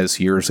guys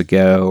years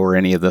ago or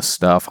any of this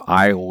stuff,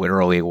 I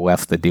literally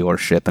left the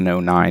dealership in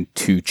 2009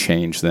 to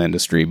change the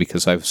industry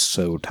because I was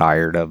so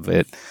tired of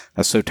it.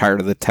 I was so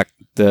tired of the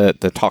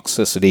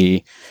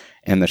toxicity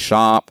in the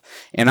shop.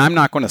 And I'm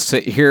not going to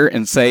sit here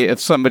and say, if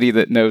somebody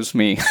that knows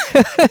me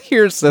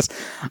hears this,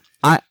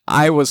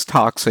 I was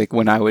toxic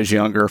when I was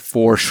younger,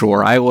 for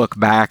sure. I look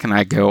back and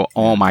I go,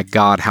 oh my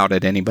God, how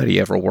did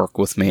anybody ever work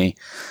with me?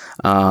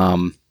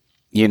 Not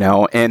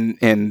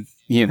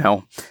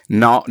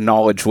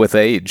knowledge with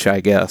age, I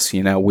guess.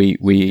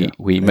 We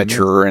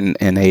mature and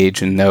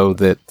age and know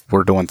that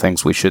we're doing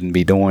things we shouldn't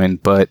be doing.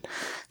 But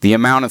the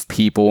amount of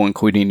people,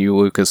 including you,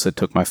 Lucas, that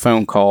took my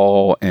phone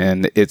call,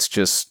 and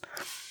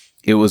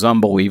it was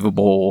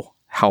unbelievable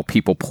how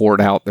people poured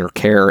out their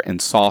care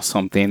and saw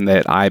something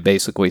that I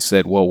basically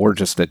said, well, we're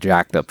just a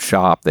jacked up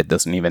shop that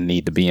doesn't even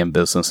need to be in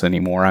business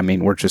anymore. I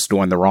mean, we're just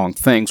doing the wrong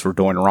things. We're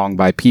doing wrong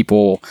by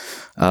people,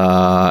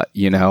 and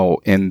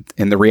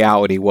the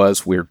reality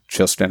was we're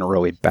just in a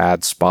really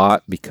bad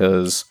spot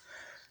because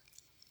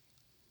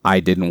I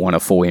didn't want to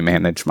fully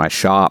manage my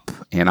shop,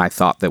 and I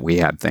thought that we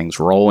had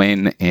things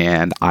rolling,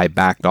 and I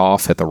backed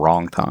off at the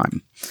wrong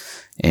time.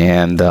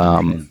 And,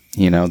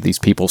 these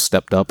people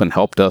stepped up and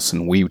helped us,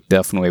 and we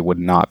definitely would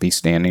not be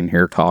standing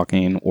here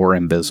talking or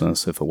in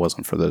business if it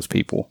wasn't for those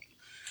people.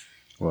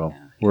 Well,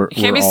 you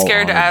can't be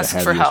scared to ask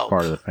for help.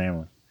 Part of the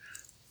family.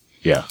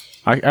 Yeah,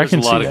 I can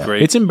a see lot of that.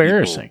 great It's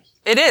embarrassing. people.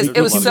 It is.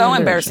 It was so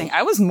embarrassing.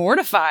 I was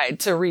mortified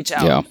to reach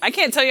out. Yeah. I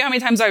can't tell you how many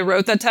times I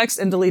wrote that text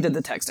and deleted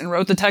the text and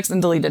wrote the text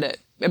and deleted it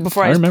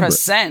before I remember pressed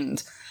it.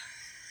 send.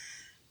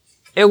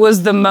 It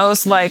was the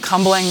most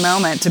humbling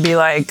moment to be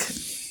like,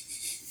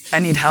 I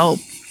need help.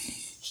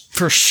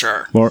 For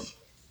sure.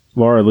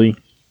 Lauralee,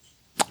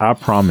 I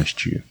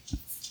promised you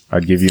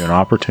I'd give you an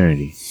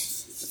opportunity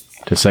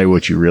to say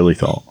what you really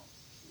thought.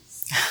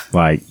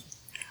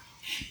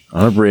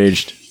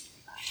 Unabridged,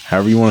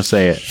 however you want to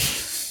say it.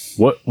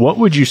 What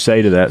would you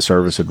say to that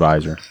service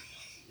advisor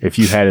if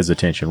you had his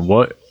attention?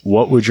 What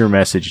would your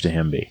message to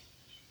him be?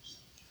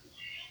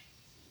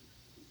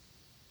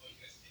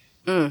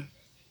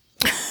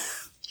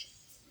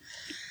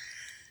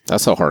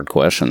 That's a hard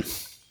question.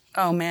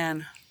 Oh,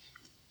 man.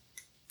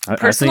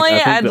 Personally,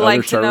 I'd the like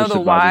other to know service the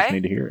advisors why.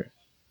 Need to hear it.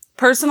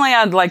 Personally,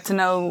 I'd like to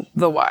know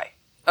the why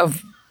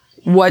of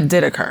what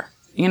did occur.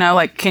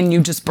 Can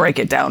you just break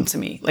it down to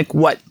me?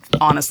 What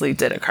honestly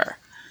did occur?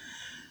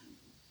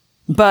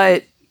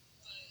 But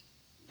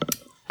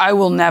I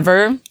will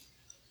never,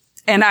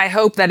 and I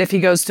hope that if he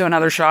goes to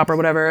another shop or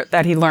whatever,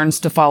 that he learns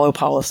to follow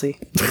policy.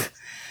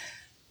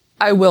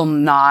 I will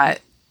not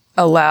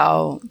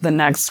allow the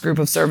next group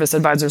of service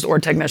advisors or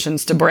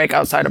technicians to break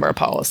outside of our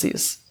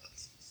policies.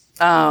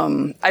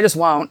 I just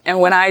won't.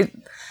 And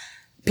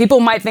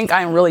people might think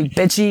I'm really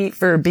bitchy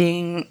for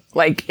being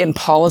in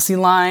policy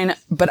line,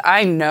 but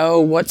I know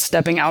what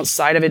stepping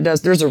outside of it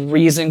does. There's a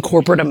reason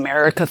corporate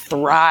America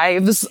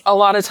thrives a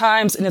lot of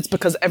times, and it's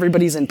because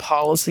everybody's in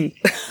policy.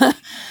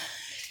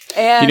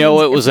 And it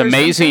was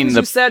amazing.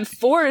 You set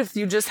forth,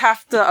 you just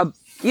have to,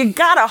 you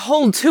gotta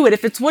hold to it.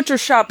 If it's what your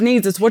shop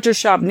needs, it's what your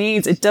shop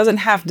needs. It doesn't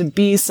have to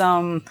be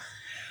some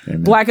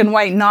black and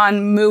white,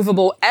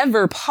 non-movable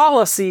ever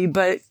policy,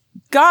 but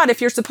God,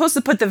 if you're supposed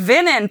to put the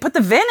VIN in, put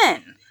the VIN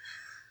in.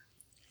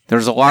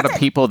 There's a lot of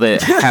people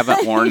that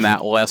haven't learned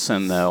that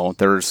lesson, though.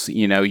 There's,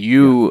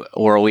 you,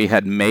 Lauralee,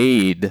 had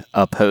made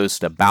a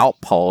post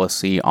about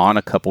policy on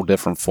a couple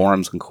different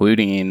forums,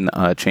 including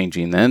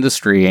Changing the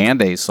Industry and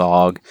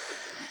ASOG.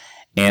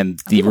 And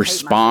the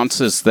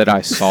responses that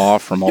I saw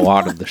from a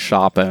lot of the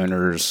shop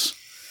owners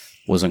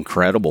was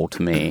incredible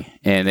to me.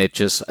 And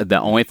the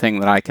only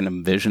thing that I can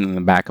envision in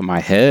the back of my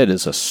head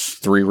is a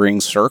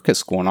 3-ring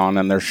circus going on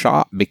in their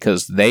shop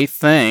because they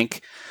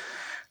think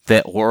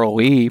that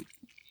Lauralee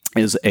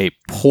is a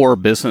poor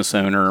business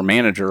owner or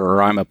manager,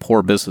 or I'm a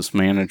poor business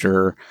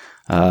manager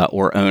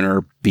or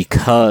owner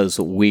because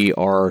we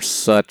are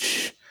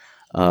such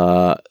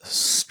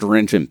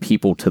stringent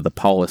people to the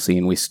policy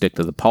and we stick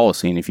to the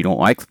policy. And if you don't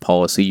like the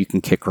policy, you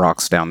can kick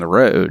rocks down the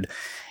road.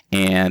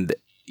 And,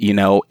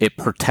 it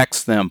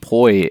protects the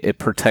employee. It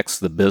protects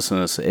the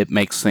business. It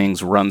makes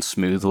things run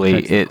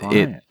smoothly.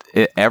 It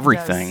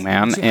everything,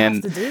 man.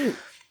 And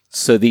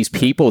so these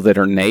people that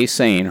are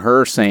naysaying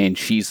her, saying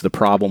she's the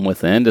problem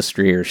with the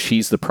industry or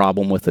she's the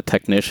problem with the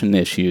technician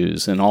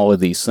issues and all of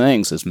these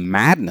things is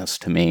madness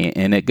to me.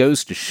 And it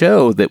goes to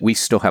show that we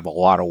still have a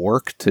lot of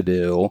work to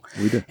do.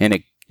 We do.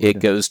 And it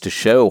goes to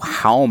show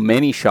how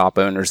many shop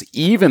owners,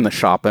 even the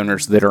shop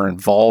owners that are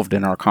involved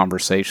in our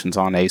conversations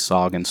on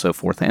ASOG and so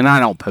forth, and I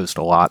don't post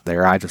a lot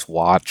there, I just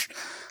watch,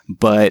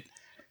 but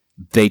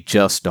they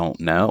just don't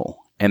know.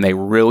 And they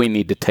really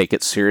need to take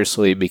it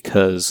seriously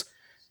because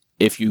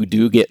if you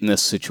do get in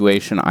this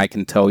situation, I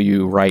can tell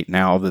you right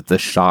now that the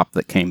shop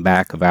that came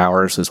back of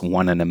ours is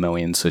 1 in a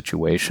million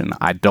situation.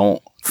 I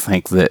don't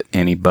think that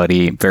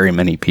very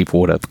many people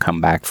would have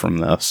come back from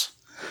this.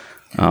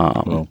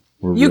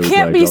 You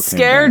can't be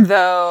scared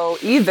though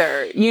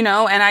either, and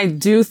I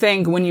do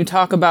think when you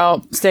talk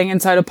about staying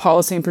inside of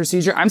policy and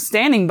procedure, I'm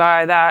standing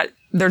by that.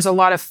 There's a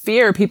lot of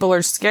fear. People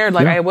are scared.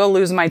 I will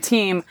lose my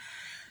team.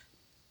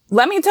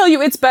 Let me tell you,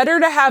 it's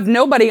better to have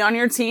nobody on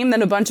your team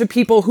than a bunch of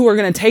people who are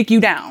going to take you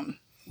down.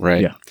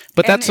 Right. Yeah.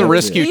 But that's the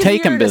risk you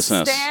take in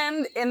business. To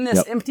stand in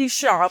this empty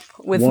shop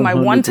with my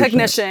one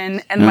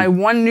technician and my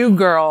one new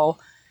girl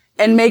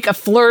and make a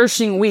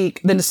flourishing week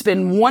than to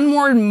spend one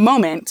more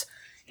moment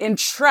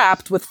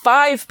entrapped with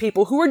 5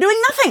 people who are doing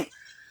nothing.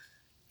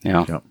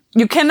 Yeah. Yep.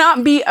 You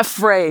cannot be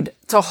afraid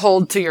to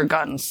hold to your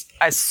guns.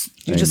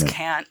 You just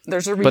can't.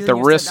 There's a reason. But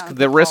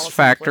the risk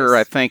factor,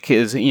 I think,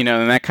 is,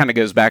 and that kind of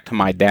goes back to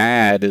my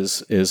dad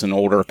is an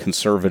older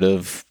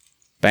conservative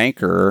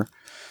banker,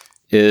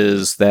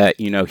 is that,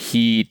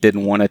 he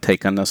didn't want to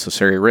take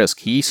unnecessary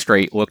risk. He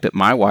straight looked at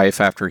my wife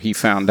after he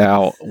found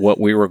out what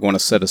we were going to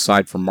set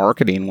aside for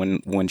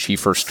marketing when she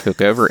first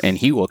took over, and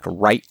he looked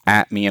right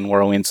at me and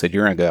Lauralee and said,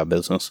 "You're going to go out of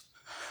business."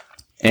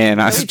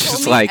 And I was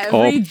just like,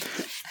 what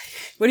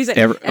do you say?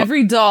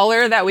 Every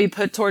dollar that we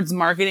put towards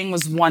marketing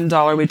was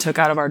 $1 we took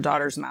out of our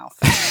daughter's mouth.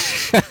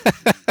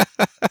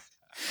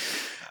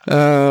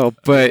 Oh,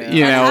 but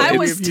I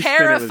was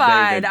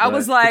terrified. I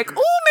was like,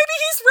 "Oh, maybe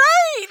he's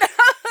right."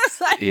 I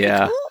was like,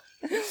 yeah.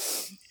 Cool.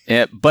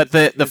 Yeah, but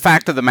the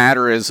fact of the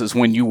matter is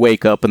when you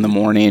wake up in the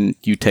morning,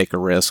 you take a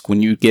risk.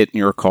 When you get in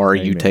your car,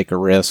 you take a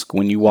risk.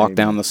 When you walk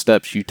down the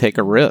steps, you take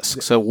a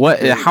risk. So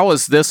how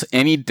is this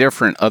any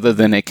different other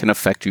than it can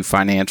affect you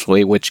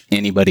financially, which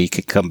anybody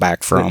could come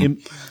back from?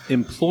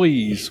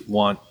 Employees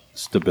want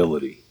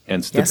stability.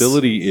 And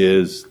stability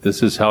is,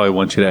 this is how I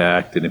want you to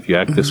act, and if you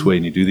act this way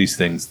and you do these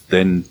things,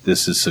 then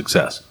this is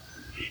success.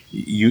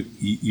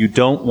 You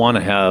don't want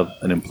to have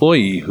an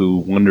employee who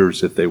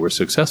wonders if they were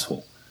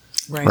successful.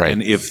 Right.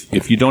 And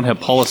if you don't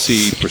have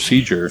policy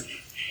procedure,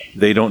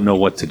 they don't know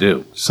what to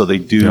do. So they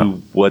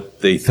do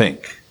what they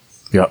think.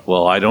 Yeah.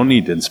 Well, I don't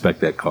need to inspect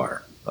that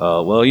car.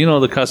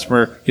 The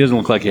customer, he doesn't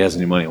look like he has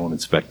any money, I won't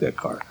inspect that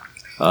car.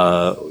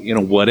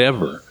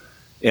 Whatever.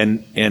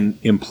 And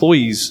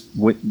employees,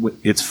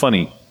 it's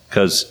funny,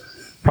 because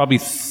probably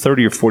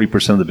 30 or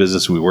 40% of the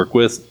business we work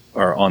with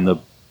are on the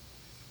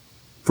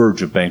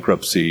verge of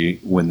bankruptcy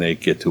when they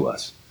get to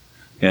us.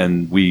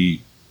 And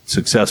we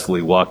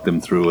successfully walk them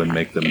through and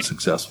make them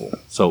successful.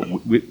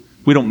 So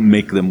we don't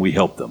make them, we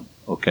help them,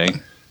 okay?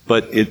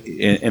 But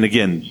and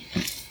again,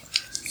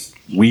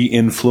 we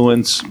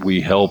influence,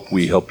 we help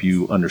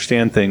you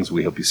understand things,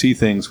 we help you see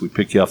things, we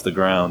pick you off the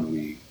ground,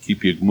 we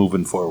keep you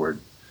moving forward,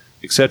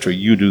 etc.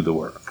 You do the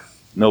work.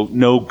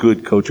 No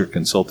good coach or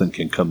consultant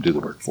can come do the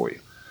work for you.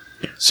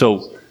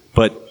 So,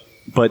 but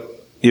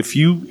if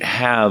you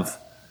have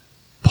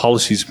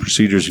policies and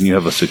procedures and you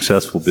have a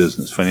successful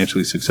business,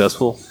 financially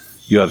successful,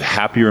 you have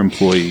happier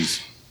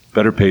employees,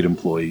 better paid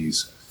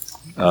employees,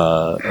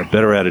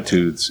 better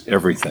attitudes,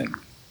 everything.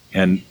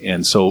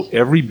 And so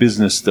every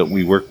business that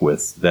we work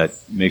with that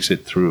makes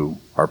it through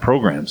our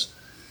programs,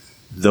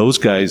 those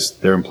guys,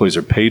 their employees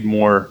are paid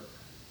more,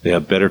 they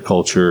have better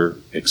culture,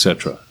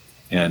 etc.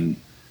 And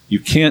you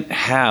can't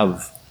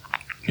have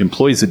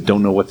employees that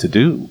don't know what to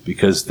do,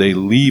 because they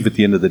leave at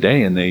the end of the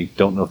day and they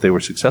don't know if they were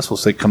successful.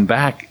 So they come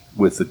back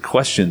with the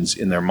questions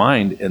in their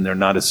mind and they're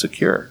not as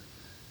secure.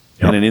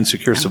 Yep. And an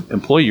insecure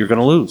employee you're going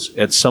to lose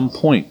at some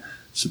point.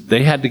 So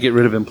they had to get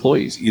rid of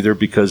employees, either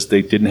because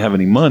they didn't have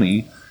any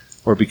money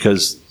or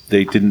because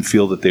they didn't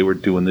feel that they were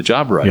doing the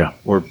job right,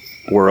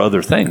 or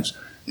other things.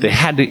 They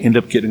had to end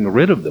up getting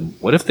rid of them.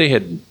 What if they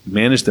had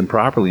managed them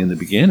properly in the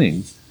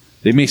beginning?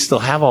 They may still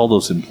have all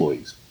those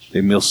employees.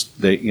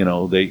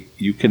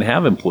 You can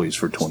have employees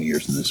for 20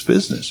 years in this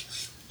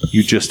business.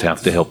 You just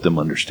have to help them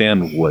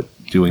understand what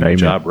doing the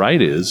job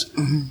right is,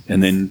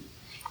 and then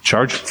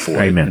charge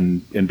for it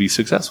and be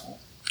successful.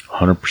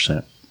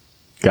 100%.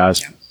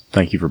 Guys,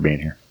 thank you for being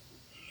here.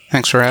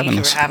 Thanks for having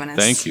us.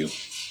 Thank you.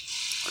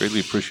 Greatly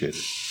appreciate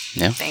it.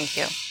 Yeah. Thank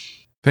you.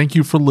 Thank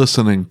you for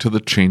listening to the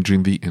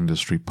Changing the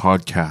Industry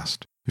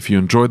podcast. If you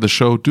enjoyed the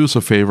show, do us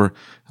a favor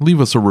and leave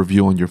us a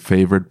review on your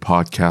favorite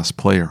podcast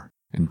player.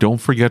 And don't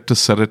forget to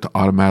set it to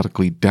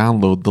automatically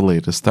download the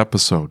latest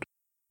episode.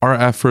 Our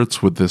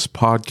efforts with this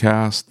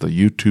podcast, the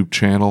YouTube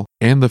channel,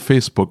 and the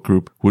Facebook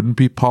group wouldn't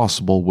be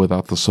possible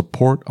without the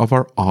support of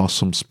our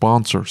awesome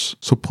sponsors.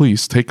 So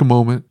please take a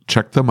moment,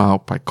 check them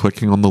out by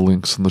clicking on the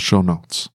links in the show notes.